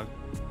Obbug.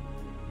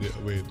 Yeah,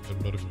 wait, I'm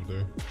not over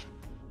there.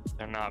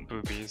 They're not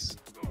boobies.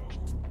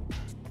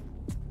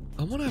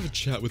 I want to have a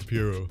chat with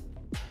Piero.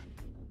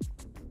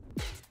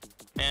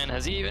 Man,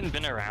 has he even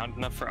been around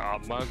enough for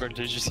Obbug, or did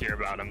you just hear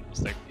about him?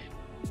 It's like,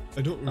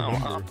 I don't Oh,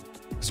 remember.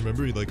 Because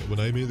remember, like, when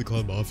I made the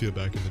Clown Mafia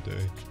back in the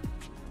day,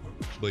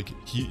 like,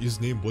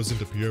 his name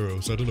wasn't a Piero,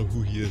 so I don't know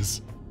who he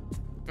is.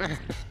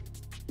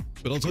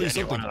 But I'll tell you Yeah,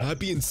 something, anyone-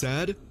 Happy and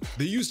Sad,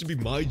 they used to be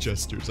my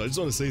jesters. I just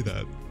want to say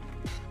that.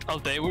 oh,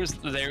 they were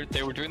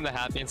doing the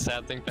happy and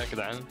sad thing back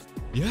then.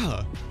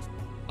 Yeah.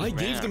 I gave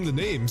Man. them the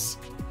names.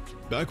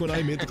 Back when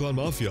I made the Clown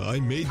Mafia, I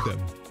made them.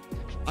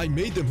 I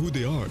made them who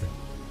they are.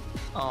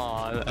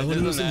 Aw, I wanna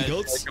know something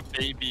else? Like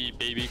a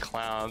baby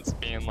clowns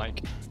being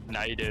like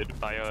knighted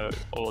by a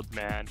old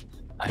man.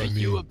 By And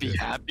me, you will be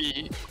yeah.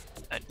 happy,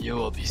 and you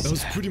will be That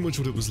was sad. pretty much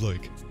what it was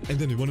like. And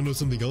then you want to know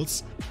something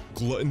else?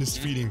 Gluttonous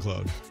Feeding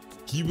Clown.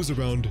 He was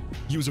around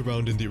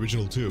in the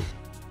original too.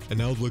 And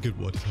now look at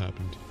what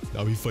happened.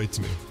 Now he fights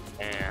me.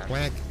 Man.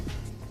 Quack.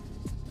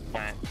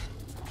 Man.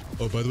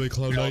 Oh, by the way,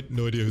 Clown Knight,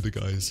 no idea who the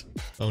guy is.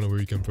 I don't know where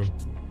he came from.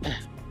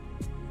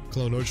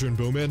 Clown Archer and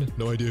Bowman,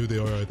 no idea who they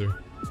are either.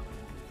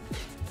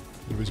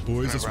 Anyways,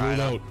 boys, let's roll Right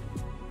on. out.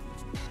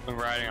 I'm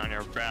riding on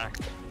your back.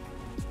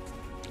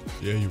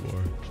 Yeah, you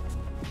are.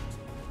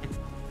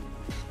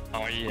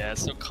 Oh yeah,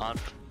 so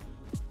confident.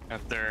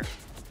 After,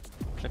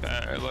 like,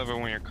 I love it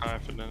when you're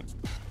confident.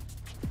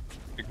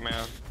 Big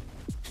man.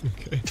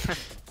 Okay.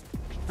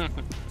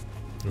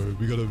 Alright,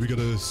 we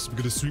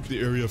gotta sweep the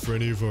area for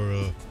any of our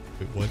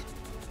Wait, what?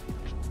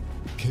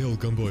 Kale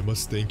Gumbo, I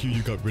must thank you.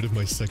 You got rid of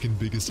my second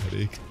biggest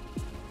headache.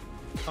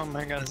 Oh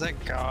my god, is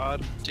that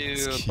God?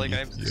 It's Dude, like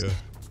Keith, I yeah.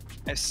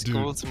 have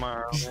school Dude.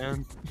 tomorrow,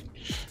 man.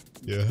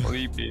 Yeah.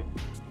 Sleepy.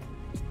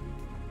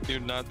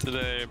 Dude, not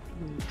today.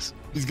 Please.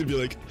 He's gonna be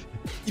like,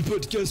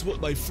 but guess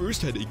what my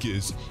first headache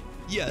is?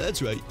 Yeah,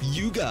 that's right,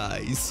 you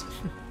guys.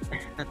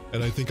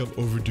 And I think I'm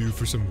overdue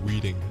for some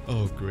weeding.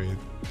 Oh, great.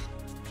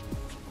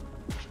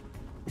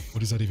 What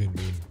does that even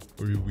mean?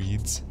 Are we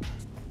weeds?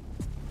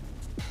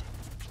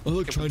 Oh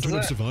look, Try and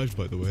Turnip survived,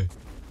 by the way.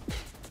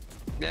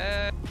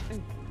 Yeah.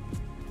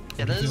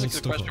 Yeah, What that are is they a all good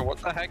stuck question. on? What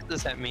the heck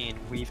does that mean,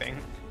 weaving?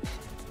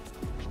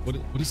 What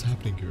is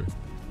happening here?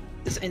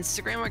 This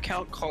Instagram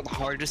account called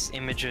Hardest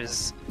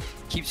Images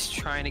keeps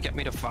trying to get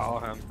me to follow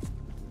him.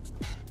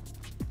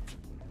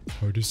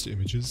 Hardest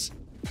images?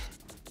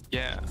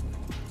 Yeah.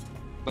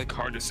 Like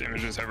hardest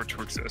images ever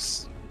to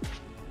exist.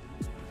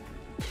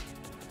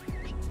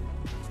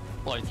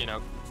 Like, you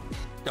know,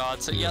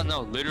 God said, yeah,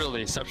 no,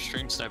 literally, stop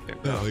stream sniping.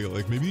 Yeah,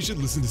 like maybe you should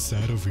listen to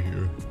Sad over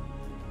here.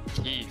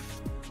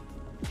 Keith.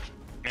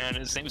 Man,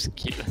 his name's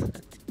Keith.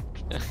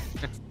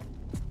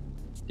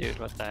 Dude,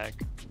 what the heck?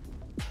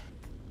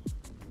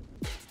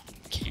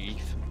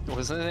 Keith.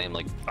 Was his name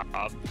like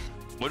Bob?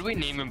 What did we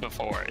name him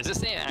before? Is this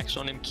the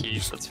actual name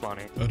Keith? That's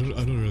funny. I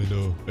don't really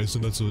know. I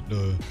assume that's what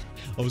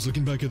I was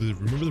looking back at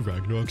remember the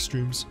Ragnarok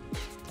streams?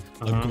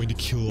 I'm going to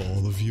kill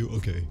all of you.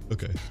 Okay.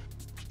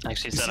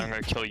 Actually said I'm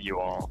gonna kill you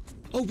all.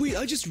 Oh wait,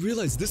 I just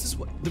realized this is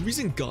what the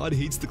reason God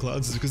hates the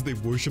clowns is because they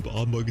worship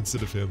Amug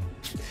instead of him.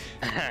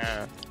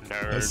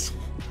 Nerd.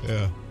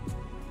 Yeah.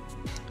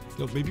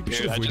 No, maybe we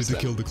should have waited to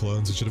kill the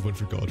clowns and should have went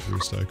for God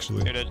first,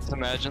 actually. Dude, just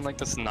imagine like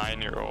this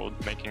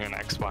 9-year-old making an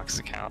Xbox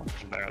account.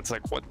 And there it's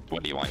like, what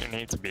do you want your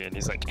name to be? And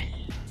he's like,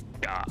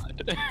 God.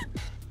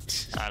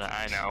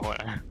 I know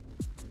what.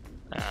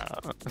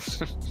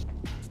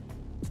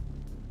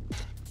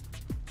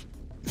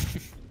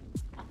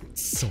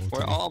 Salty.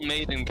 We're all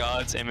made in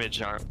God's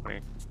image, aren't we?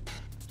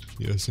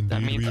 Yes, indeed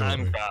That means we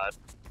I'm are. God.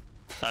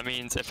 That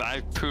means if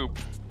I poop,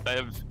 I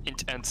have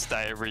intense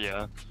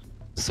diarrhea.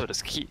 So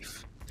does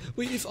Keith.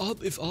 Wait, if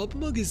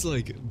Abmug is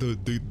like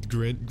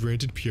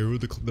granted Piero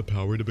the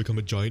power to become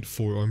a giant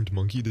four-armed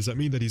monkey, does that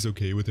mean that he's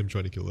okay with him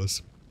trying to kill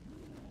us?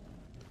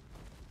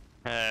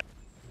 Okay.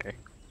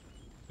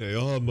 Hey,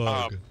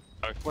 Abmug.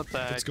 What the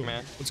heck,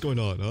 man? What's going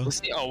on, huh?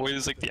 Was he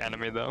always like the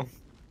enemy though?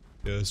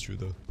 Yeah, that's true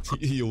though.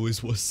 He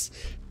always was.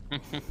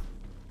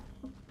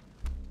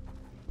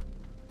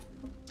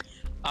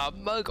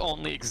 Mug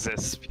only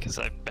exists because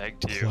I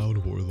begged you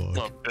Clown Warlock.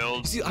 to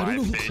build. See, I don't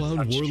know who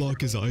Clown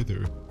Warlock is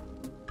either.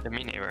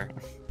 Me neither.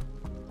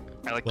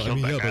 I like Well, I killed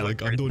mean, that yeah, guy, but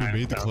like I'm the one who three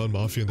made the times, Clown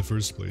Mafia in the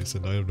first place,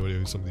 and I have no idea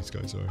who some of these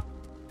guys are.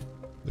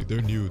 Like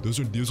they're new. Those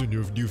are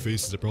new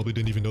faces. I probably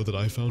didn't even know that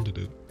I founded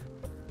it.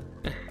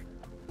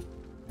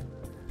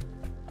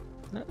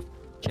 though.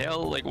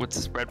 Kale like would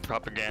spread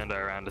propaganda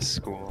around the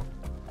school,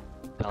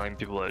 telling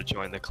people to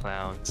join the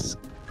clowns.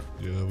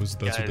 Yeah, that's what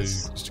they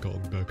Guys. used to call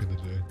them back in the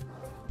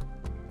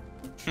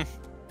day.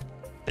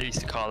 They used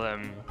to call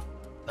them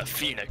the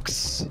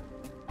Phoenix.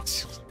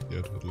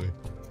 Yeah, totally.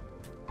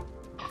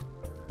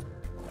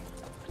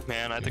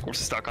 Man, I think we're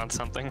stuck on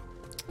something.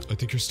 I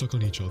think you're stuck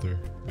on each other,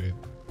 mate.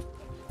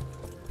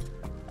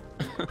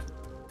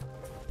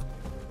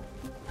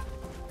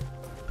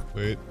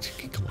 Wait,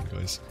 come on,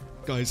 guys.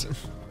 Guys.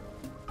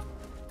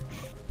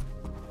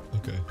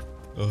 Okay.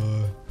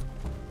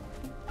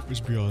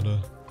 Where's Brianna?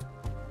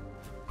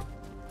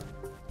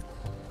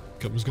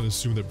 I'm just gonna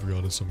assume that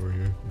Brianna's somewhere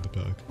here in the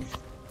pack.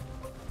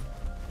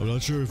 I'm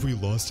not sure if we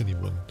lost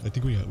anyone. I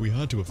think we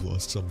had to have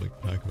lost some like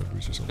pack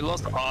members or We something.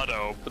 lost right?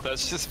 Otto, but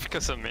that's just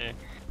because of me.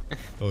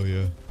 Oh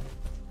yeah.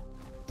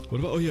 What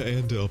about? Oh yeah,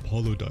 and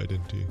Apollo died,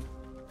 didn't he?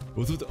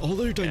 Both of all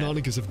their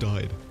Deinonychus have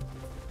died.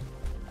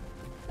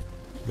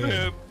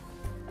 Man,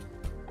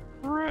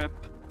 Rip.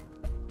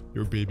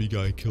 your baby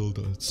guy killed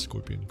a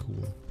scorpion.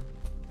 Cool.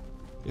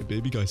 Yeah,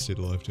 baby guy stayed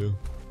alive too.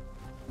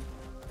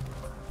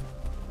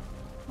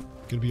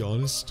 Gonna be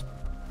honest,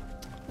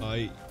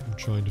 I am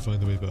trying to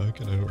find the way back,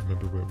 and I don't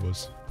remember where it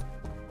was.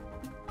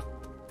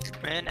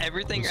 Man,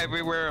 Everything Listen.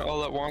 Everywhere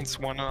All at Once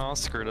won an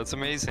Oscar. That's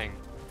amazing.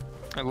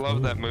 I love Oh.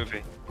 that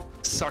movie.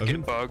 Suck I've it,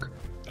 been- Bug.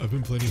 I've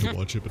been planning to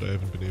watch it, but I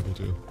haven't been able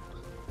to.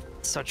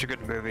 Such a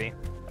good movie.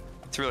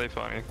 It's really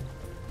funny.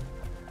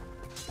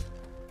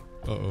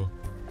 Uh-oh.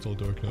 It's all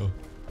dark now.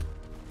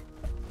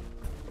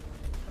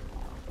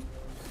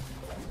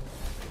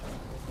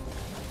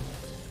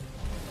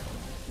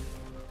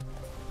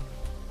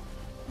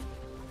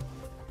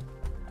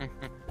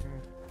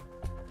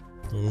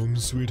 Home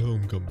sweet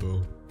home,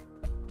 Gumbo.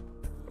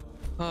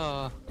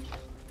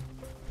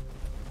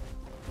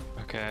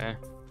 Okay.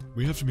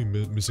 We have to be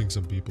missing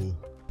some people.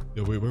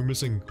 Yeah, wait, we're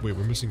missing like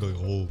a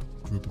whole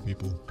group of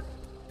people.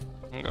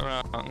 I'm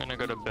gonna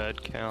go to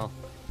bed, Cal.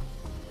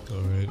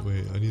 Alright,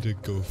 wait, I need to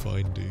go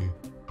find the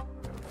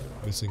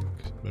missing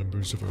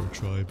members of our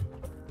tribe.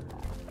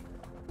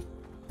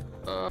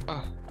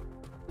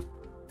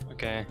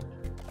 Okay.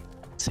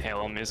 It's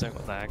Halo music,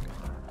 what the heck?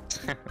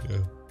 Yeah.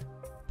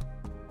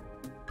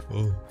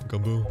 Well,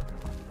 Gumbo,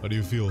 how do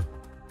you feel?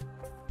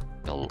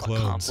 Feel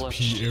Clowns,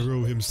 accomplished.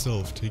 Piero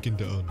himself taken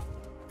down.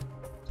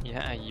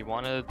 Yeah, he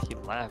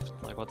left.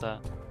 Like, what the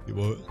You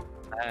what?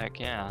 heck?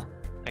 Yeah.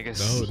 I guess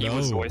Now, he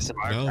was a waste of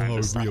our time how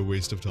this are we a time.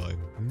 waste of time?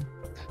 Hmm?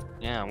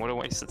 Yeah, what a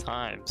waste of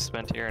time.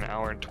 Spent here an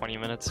hour and 20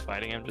 minutes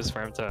fighting him just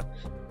for him to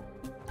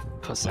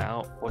puss Like,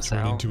 out, wuss Turn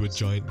out, into a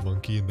giant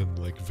monkey and then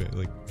like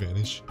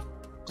vanish.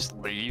 just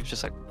leave,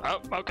 just like,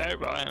 oh, okay,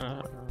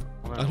 bye.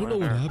 I don't know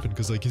what happened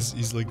because like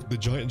he's like the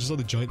giant. Just saw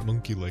the giant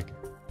monkey like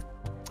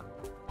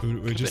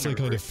it just like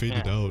kind of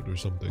faded out or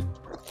something.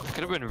 I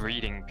could have been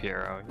reading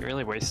Piero. You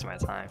really wasted my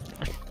time.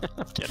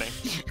 I'm kidding.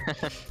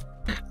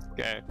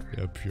 Okay.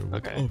 Yeah, Piero.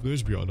 Okay. Oh,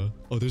 there's Brianna.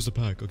 Oh, there's the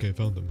pack. Okay, I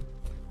found them.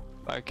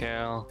 Bye,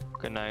 Kale.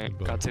 Good night.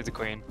 Goodbye. God save the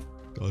queen.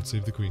 God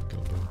save the queen,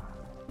 Gumbo.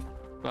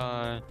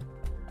 Bye.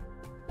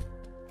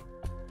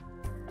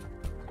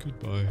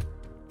 Goodbye.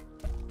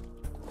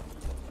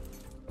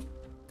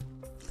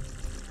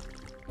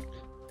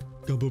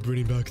 Gumbo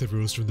bringing back the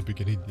rose from the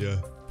beginning. Yeah,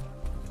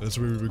 that's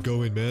where we were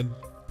going, man.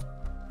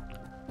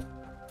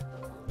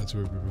 That's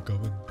where we were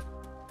going.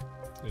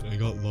 And I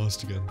got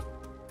lost again.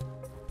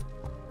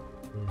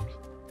 Lord.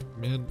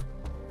 Man.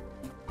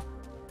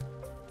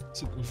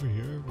 Is it over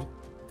here? What?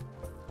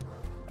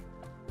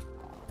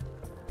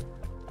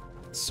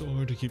 It's so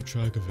hard to keep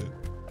track of it.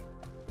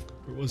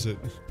 Where was it?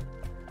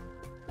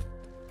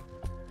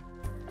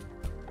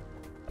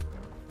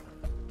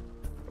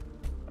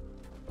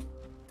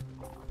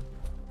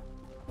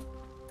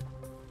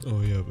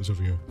 Oh yeah, it was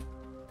over here.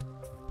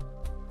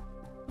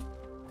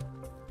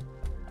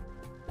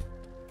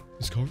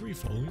 Is Carvery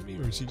following me,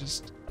 or is he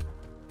just...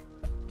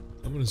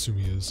 I'm gonna assume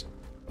he is.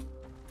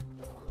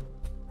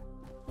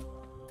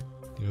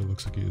 Yeah, it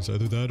looks like he is.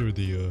 Either that or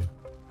the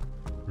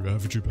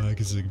Ravager pack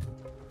is like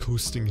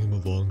coasting him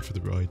along for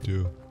the ride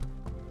too.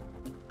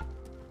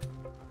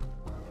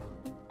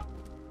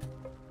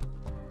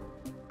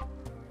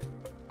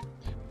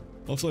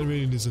 Offline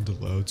raiding isn't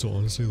allowed, so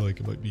honestly, like,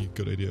 it might be a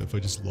good idea if I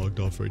just logged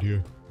off right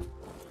here.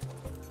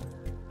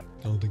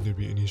 I don't think there'd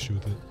be any issue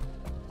with it.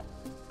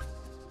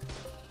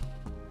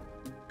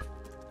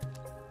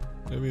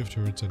 Yeah, we have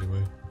turrets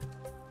anyway.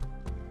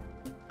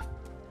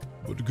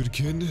 But good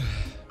kin,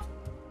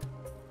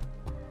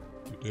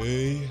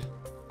 today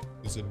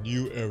is a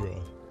new era.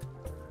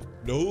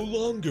 No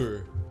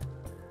longer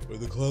are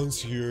the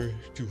clowns here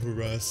to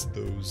harass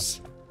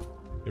those,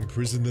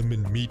 imprison them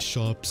in meat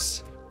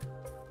shops,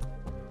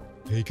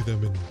 take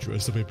them and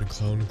dress them up in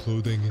clown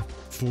clothing,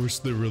 force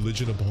their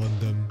religion upon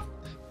them.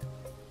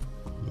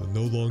 They're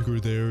no longer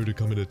there to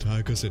come and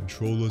attack us and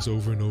troll us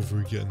over and over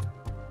again.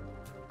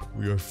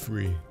 We are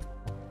free.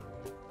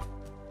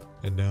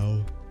 And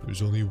now,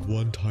 there's only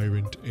one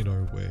tyrant in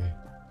our way.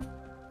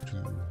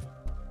 To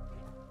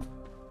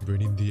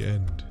bringing the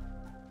end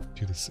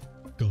to this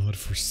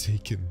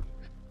God-forsaken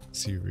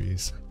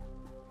series.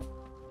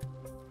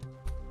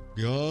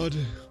 God,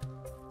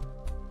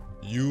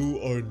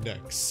 you are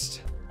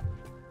next.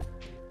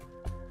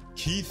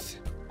 Keith,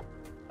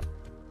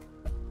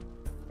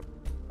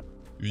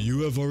 you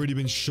have already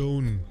been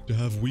shown to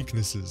have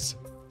weaknesses.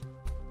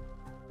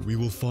 We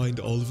will find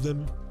all of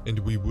them, and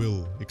we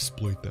will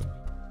exploit them.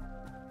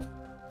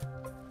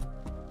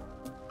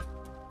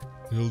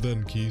 Until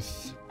then,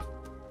 Keith.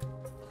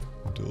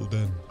 Until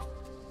then.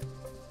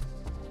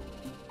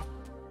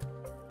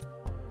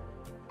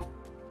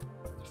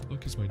 The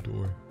fuck is my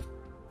door?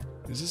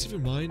 Is this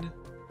even mine?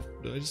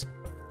 Did I just...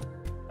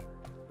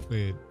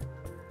 Wait.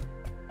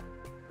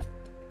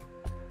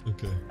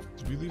 Okay.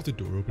 Did we leave the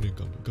door open and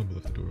Gumbo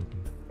left the door open?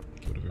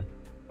 Okay, whatever.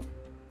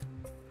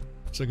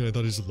 For a second I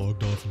thought I just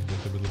logged off in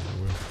like, the middle of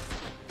nowhere.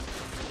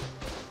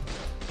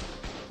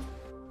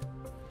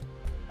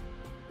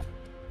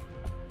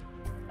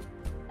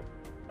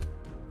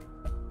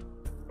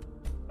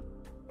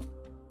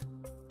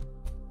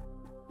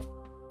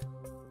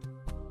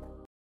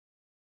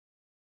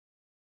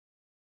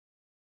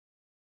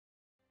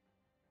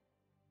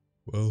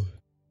 Well,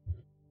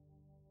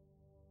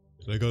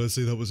 and I gotta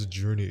say that was a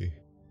journey.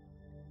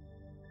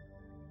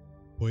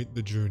 Quite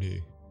the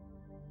journey.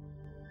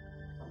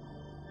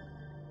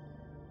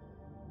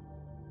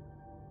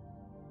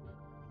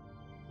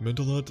 It meant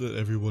a lot that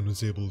everyone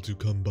was able to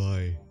come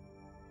by,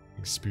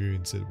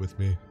 experience it with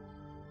me,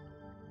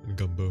 and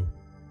Gumbo.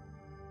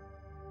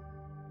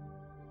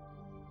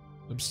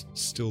 I'm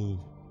still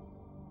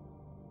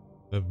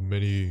have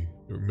many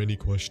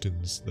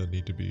questions that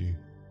need to be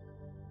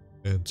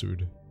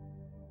answered.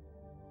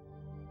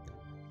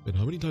 And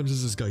how many times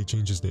does this guy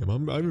change his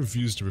name? I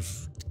refuse to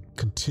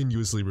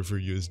continuously refer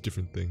you as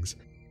different things.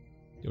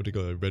 You know, take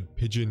a Red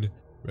Pigeon,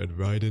 Red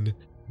Raiden,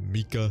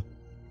 Mika,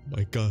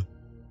 Micah.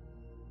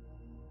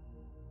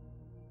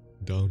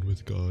 Down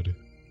with God.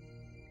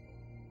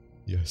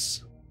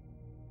 Yes.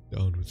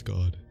 Down with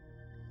God.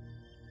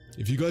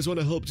 If you guys want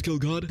to help to kill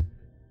God,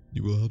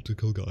 you will help to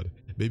kill God.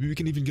 Maybe we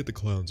can even get the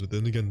clowns, but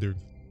then again, their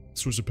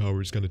source of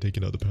power is kind of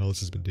taken out. The palace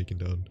has been taken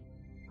down.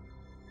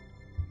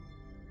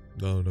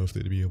 I don't know if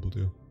they'd be able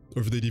to.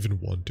 Or if they'd even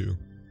want to.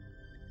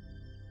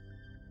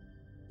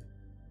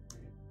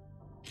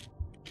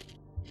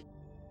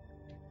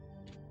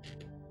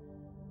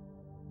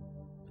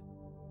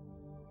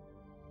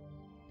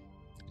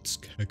 It's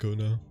Keko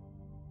now.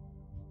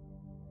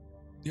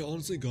 Yeah,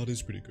 honestly, God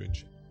is pretty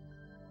cringe.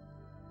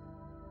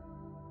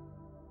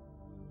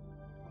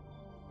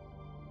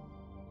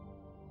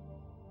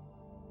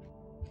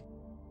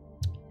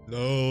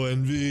 No,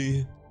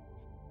 Envy.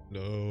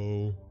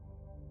 No.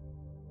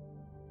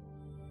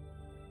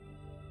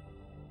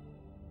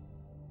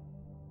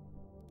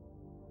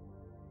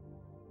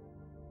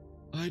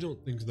 I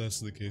don't think that's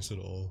the case at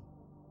all.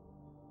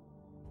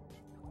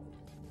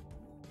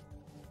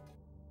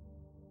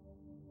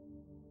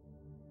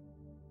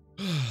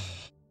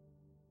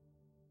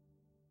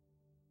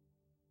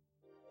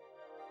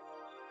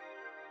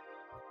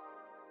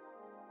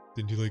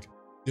 Then you like,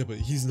 yeah, but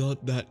he's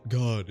not that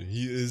god.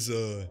 He is,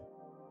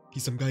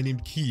 he's some guy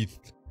named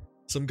Keith.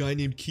 Some guy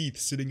named Keith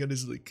sitting on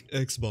his, like,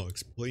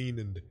 Xbox playing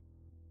and,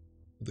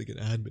 like, an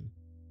admin.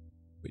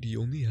 But he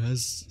only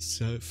has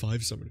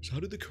 5 summoners. How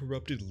did the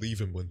corrupted leave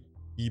him when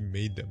he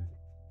made them?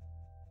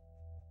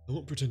 I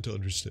won't pretend to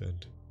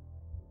understand.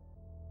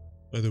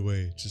 Either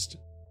way, it just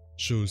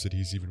shows that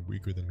he's even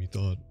weaker than we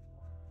thought.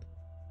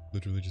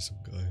 Literally just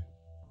some guy.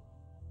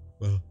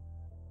 Well.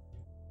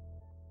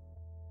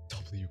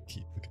 W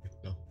Keith, okay,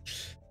 no.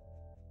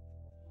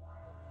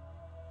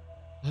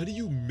 How do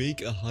you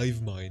make a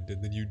hive mind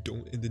and then you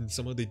don't, and then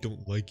somehow they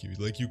don't like you?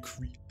 Like you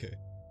okay.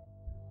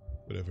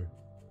 Whatever.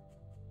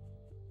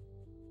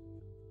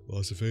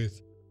 Loss of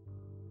faith.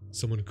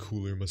 Someone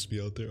cooler must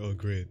be out there. Oh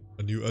great.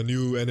 A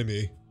new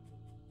enemy.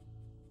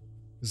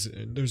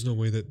 There's no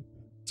way that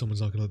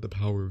someone's not gonna let the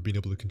power of being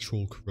able to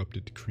control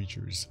corrupted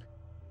creatures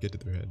get to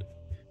their head.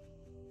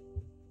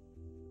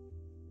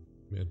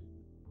 Man.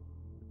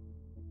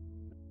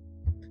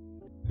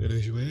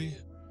 Anyway,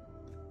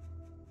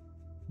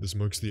 this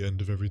marks the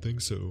end of everything,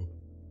 so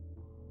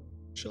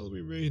shall we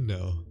raid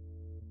now?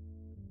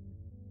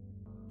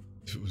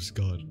 If it was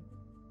God,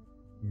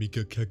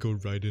 Mika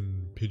Keko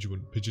Raiden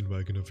Pigeon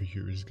Wagon over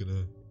here is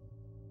gonna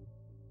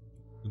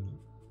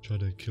try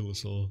to kill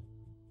us all.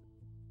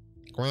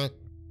 Quack.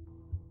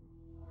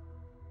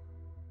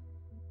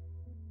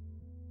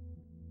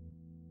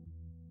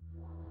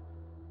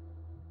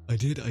 I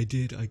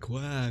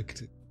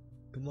quacked.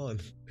 Come on.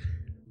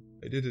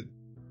 I did it.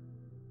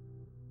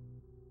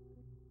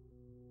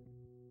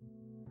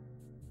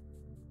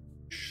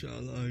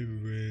 Shall I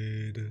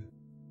raid?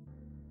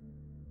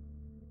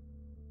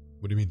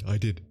 What do you mean? I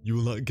did. You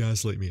will not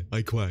gaslight me.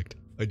 I quacked.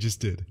 I just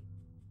did.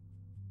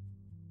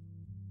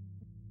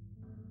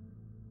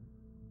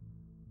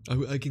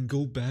 I can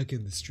go back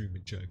in the stream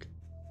and check.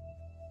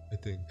 I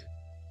think.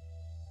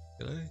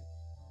 Can I?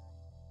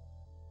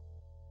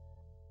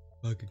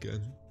 Quack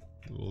again.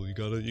 Well, you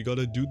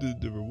gotta do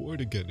the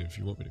reward again if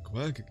you want me to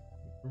quack again.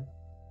 I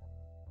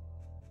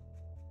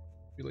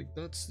feel like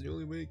that's the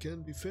only way it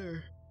can be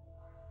fair.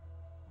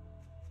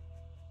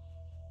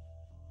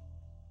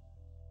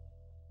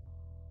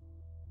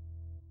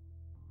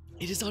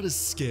 It is not a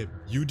scam.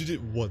 You did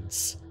it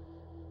once.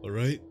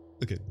 Alright?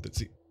 Okay, let's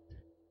see.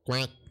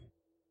 Quack.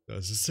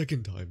 That's the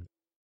second time.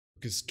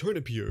 Because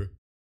Turnip here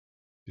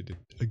did it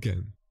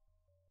again.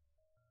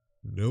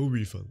 No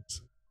refunds.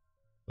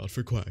 Not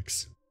for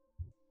quacks.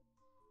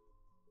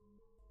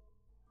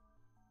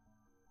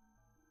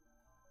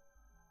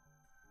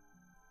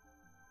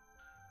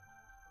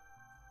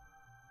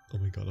 Oh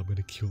my god, I'm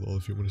gonna kill all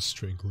of you. I'm gonna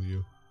strangle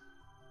you.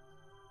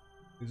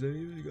 Does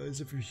any of you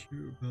guys ever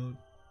hear about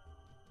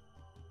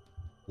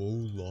Wo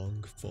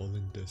Long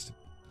Fallen Destiny?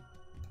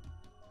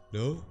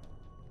 No?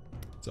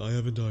 So I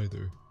haven't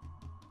either.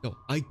 No,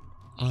 I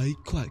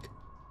quack.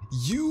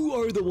 You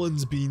are the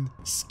ones being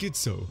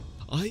schizo.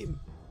 I'm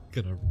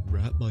gonna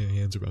wrap my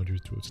hands around your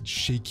throats and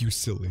shake you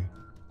silly.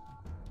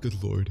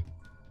 Good lord.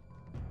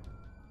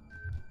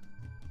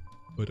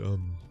 But no.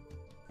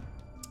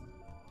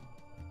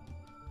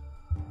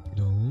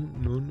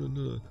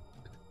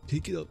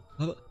 Take it up.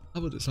 How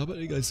about this? How about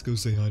you guys go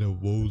say hi to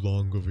Wo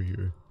Long over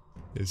here?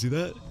 Yeah, see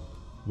that?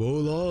 Wo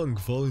Long,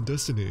 Fallen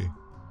Destiny.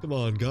 Come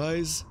on,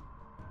 guys.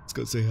 Let's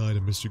go say hi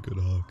to Mr.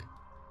 Goodhawk.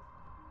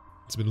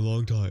 It's been a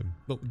long time.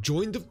 No,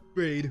 join the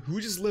raid. Who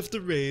just left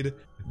the raid?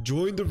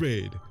 Join the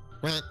raid.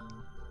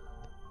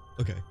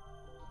 Okay.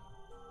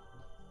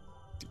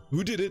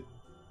 Who did it?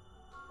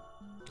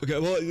 Okay,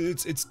 well,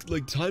 it's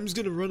like time's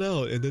gonna run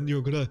out, and then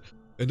you're gonna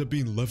end up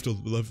being left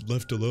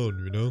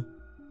alone, you know?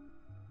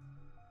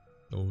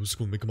 No,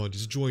 come on,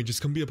 just join.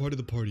 Just come be a part of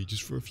the party,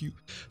 just for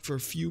a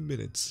few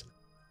minutes.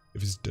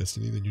 If it's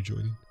Destiny, then you're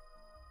joining.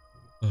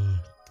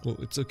 Well,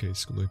 it's okay,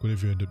 Skumlik,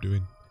 whatever you end up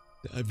doing.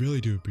 I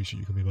really do appreciate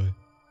you coming by.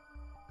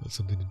 Got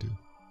something to do.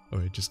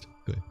 Alright, just,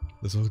 okay.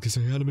 Let's all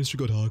say hi to Mr.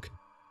 Goodhawk.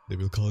 Then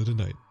we'll call it a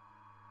night.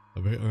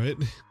 Alright?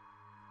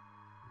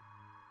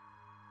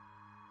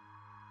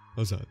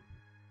 How's that?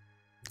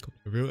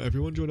 Cool.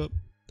 Everyone join up.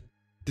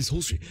 This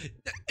whole street.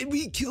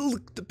 We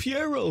killed the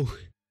Piero!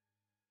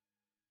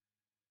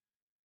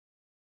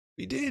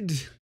 We did!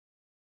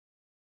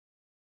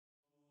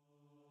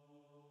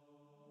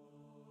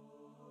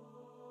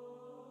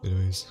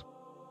 Anyways,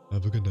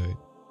 have a good night,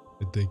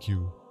 and thank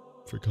you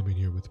for coming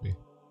here with me.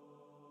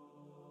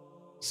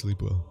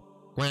 Sleep well.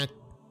 Quack.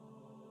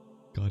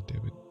 God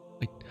damn it.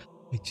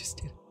 I just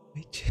did.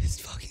 I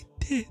just fucking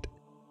did.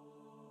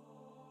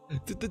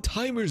 The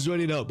timer's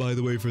running out, by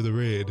the way, for the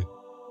raid.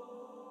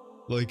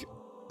 Like,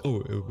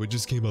 oh, it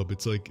just came up.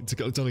 It's like,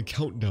 it's on a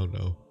countdown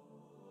now.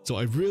 So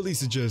I really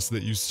suggest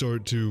that you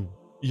start to,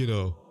 you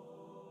know,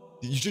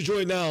 you should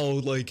join now,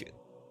 like. If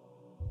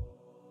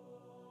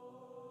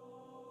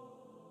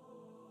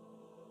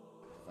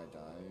I die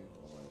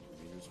while my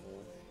meter's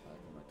full, I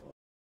come back to